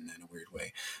connection in a weird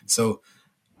way. So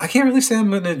I can't really say I'm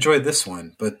going to enjoy this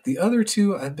one, but the other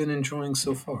 2 I've been enjoying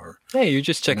so far. Hey, you're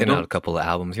just checking out a couple of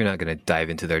albums. You're not going to dive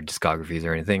into their discographies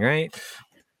or anything, right?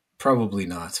 Probably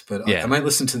not, but yeah. I might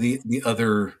listen to the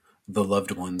other The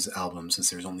Loved Ones album, since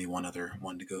there's only one other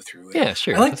one to go through. Yeah,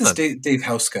 sure. I like this Dave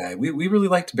House guy. We really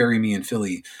liked Bury Me in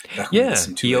Philly. Back when we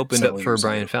listened to he opened up for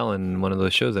Brian Fallon in one of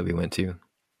those shows that we went to.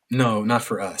 No, not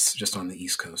for us, just on the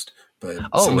East Coast. But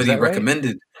somebody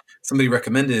recommended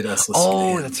us listening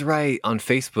to him. That's right. On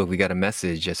Facebook, we got a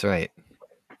message. That's right.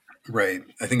 Right.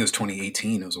 I think it was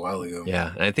 2018. It was a while ago.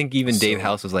 Yeah. And I think even Dave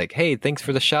House was like, hey, thanks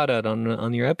for the shout out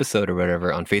on your episode or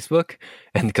whatever on Facebook.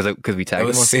 And because we tagged him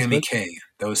on Sammy Facebook. K.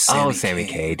 That was Sammy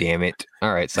K. Damn it.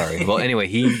 All right. Sorry. Well,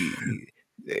 anyway,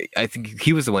 I think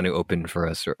he was the one who opened for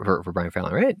us for Brian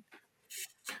Fallon, right?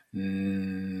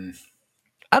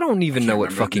 I don't even know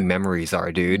what fucking memories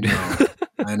are, dude. No,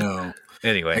 I know.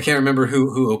 Anyway. I can't remember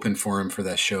who opened for him for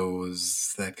that show.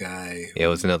 Was that guy? Yeah, it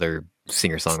was another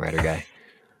singer-songwriter guy.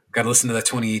 Got to listen to that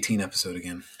 2018 episode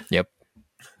again. Yep.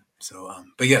 So,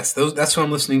 but yes, that's what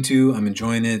I'm listening to. I'm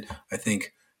enjoying it. I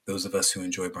think those of us who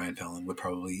enjoy Brian Fallon would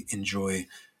probably enjoy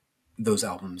those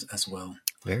albums as well.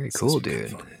 Very cool,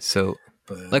 dude. So,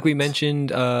 like we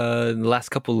mentioned, the last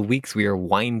couple of weeks, we are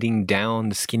winding down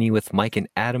the Skinny with Mike and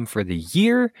Adam for the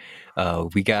year.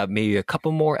 We got maybe a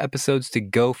couple more episodes to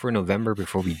go for November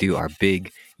before we do our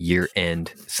big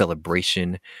year-end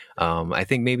celebration. I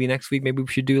think maybe next week, maybe we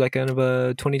should do like kind of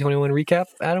a 2021 recap.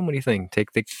 Adam, what do you think? Take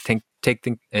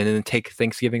and then take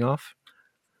Thanksgiving off.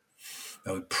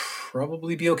 That would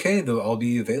probably be okay, though. I'll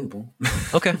be available.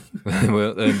 Okay,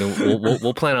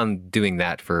 we'll plan on doing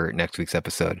that for next week's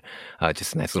episode.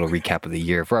 Just a nice little recap of the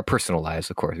year for our personal lives,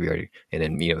 of course. And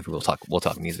then we'll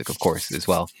talk music, of course, as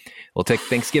well. We'll take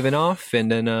Thanksgiving off,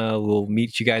 and then we'll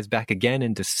meet you guys back again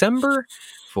in December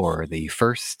for the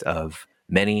first of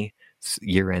many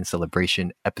year-end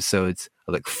celebration episodes.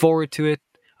 I look forward to it.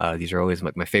 These are always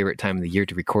my favorite time of the year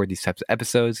to record these types of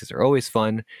episodes because they're always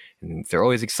fun and they're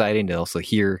always exciting to also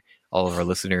hear all of our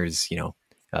listeners,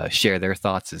 share their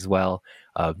thoughts as well.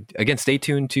 Again, stay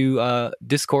tuned to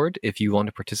Discord if you want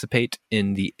to participate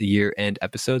in the year-end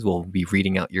episodes. We'll be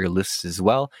reading out your lists as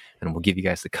well, and we'll give you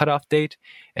guys the cutoff date.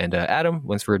 And Adam,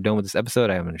 once we're done with this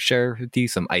episode, I'm going to share with you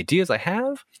some ideas I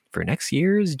have for next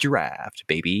year's draft,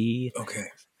 baby. Okay.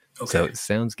 So it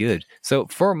sounds good. So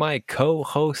for my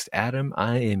co-host Adam,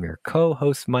 I am your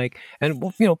co-host Mike, and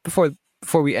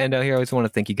before we end out here, I always want to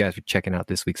thank you guys for checking out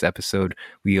this week's episode.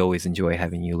 We always enjoy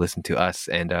having you listen to us,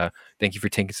 and thank you for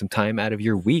taking some time out of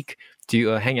your week to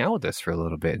hang out with us for a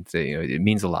little bit. So, it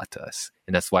means a lot to us,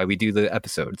 and that's why we do the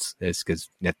episodes. Is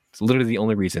because that's literally the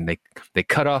only reason they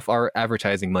cut off our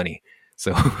advertising money.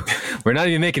 So we're not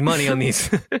even making money on these.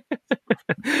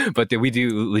 But we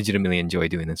do legitimately enjoy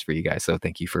doing this for you guys. So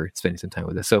thank you for spending some time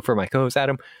with us. So for my co-host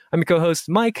Adam, I'm your co-host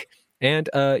Mike. And,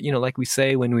 like we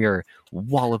say, when we are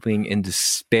wallowing in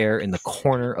despair in the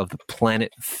corner of the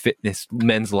Planet Fitness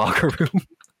men's locker room,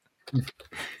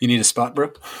 You need a spot,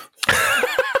 bro?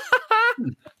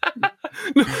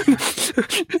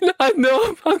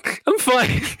 No, I'm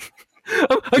fine.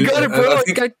 I got it, bro.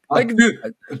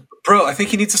 Dude, bro, I think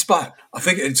he needs a spot. I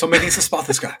think somebody needs to spot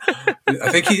this guy.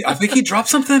 I think he dropped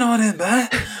something on him, man.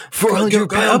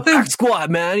 400-pound back squat,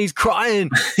 man. He's crying.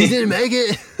 He didn't make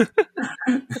it.